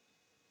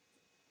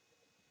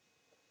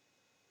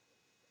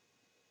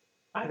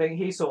 I think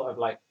he sort of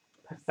like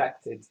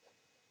perfected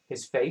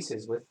his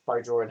faces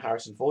by drawing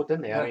Harrison Ford,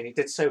 didn't he? Yeah. I mean, he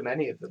did so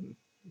many of them.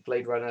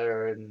 Blade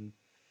Runner and...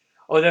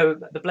 Although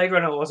the Blade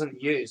Runner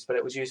wasn't used, but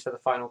it was used for the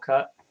final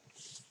cut.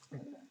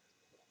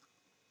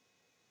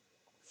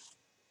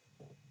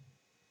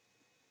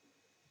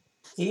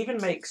 He even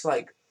makes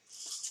like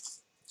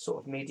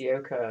sort of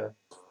mediocre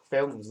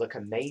films look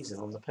amazing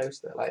on the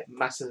poster, like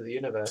Masters of the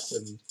Universe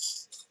and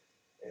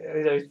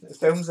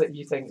films that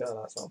you think, oh,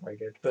 that's not very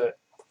good, but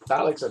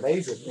that looks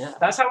amazing. Yeah.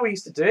 That's how we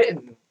used to do it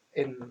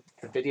in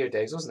the video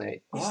days, wasn't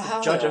it? You used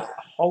to judge a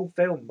whole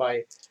film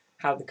by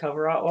how the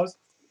cover art was.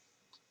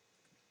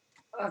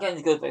 Again,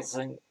 it goes back to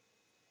something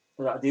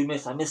that I do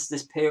miss. I miss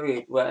this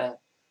period where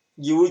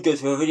you would go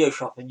to a video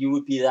shop and you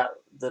would be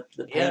the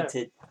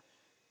painted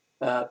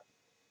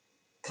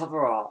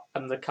cover art.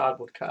 And the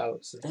cardboard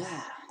cutouts.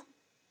 Yeah.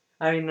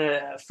 I mean,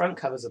 the front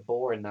covers are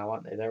boring now,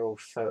 aren't they? They're all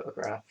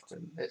photographed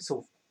and it's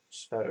all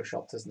just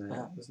photoshopped, isn't it?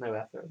 Yeah. There's no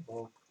effort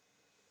involved.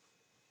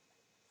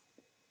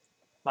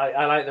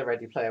 I like the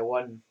Ready Player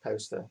One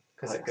poster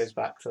because it goes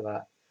back to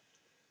that.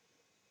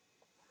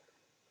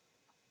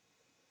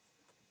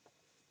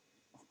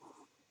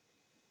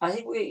 I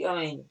think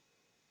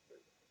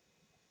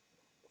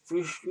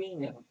through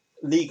streaming,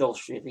 legal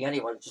streaming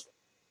anyway, just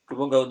you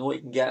won't go know what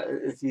you can get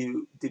if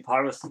you do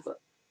piracy,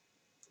 but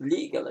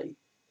legally,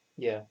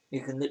 Yeah. you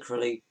can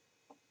literally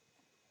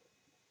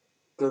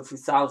go through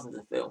thousands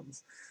of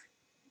films.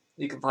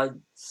 You can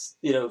find,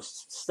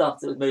 stuff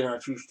that was made on a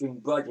true stream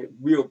budget,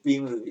 real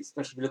B movies,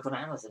 especially if you look on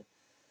Amazon.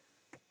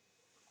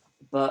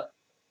 But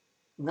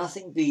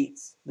nothing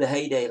beats the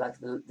heyday, like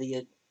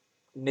the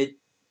mid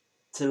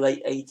to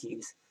late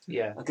 80s.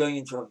 Yeah. Of going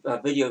into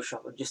a video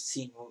shop and just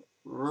seeing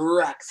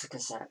racks of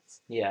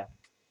cassettes. Yeah.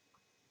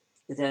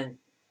 And then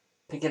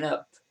picking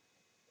up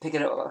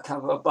a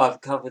cover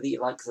above cover that you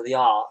like because of the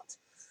art,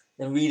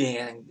 then reading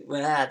it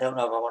and I don't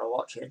know if I want to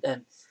watch it.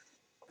 Then,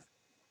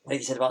 like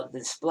you said about the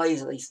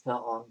displays that they put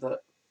on,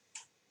 but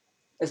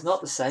it's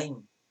not the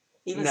same.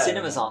 Even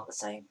cinemas aren't the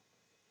same.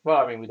 Well,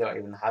 I mean, we don't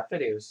even have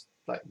videos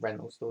like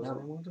rental stores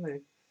anymore, do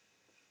we?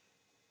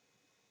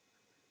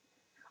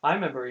 I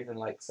remember even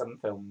like some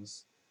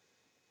films,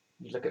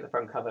 you look at the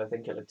front cover,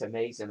 think it looked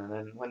amazing, and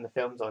then when the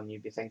film's on,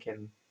 you'd be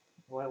thinking,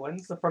 well,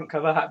 when's the front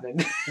cover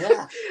happening?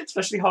 Yeah.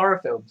 Especially horror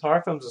films.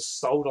 Horror films are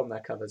sold on their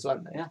covers,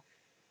 weren't they? Yeah.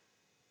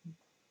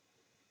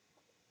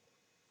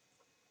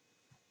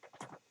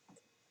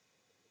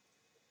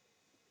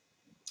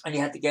 And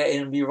you had to get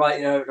in and be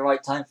right there at the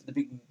right time for the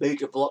big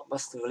major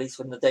blockbuster release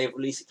when the day of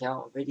release it came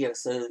out on video,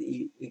 so that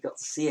you got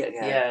to see it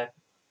again. Yeah.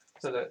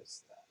 So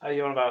that's, are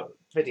you on about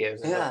videos?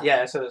 Yeah.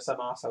 Yeah, so that some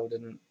arsehole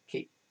didn't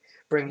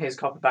bring his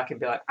copy back and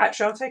be like,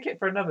 actually, I'll take it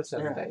for another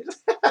 7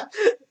 days.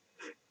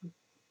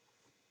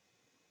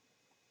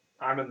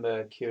 I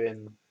remember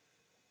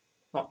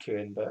not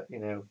queuing, but,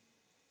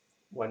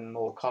 when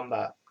Mortal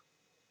Kombat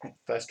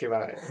first came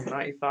out in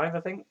 95, I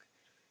think.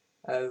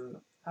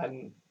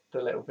 And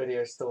the little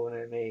video store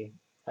near me,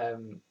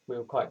 we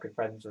were quite good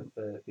friends with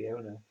the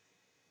owner.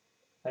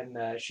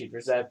 And she'd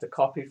reserved a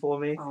copy for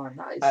me. Oh,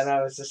 nice. And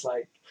I was just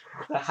like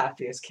the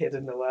happiest kid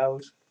in the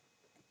world.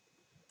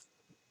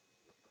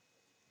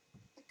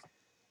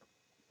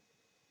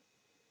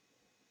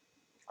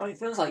 I mean,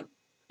 films like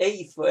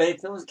 84,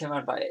 films came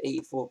out about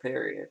 84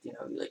 period,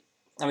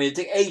 it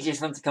took ages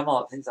for them to come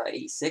out. I think it's like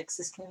 86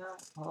 this came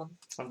out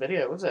on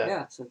video, was it?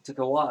 Yeah, so it took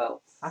a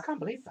while. I can't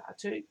believe that.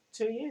 2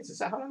 years. Is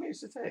that how long it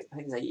used to take? I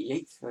think it's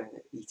 88 for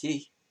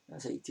E.T.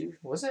 That's 82.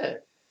 Was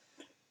it?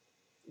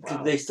 Because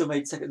Wow. they still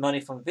made second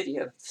money from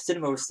video.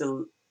 Cinema was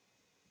still,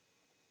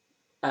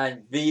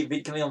 and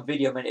coming on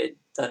video meant it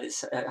had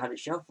its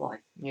shelf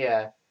life.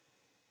 Yeah.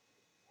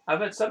 I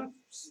bet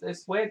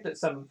it's weird that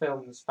some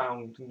films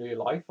found new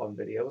life on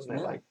video, wasn't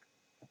it? Yeah. Like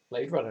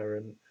Blade Runner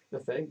and The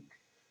Thing.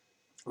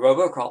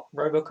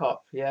 RoboCop,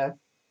 yeah.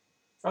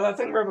 Well, I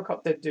think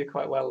RoboCop did do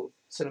quite well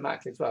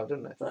cinematically as well,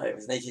 didn't it? But it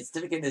was an 18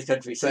 certificate in this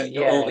country, so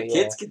But all the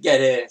kids could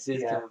get it as soon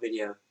as it came on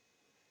video.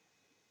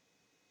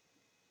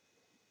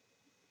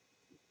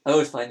 I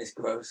always find this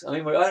gross. I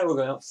mean, I know we're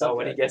going off subject. Oh,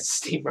 when he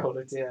gets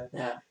steamrolled, yeah.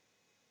 Yeah.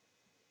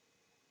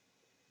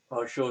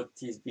 Oh, sure,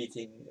 he's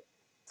beating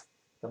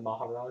the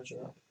Maharaja.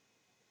 Yeah.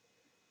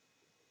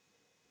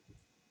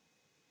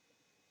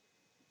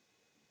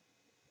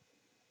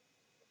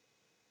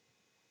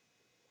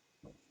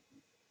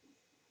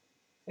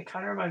 It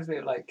kind of reminds me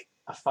of like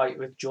a fight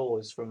with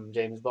Jaws from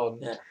James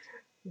Bond. Yeah.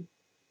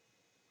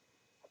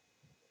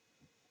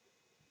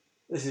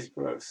 This is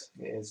gross.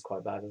 It is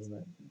quite bad, isn't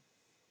it?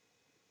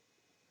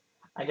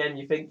 Again,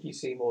 you think you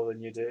see more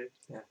than you do.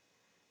 Yeah.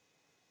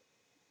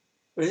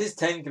 But this is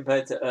tame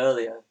compared to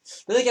earlier.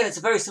 But again, it's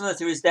very similar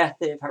to his death,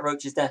 Pat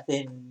Roach's death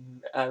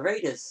in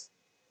Raiders.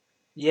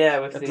 Yeah,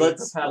 with the blood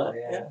propeller,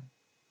 sport, yeah.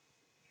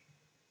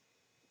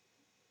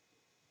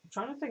 I'm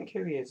trying to think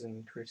who he is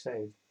in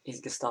Crusade.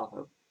 He's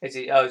Gestapo. Is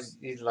he? Oh,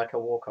 he's like a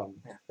walk-on,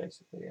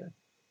 basically, yeah.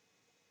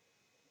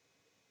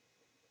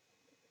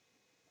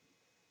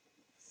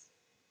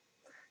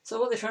 So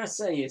what they're trying to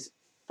say is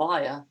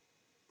fire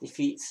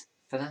defeats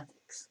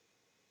fanatics.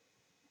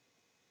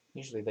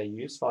 Usually they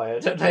use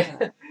fire, don't they?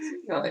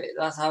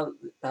 That's how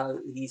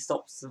he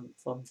stops them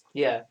from...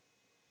 Yeah.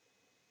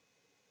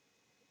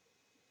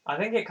 I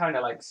think it kind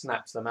of like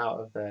snaps them out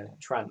of their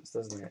trance,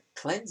 doesn't it?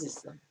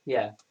 Cleanses them.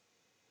 Yeah.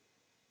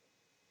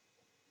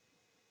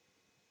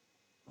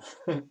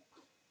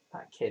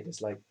 That kid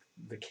is like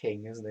the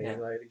king, isn't he? Yeah.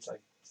 He's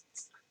like,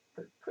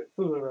 quick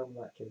fool around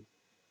that kid.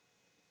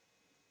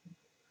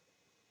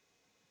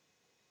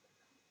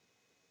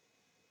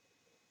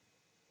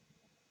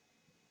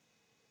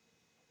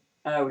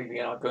 We've been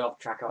going off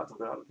track about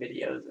talking about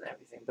videos and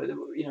everything, but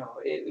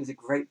it was a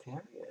great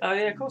period. Oh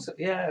yeah, of course.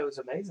 Yeah, it was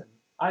amazing.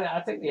 I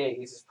think the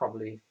 80s is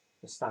probably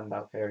the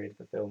standout period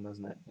for film,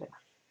 isn't it? Yeah.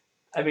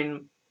 I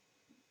mean,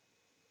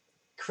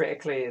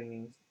 critically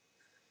and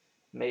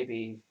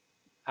maybe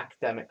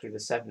academically, the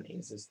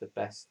 70s is the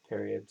best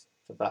period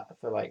for that.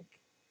 For like,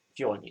 if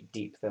you want your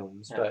deep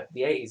films, Yeah. but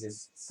the 80s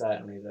is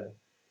certainly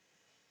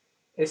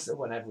it's the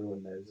one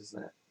everyone knows,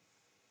 isn't it?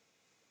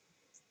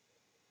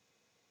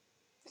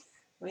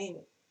 I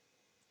mean,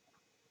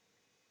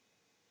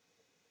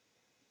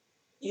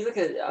 if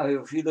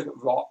you look at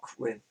rock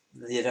with,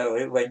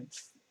 it went,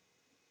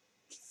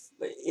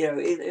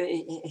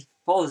 it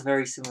follows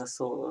very similar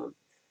sort of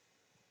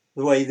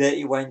the way that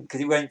he went, because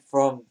he went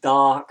from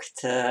dark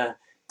to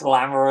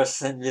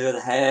glamorous and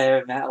with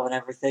hair, metal, and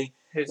everything.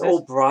 Who's this?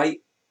 All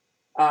bright.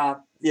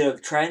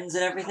 Trends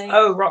and everything.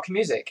 Oh, rock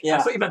music. Yeah.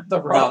 I thought you meant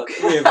The Rock.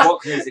 No,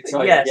 rock music.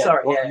 Sorry. Yeah,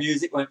 sorry, Rock yeah.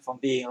 music went from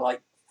being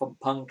like from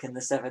punk in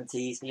the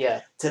 70s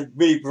Yeah, to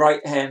really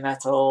bright hair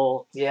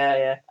metal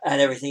yeah.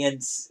 and everything,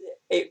 and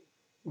it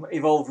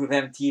evolved with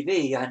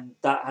MTV, and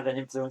that had an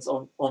influence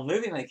on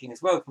movie making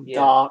as well, from Yeah.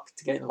 dark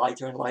to getting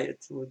lighter and lighter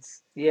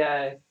towards.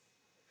 Yeah.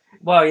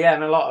 Well, yeah,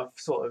 and a lot of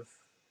sort of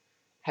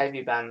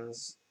heavy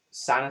bands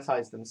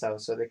sanitized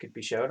themselves so they could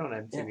be shown on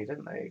MTV,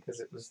 didn't they?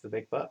 Because it was the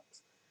big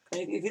bucks.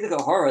 And if you look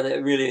at horror,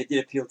 that really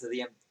did appeal to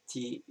the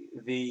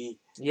MTV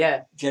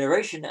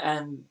generation,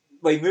 and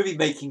movie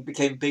making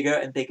became bigger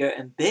and bigger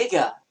and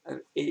bigger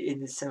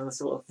in a similar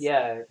sort of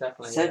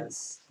definitely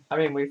sense. Yeah. I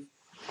mean,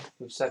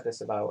 we've said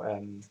this about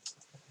on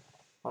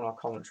our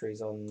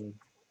commentaries on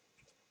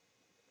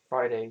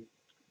Friday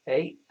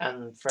 8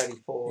 and Freddy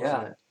 4,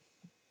 wasn't it?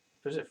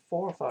 Was it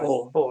 4 or 5?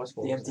 4. 4 was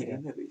 4. The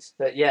MTV movies.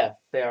 But yeah,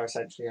 they are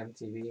essentially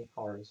MTV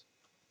horrors.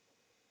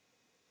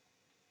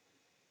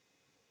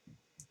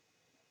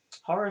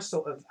 Horror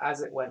sort of,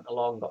 as it went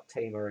along, got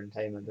tamer and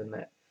tamer, didn't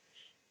it?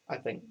 I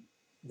think.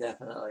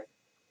 Definitely.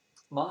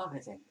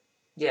 Marketing.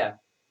 Yeah.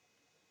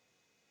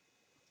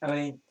 I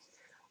mean,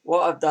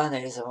 what I've done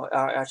is,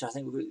 actually, I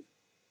think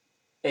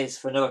is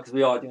for Noah, because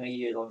we are doing a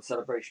year-long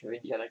celebration of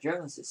Indiana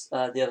Jones.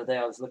 The other day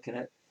I was looking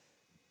at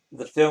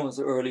the films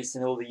that were released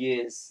in all the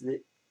years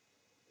that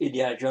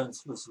Indiana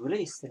Jones was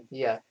released.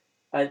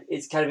 And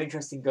it's kind of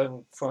interesting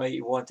going from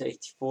 81 to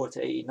 84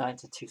 to 89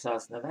 to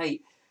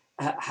 2008,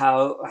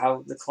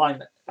 how the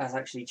climate has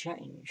actually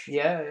changed.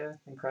 Yeah,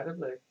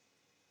 incredibly.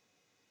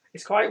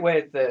 It's quite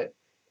weird that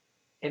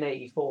in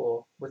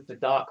 84, with the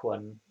dark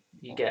one,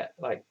 you get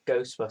like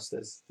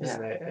Ghostbusters,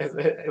 isn't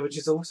it? Which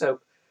is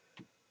also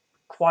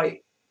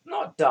quite,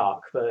 not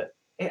dark, but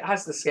it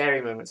has the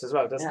scary moments as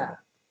well, doesn't it?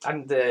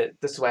 And the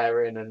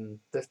swearing and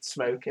the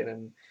smoking,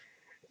 and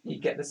you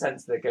get the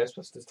sense that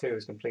Ghostbusters 2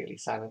 is completely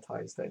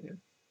sanitized, don't you?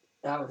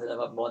 That was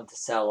another one to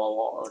sell a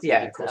lot.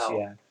 Yeah, of course,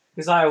 yeah.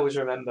 Because I always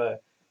remember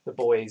the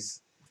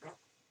boys,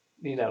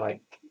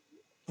 like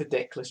the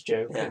dickless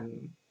joke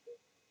and,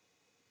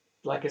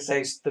 like I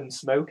say, them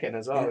smoking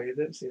as well. You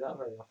don't see that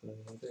very often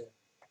anymore, do you?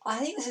 I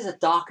think this is a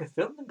darker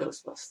film than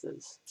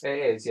Ghostbusters.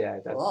 It is, yeah,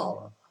 definitely.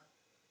 Wow.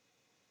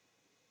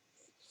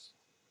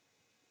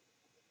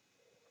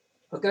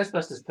 But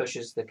Ghostbusters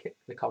pushes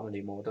the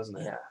comedy more, doesn't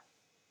it? Yeah.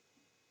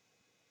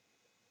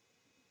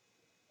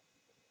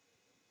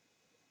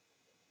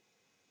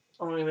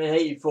 I mean, in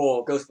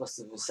 84,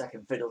 Ghostbusters was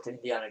second fiddle to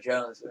Indiana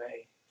Jones for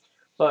me.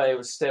 But it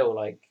was still,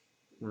 like,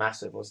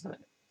 massive, wasn't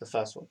it? The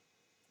first one.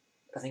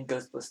 I think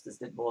Ghostbusters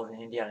did more than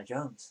Indiana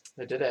Jones.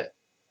 They did it.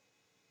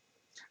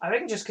 I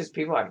think just because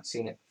people hadn't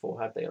seen it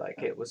before, had they?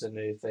 Like, it was a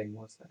new thing,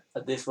 wasn't it?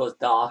 And this was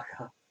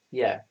darker.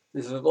 Yeah.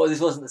 This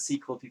wasn't the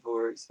sequel people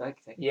were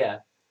expecting. Yeah.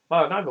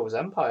 Well, neither was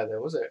Empire,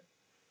 though, was it?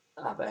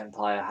 But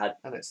Empire had...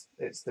 And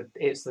it's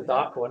the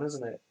dark one,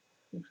 isn't it?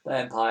 The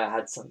Empire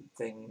had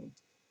something...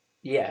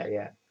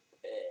 Yeah.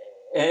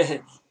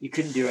 You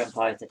couldn't do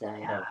Empire today.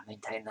 I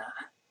maintain that.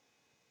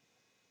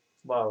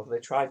 Well, they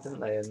tried,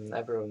 didn't they? And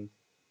everyone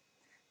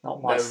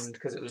moaned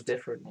because it was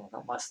different. Yeah,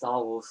 not my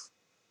Star Wars.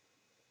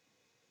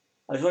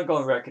 I just want to go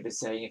on record as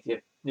saying, if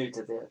you're new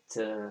to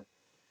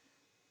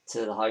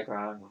the high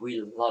ground,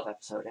 we love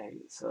Episode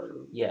 8.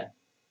 So yeah.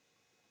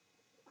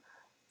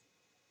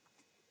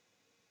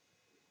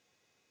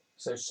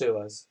 So sue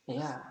us.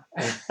 Yeah.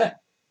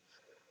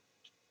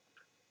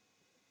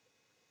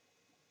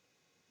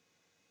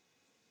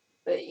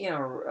 But,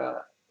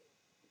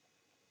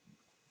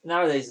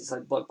 nowadays it's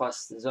like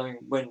blockbusters. I mean,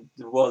 when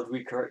the world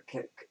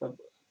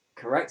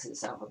corrects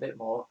itself a bit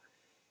more,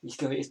 it's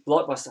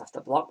blockbuster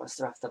after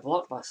blockbuster after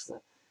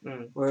blockbuster.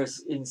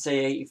 Whereas in,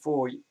 say,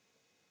 84,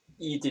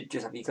 you did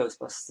just have your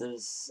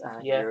Ghostbusters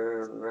and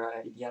your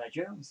Indiana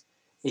Jones.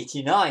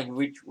 89,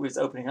 which was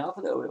opening up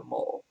a little bit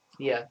more.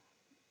 Yeah.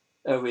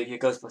 With your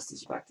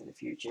Ghostbusters, your Back to the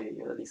Future,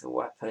 your Lethal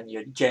Weapon,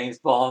 your James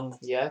Bond.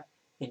 Yeah.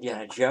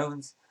 Indiana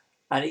Jones.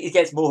 And it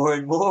gets more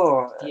and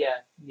more.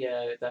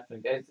 Yeah,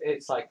 definitely.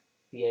 It's like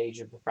the age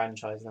of the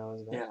franchise now,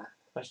 isn't it? Yeah.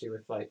 Especially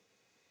with like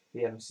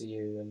the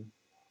MCU, and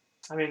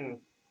I mean,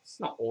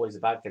 it's not always a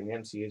bad thing. The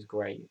MCU is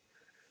great,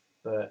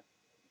 but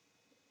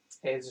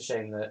it is a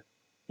shame that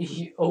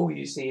all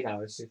you see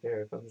now is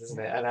superhero films, isn't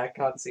it? And I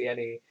can't see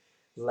any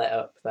let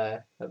up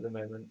there at the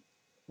moment.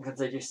 Because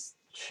they just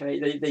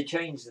they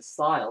change the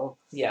style.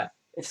 Yeah.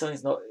 If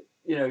something's not,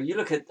 you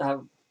look at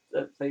how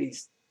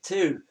Phase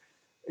 2,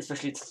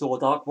 especially to Thor: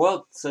 Dark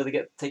World, so they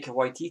get Taika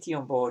Waititi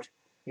on board.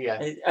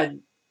 Yeah.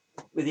 And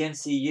with the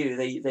MCU,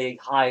 they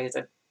hired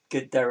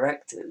good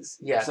directors.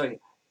 Yeah. Sorry,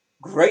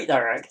 great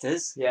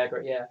directors. Yeah,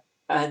 great. Yeah.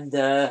 And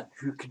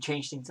who can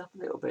change things up a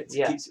little bit to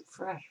keep it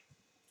fresh.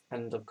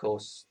 And of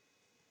course,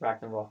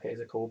 Ragnarok is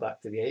a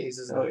callback to the 80s,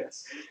 isn't it? Oh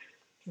yes.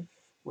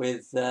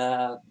 With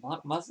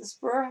Mark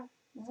Mothersbaugh,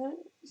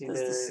 is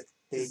it?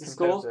 The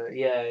score?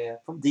 Yeah.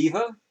 From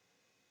Devo.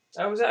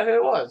 Oh, was that who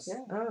it was?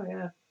 Yeah. Oh,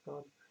 yeah.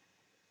 God.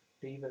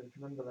 Devo, do you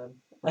remember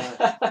them?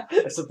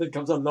 If something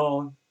comes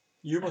along,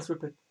 you must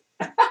whip it.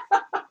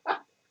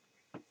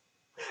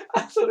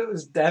 I thought it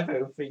was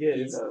Devo for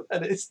years, Devo.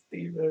 and it's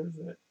Devo,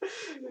 isn't it?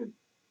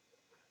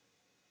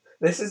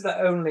 This is the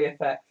only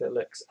effect that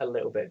looks a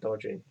little bit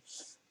dodgy,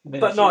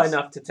 but not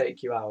enough to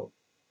take you out.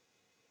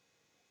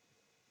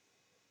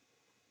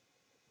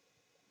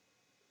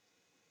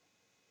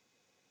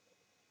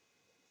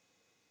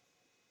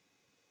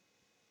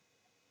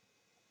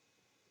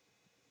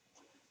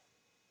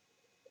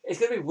 It's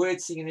going to be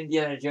weird seeing an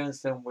Indiana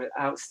Jones film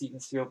without Steven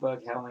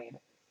Spielberg helming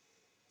it.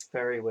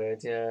 Very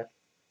weird, yeah.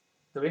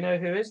 Do we know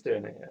who is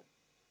doing it yet?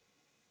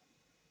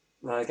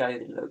 The guy who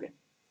did Logan.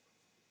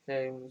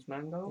 James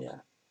Mangold? Yeah.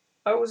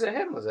 Oh, was it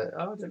him, was it?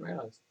 Oh, I didn't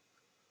realise.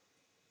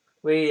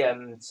 We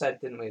said,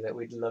 didn't we, that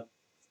we'd love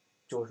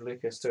George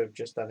Lucas to have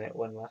just done it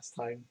one last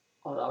time.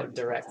 Oh, that would And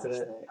be directed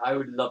it. fantastic. I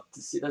would love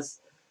to see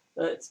this.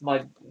 That's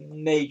my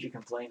major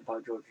complaint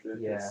about George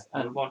Lucas. Yeah,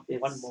 and we want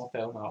one more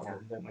film out of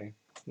him, don't we?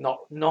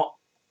 Not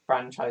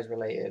franchise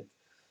related.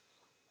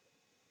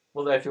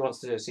 Although if he wants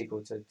to do a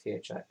sequel to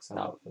THX, I'm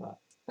up for that.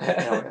 No,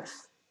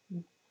 yes.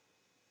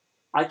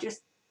 I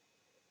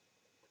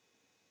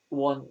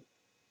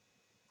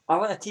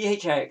want a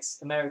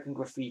THX American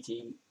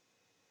Graffiti.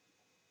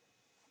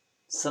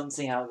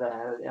 Something out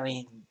there. I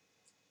mean,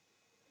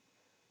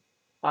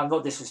 I'm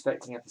not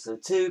disrespecting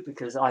episode 2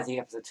 because I think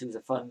episode 2 is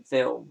a fun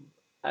film,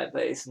 but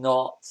it's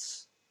not.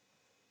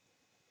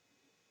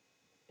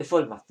 It's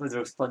one of the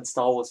most fun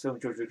Star Wars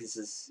films George Lucas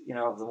has,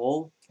 of them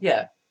all.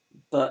 Yeah.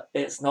 But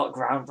it's not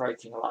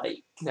groundbreaking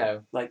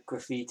like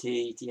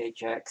Graffiti,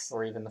 THX,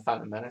 or even the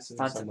Phantom Menace.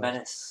 Phantom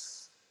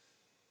Menace.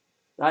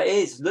 That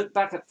is. Look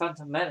back at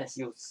Phantom Menace.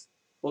 You'll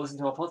listen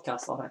to our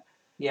podcast on it.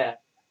 Yeah.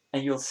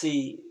 And you'll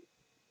see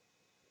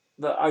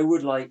that I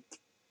would.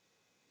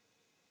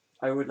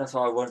 That's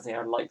why one thing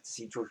I'd like to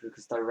see George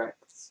Lucas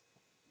direct.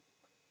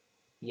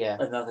 Yeah.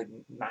 Another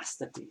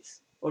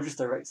masterpiece, or just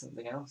direct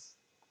something else.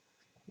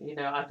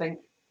 I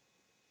think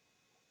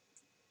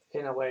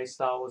in a way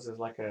Star Wars is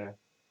like a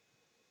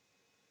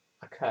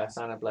curse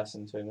and a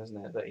blessing to him,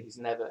 isn't it? That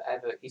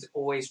he's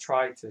always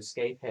tried to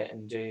escape it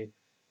and do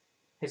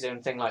his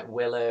own thing, like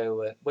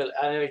Willow. I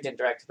know he didn't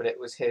direct it, but it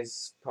was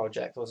his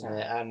project, wasn't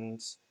it? And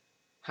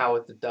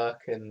Howard the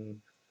Duck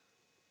and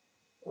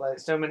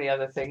so many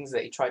other things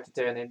that he tried to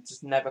do, and it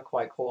just never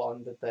quite caught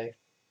on, did they?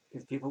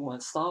 Because people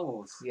want Star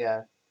Wars.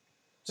 Yeah.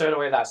 So in a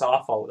way, that's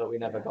our fault that we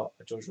never got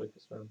a George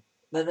Lucas film.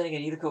 Then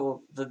again, you look at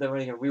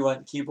we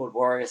weren't keyboard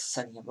warriors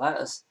sending him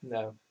letters.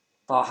 No.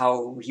 About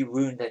how he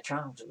ruined their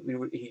childhood.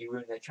 He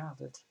ruined their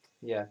childhood.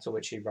 Yeah, to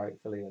which he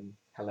rightfully and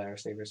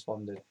hilariously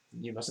responded,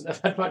 "You mustn't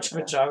have had much of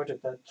a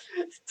childhood then."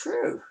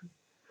 True.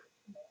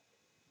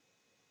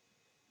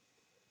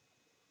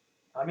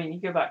 I mean,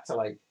 you go back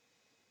to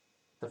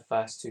the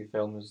first 2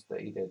 films that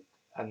he did,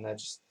 and they're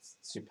just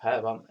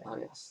superb, aren't they? Oh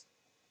yes.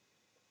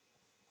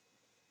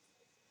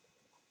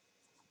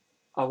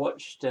 I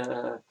watched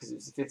because it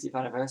was the 50th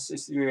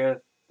anniversary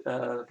of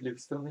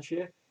Lucasfilm this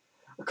year.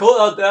 The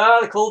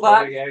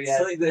callback. Yeah.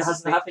 Something that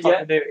hasn't happened yet.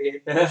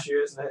 Continuity issue,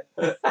 isn't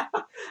it?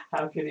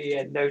 How could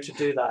he know to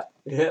do that?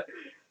 Yeah.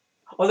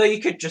 Although you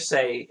could just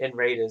say in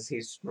Raiders,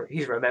 he's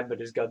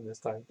remembered his gun this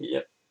time.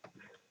 Yep.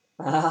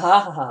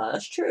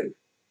 That's true.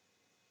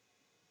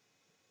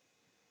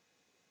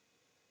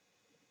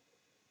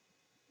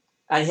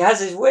 And he has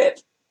his whip.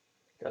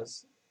 He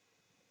does.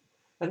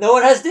 And no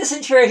one has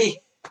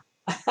dysentery.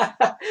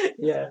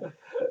 Yeah.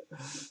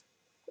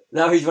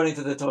 Now he's running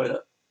to the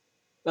toilet.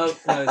 No,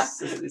 it's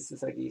the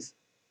Thugees.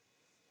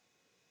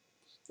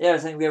 Yeah, I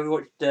was saying we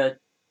watched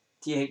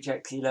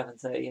THX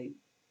 1138.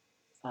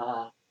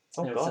 Oh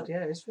God,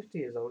 yeah, it's 50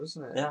 years old,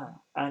 isn't it? Yeah,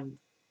 and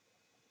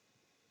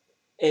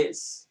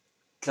it's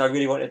because I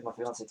really wanted my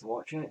fiance to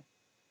watch it,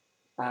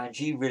 and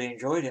she really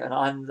enjoyed it,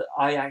 and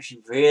I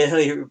actually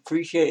really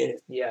appreciated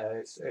it. Yeah,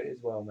 it is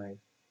well made.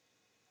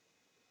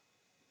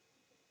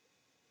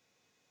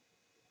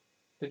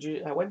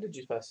 When did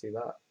you first see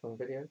that on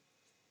video?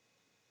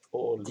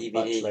 Or DVD.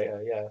 Much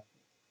later, yeah.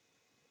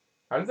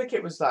 I don't think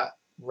it was that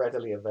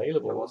readily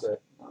available, was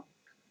it? No.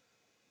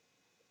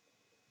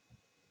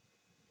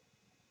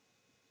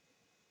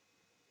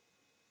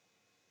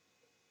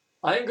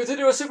 I am going to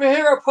do a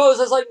superhero pose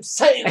as I'm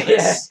saying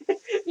this. Yeah.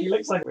 He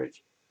looks like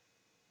Rich.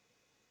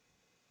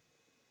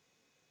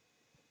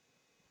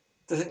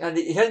 And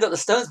he hasn't got the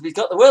stones, but he's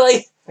got the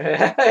willy.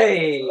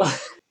 Hey!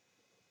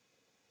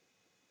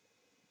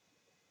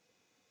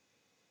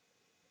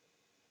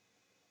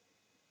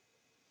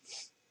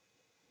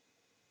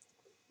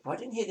 Why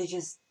didn't they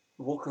just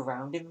walk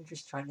around him and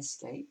just try and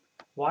escape?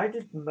 Why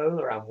did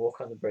Molaram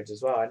walk on the bridge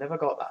as well? I never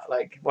got that.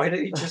 Why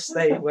didn't he just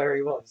stay where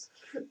he was?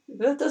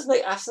 That does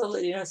make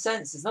absolutely no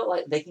sense. It's not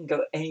like they can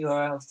go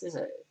anywhere else, is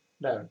it?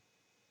 No.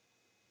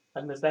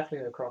 And there's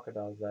definitely no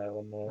crocodiles there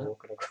when they're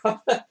walking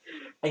across.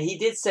 And he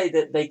did say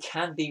that they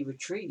can be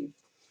retrieved.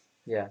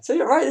 Yeah. So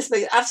you're right, this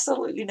makes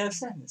absolutely no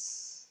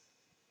sense.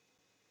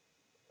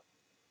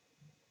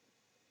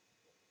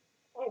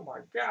 Oh my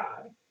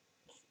God.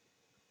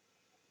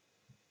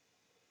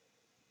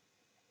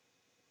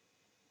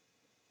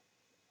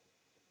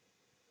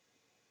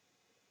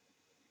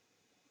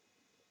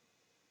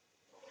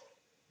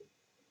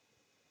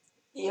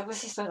 He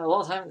obviously spent a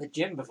lot of time at the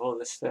gym before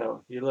this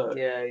film. If you look.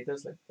 Yeah, he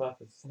does look buff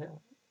as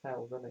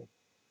hell, doesn't he?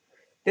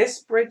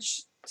 This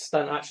bridge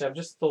stunt, actually, I've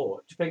just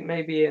thought. Do you think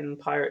maybe in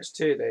Pirates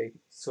 2 they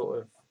sort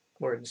of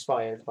were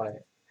inspired by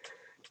it?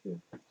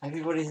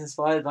 Everybody's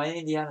inspired by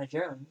Indiana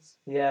Jones.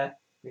 Yeah, it'd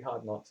be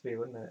hard not to be,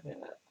 wouldn't it?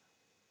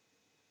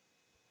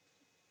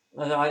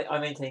 Yeah. I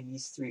maintain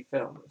these three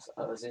films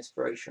are as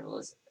inspirational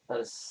as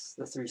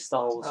the three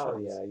Star Wars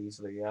films. Yeah,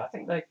 easily. Yeah, I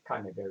think they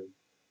kind of go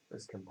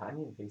as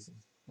companion pieces.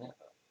 Yeah.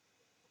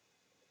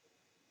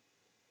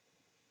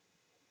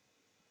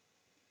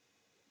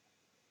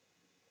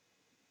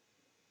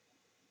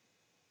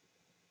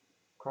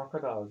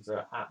 Crocodiles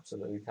are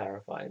absolutely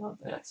terrifying,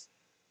 aren't they? Yes.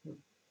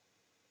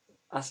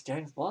 That's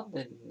James Bond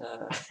in.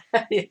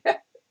 Yeah.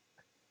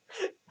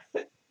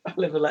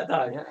 Live and let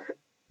die. Yeah.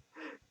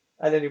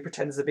 And then he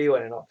pretends to be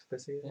one in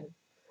Octopussy. Yeah.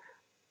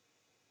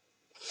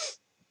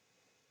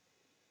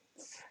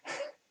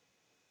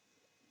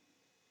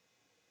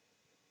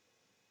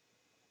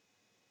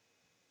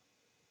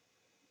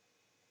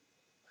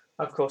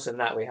 Of course, in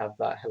that we have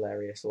that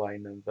hilarious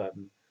line of,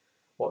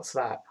 what's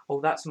that?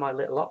 Oh, that's my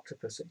little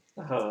Octopussy.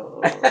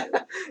 Oh.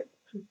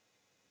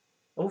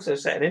 Also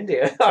set in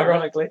India,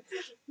 ironically.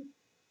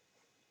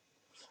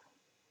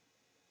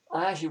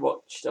 I actually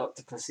watched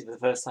Octopussy for the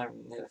first time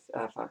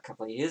a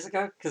couple of years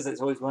ago because it's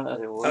always one of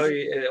the. Oh,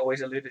 it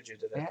always eluded you,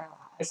 did it? Yeah.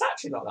 It's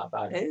actually not that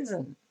bad. It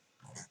isn't.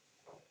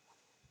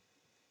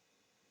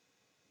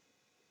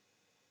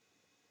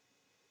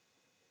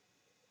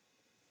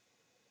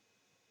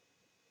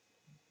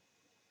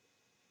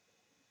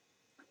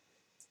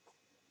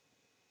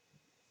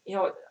 You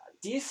know,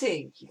 do you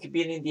think you could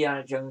be an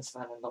Indiana Jones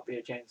fan and not be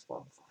a James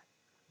Bond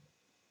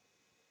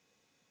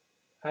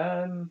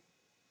fan?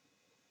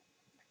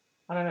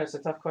 I don't know. It's a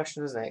tough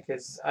question, isn't it?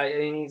 Because I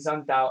mean, he's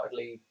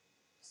undoubtedly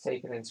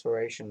taken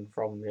inspiration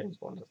from James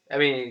Bond. I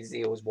mean,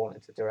 he always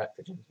wanted to direct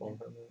the James Bond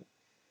film.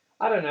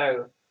 I don't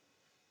know.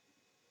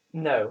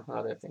 No,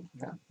 I don't think.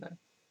 No.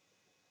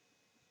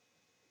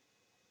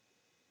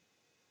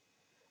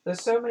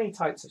 There's so many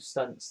types of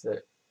stunts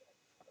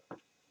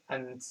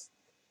and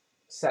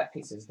set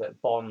pieces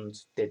that Bond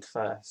did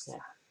first. Yeah.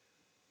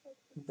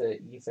 That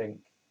you think,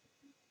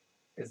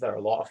 is there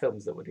a lot of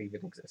films that would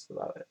even exist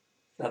without it?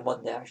 That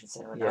one day I should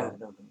say, Yeah.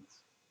 No.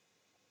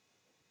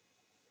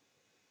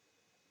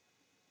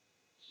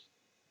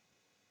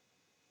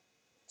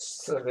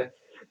 So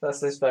that's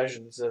this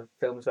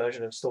film's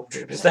version of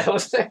Stormtroopers. That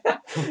was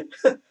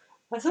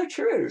That's so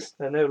true.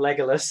 They're no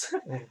Legolas.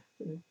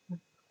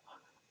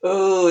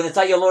 Oh, and it's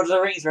like your Lord of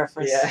the Rings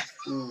reference. Yeah.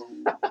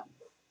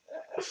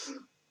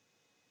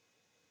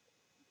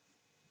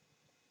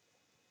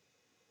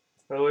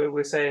 Well, we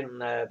were saying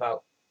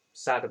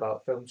sad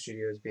about film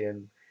studios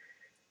being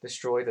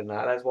destroyed and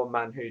that. There's one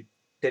man who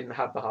didn't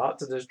have the heart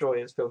to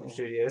destroy his film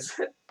studios.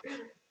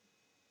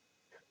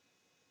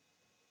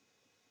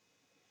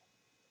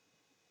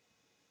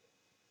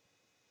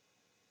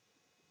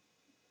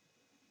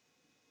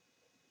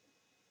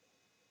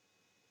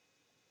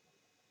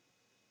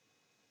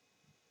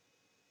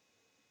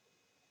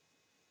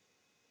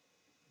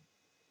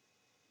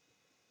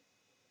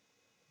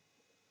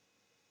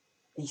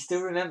 He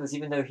still remembers,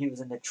 even though he was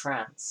in a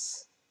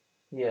trance.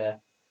 Yeah.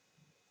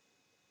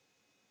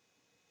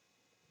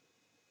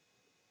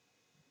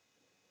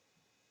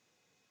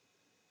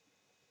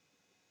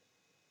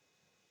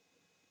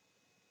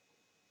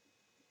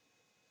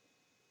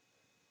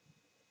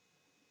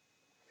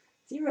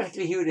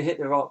 Theoretically, he would have hit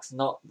the rocks,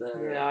 not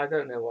the. Yeah, I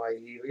don't know why.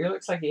 He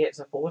looks like he hits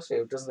a force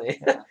field, doesn't he?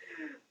 Yeah.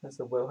 That's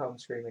the Wilhelm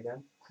scream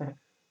again.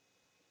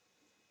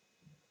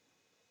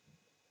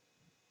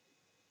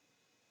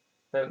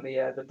 Don't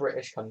the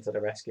British come to the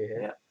rescue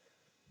here?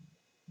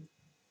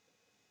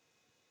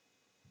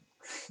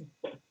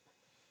 Yeah.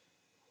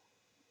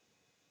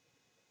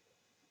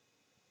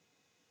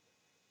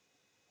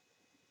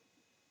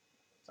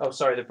 Oh,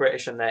 sorry, the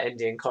British and their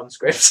Indian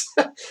conscripts.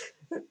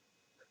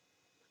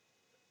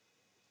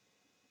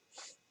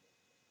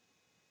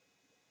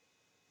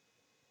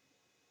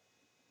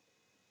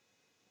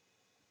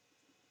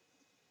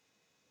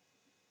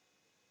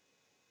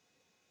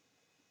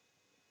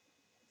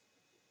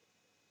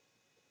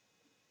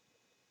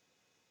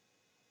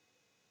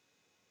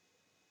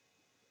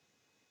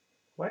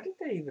 Where did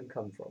they even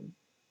come from?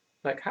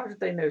 Like, how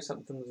did they know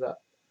something's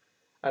up?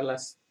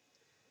 Unless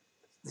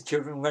The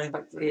children running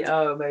back to the.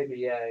 oh, maybe,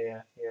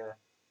 yeah.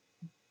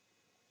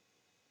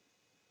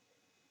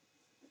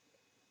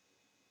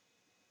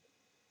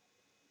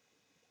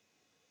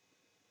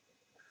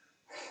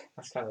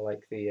 That's kind of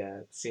like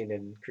the scene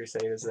in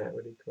Crusaders there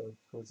when he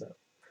calls up.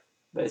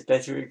 But it's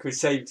better in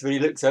Crusades when he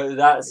looks over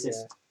that. It's Yeah.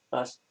 just.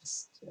 That's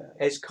just.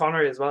 It's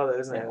Connery as well, though,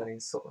 isn't it? Yeah. When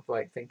he's sort of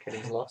like thinking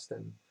he's lost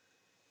him.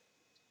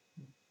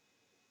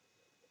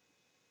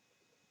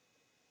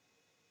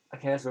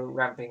 Okay, so we're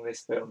ramping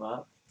this film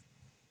up.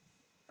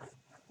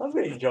 I've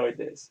really enjoyed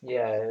this.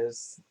 Yeah, it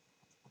was.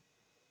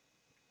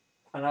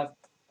 And I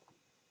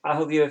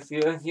hope if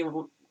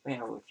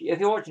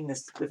you're watching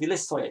this, if you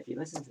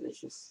listen to this,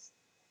 just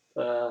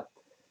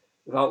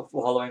with without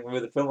following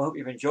with the film, I hope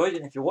you've enjoyed it.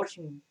 And if you're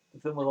watching the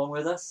film along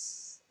with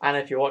us, And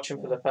if you're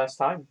watching for the first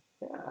time,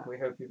 yeah. we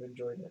hope you've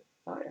enjoyed it.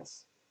 Oh,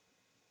 yes.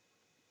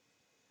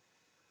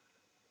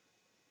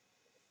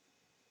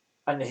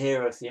 And the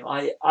hero theme,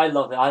 I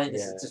love it. I think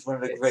this is just one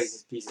of the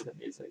greatest pieces of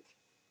music.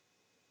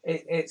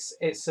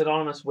 It's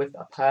synonymous with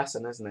a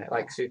person, isn't it?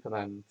 Like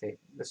Superman,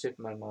 the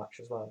Superman march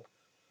as well.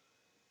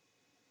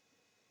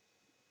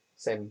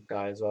 Same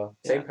guy as well.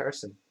 Same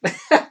person.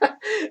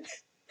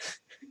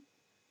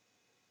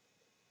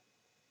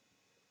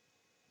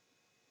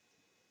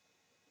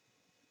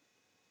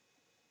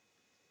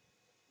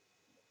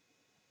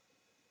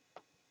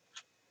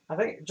 I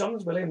think John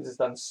Williams has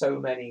done so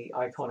many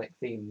iconic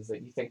themes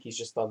that you think he's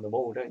just done them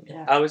all, don't you?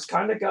 Yeah. I was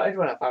kind of gutted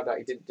when I found out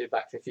he didn't do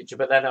Back to the Future,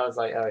 but then I was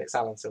like, oh, it's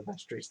Alan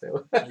Silvestri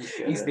still.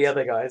 He's the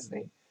other guy, isn't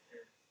he?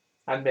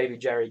 And maybe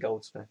Jerry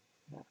Goldsmith.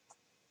 Yeah.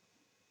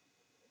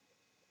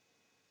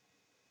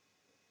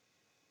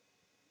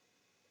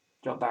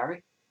 John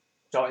Barry?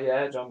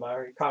 John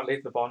Barry. Can't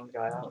leave the Bond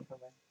guy out, can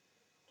they?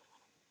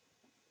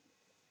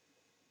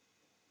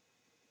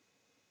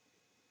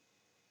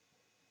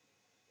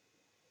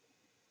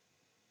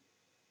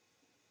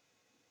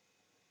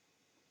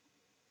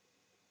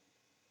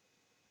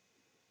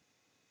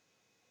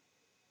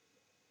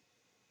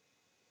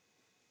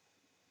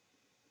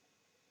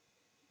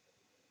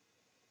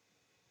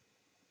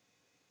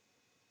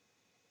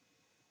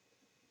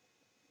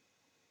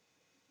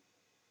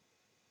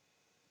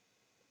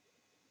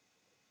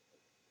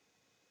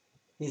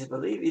 He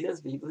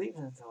believes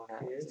in it all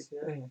now. He is,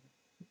 yeah.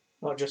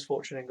 Not just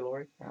Fortune and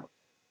Glory. No.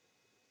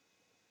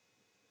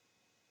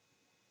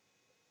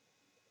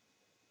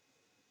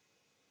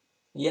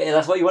 Yeah,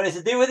 that's what you wanted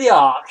to do with the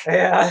Ark.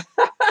 Yeah.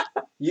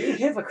 You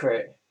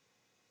hypocrite.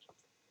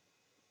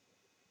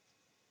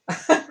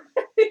 Yeah,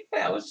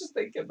 I was just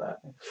thinking that.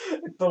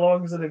 It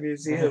belongs in a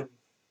museum.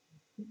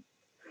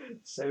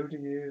 So do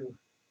you.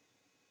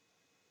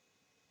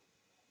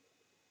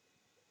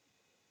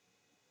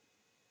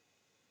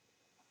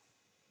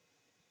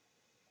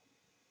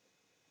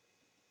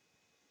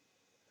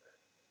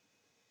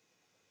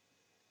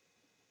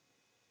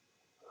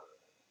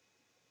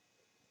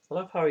 I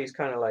love how he's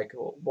kind of like,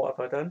 what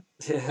have I done?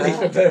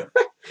 Yeah.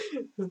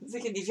 I'm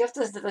thinking, if you have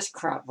to listen to this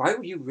crap, why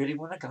would you really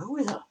want to go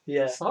with her?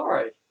 Yeah.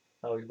 Sorry.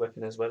 Oh, he's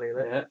whipping his willy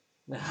there.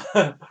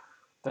 Yeah.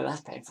 But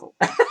that's painful.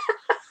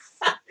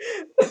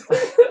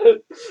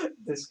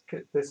 This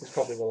is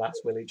probably the last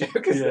Willy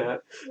joke, isn't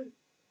it?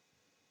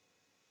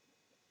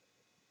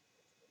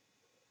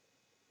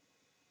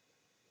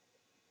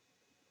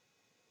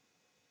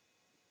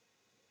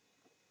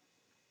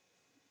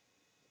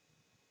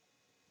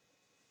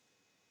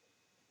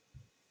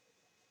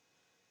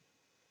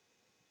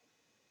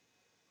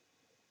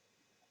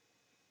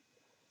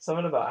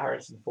 Something about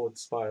Harrison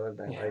Ford's smile, isn't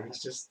there? Yeah. Like,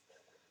 he's just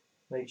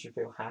makes you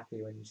feel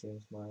happy when you see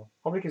him smile.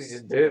 Probably because he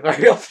doesn't do it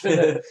very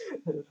often.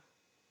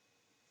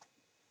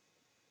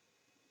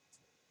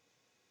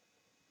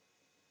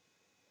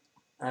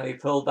 And we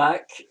pull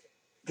back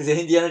because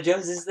Indiana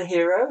Jones is the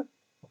hero.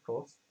 Of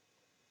course.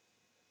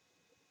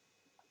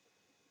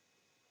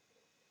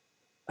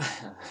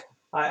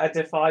 I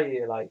defy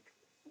you, like,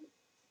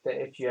 that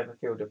if you ever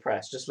feel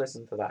depressed, just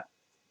listen to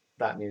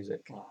that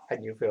music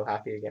and you'll feel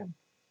happy again.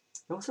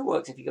 It also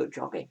works if you go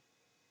jogging.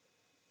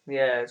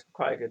 Yeah, it's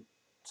quite a good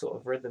sort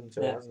of rhythm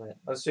to it, hasn't it?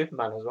 As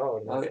Superman as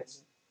well. Oh,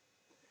 yes.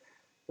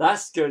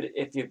 That's good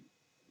if you...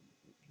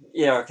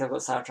 Yeah,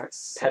 because I've got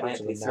soundtracks on my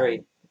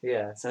MP3.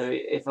 Yeah. So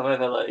if I'm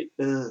ever like,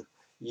 ugh,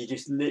 you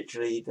just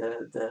literally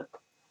the...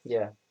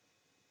 Yeah.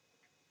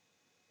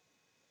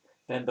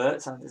 Ben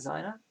Burt, sound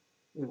designer,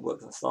 who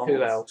works on Star Wars.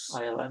 Who else?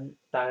 ILM.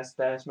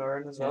 Dennis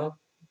Moran as well.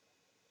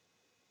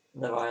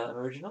 Another ILM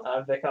original.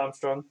 Vic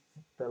Armstrong,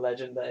 the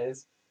legend that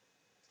is.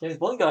 James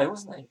Bond guy,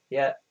 wasn't he?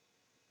 Yeah.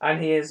 And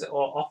he is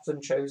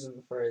often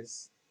chosen for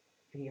his...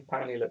 He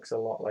apparently looks a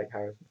lot like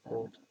Harrison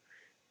Ford.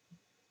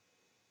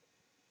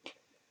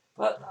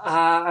 But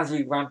as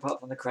we ramp up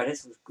from the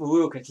credits, we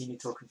will continue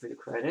talking through the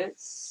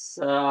credits.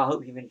 I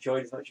hope you've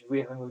enjoyed as much as we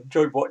have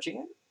enjoyed watching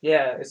it.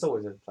 Yeah, it's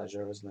always a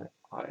pleasure, isn't it?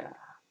 Oh, yeah.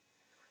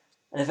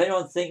 And if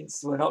anyone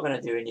thinks we're not going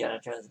to do Indiana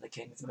Jones and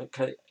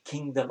the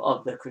Kingdom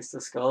of the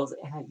Crystal Skulls,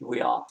 we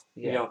are.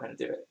 Yeah. We are going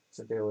to do it.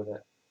 So deal with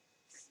it.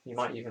 You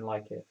might even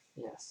like it.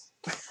 Yes.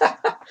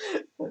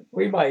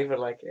 We might even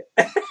like it.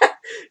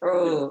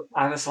 Oh,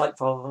 I have a slight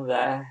problem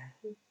there.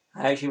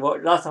 I actually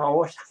watched last time I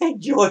watched. I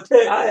enjoyed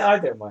it. I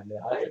don't mind it.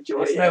 I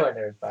enjoyed it's it. nowhere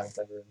near as bad as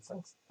everyone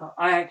says.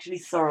 I actually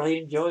thoroughly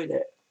enjoyed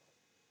it.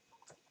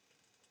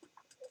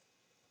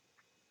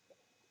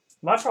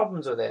 My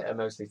problems with it are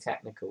mostly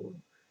technical,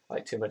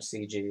 like too much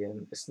CG,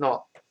 and it's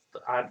not.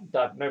 I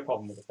have no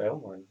problem with the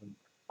film or anything.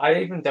 I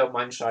even don't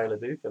mind Shia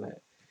LaBeouf in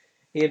it.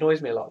 He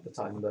annoys me a lot of the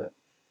time, but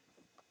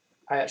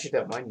I actually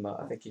don't mind Mutt.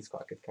 I think he's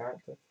quite a good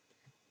character.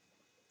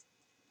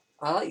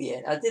 I like the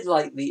end. I did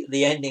like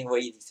the ending where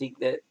you think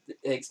that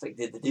they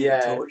expected to do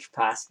the torch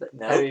pass, but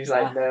no. And he's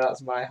like, no,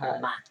 that's my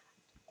hat.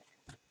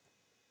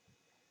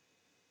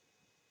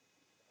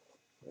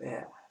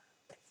 Yeah.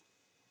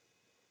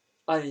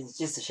 I mean, it's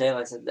just a shame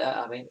I said that.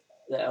 I mean,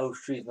 the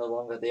Elstree is no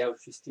longer the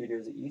Elstree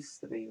Studios it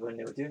used to be when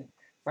they were doing.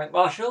 Frank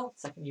Marshall,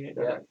 second unit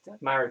director.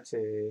 Married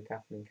to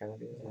Kathleen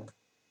Kennedy. Yeah.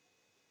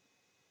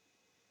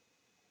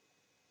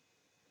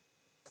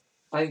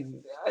 I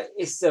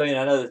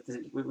know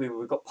that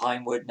we've got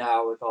Pinewood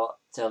now. We've got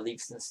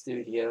Leavesden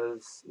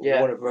Studios,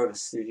 Warner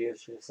Brothers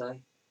Studios, should I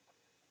say?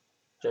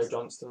 Joe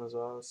Johnston as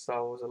well,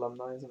 Star Wars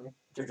alumni, isn't he?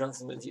 Joe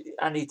Johnston,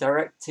 and he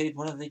directed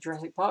one of the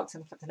Jurassic Parks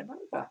and Captain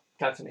America.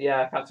 Captain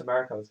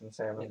America. I was going to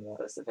say, I remember that.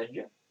 First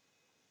Avenger,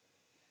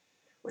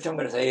 which I'm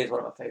going to say is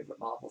one of my favourite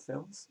Marvel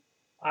films.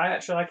 I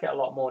actually like it a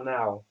lot more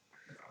now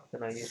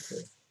than I used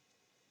to.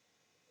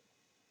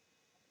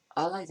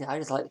 I liked it. I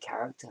just like the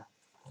character.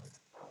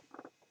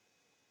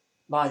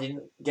 But I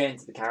didn't get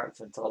into the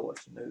character until I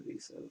watched the movie.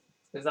 So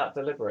is that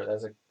deliberate?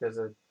 There's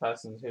a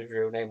person whose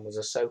real name was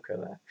Ahsoka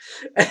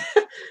there.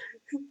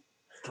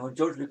 Come on,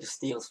 George Lucas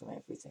steals from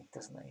everything,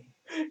 doesn't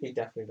he? He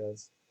definitely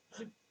does.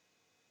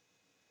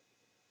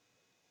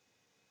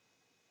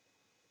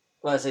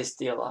 When I say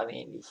steal, I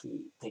mean he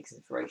takes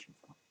inspiration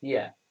from.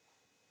 Yeah.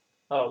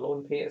 Oh,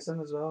 Lorne Peterson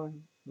as well,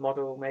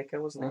 model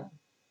maker, wasn't he?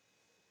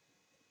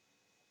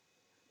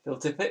 Phil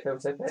Tippett. Phil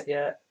Tippett,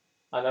 yeah.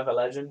 Another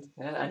legend.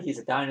 Yeah, and he's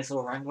a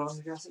dinosaur wrangler on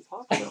the Jurassic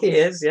Park. He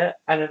is, yeah.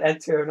 And an Ed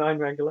 209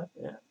 wrangler.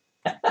 Yeah.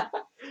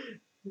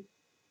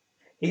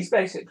 He's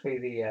basically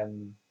the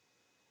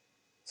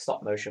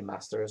stop motion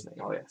master, isn't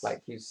he? Oh, yes.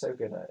 Like, he's so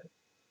good at it.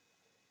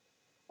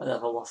 I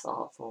never lost the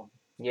art form.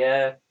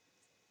 Yeah.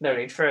 No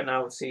need for it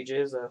now with CG,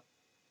 is there?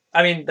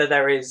 I mean,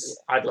 there is.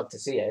 Yeah. I'd love to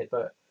see it,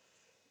 but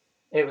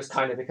it was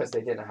kind of because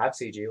they didn't have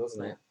CG,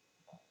 wasn't it?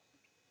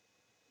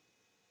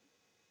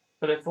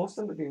 But it forced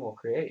them to be more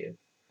creative.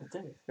 It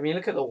did. I mean,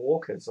 look at the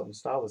walkers on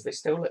Star Wars. They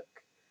still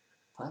look.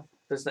 Huh?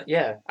 There's no,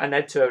 yeah, and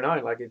Ed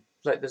 209.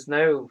 Like there's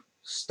no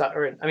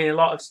stuttering. I mean, a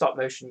lot of stop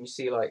motion you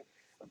see, like,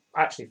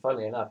 actually,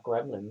 funnily enough,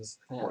 Gremlins.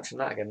 Yeah. Watching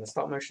that again, the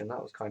stop motion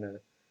that was kind of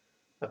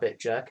a bit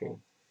jerky,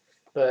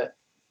 but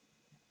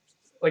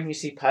when you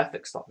see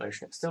perfect stop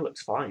motion, it still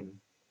looks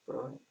fine.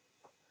 Right.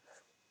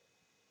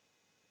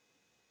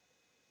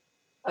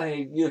 I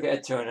mean, you look at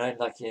Ed 209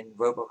 like in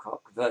RoboCop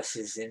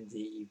versus in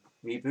the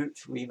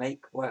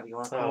remake, whatever you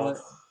want to call it.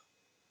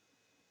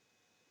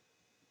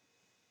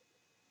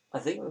 I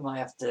think we might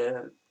have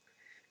to.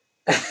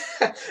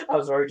 I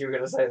was worried you were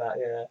going to say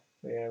that.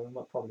 Yeah,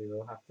 we probably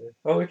will have to.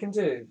 Well, we can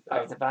do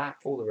back to back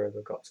all the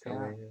RoboCops, can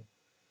we?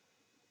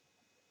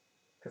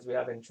 Because we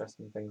have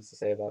interesting things to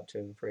say about 2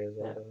 and 3 as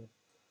well.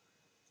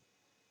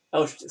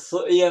 Oh,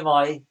 so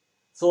EMI,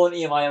 Thorn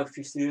EMI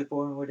Elstree Studios,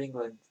 Bournemouth,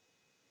 England.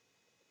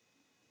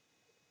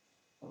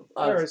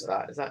 Where is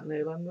that? Is that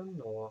near London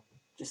or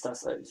just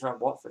outside? It's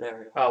around Watford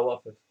area. Oh,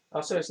 Watford. Oh,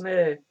 so it's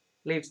near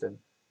Leavesden.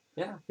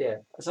 Yeah.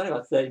 It's only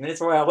about 30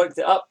 minutes away. I looked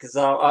it up because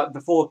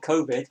before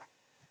COVID,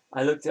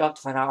 I looked it up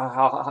to find out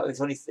how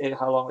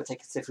long it would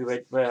take us if we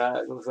went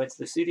to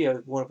the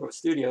studio, Warner Brothers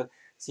studio,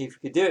 see if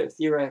we could do it.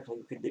 Theoretically,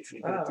 we could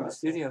literally go to the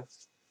studio.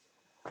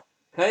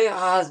 Okay,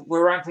 as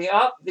we're ramping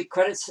up, the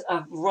credits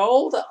have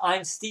rolled.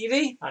 I'm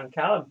Stevie. I'm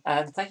Callum.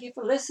 And thank you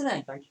for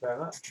listening. Thank you very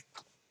much.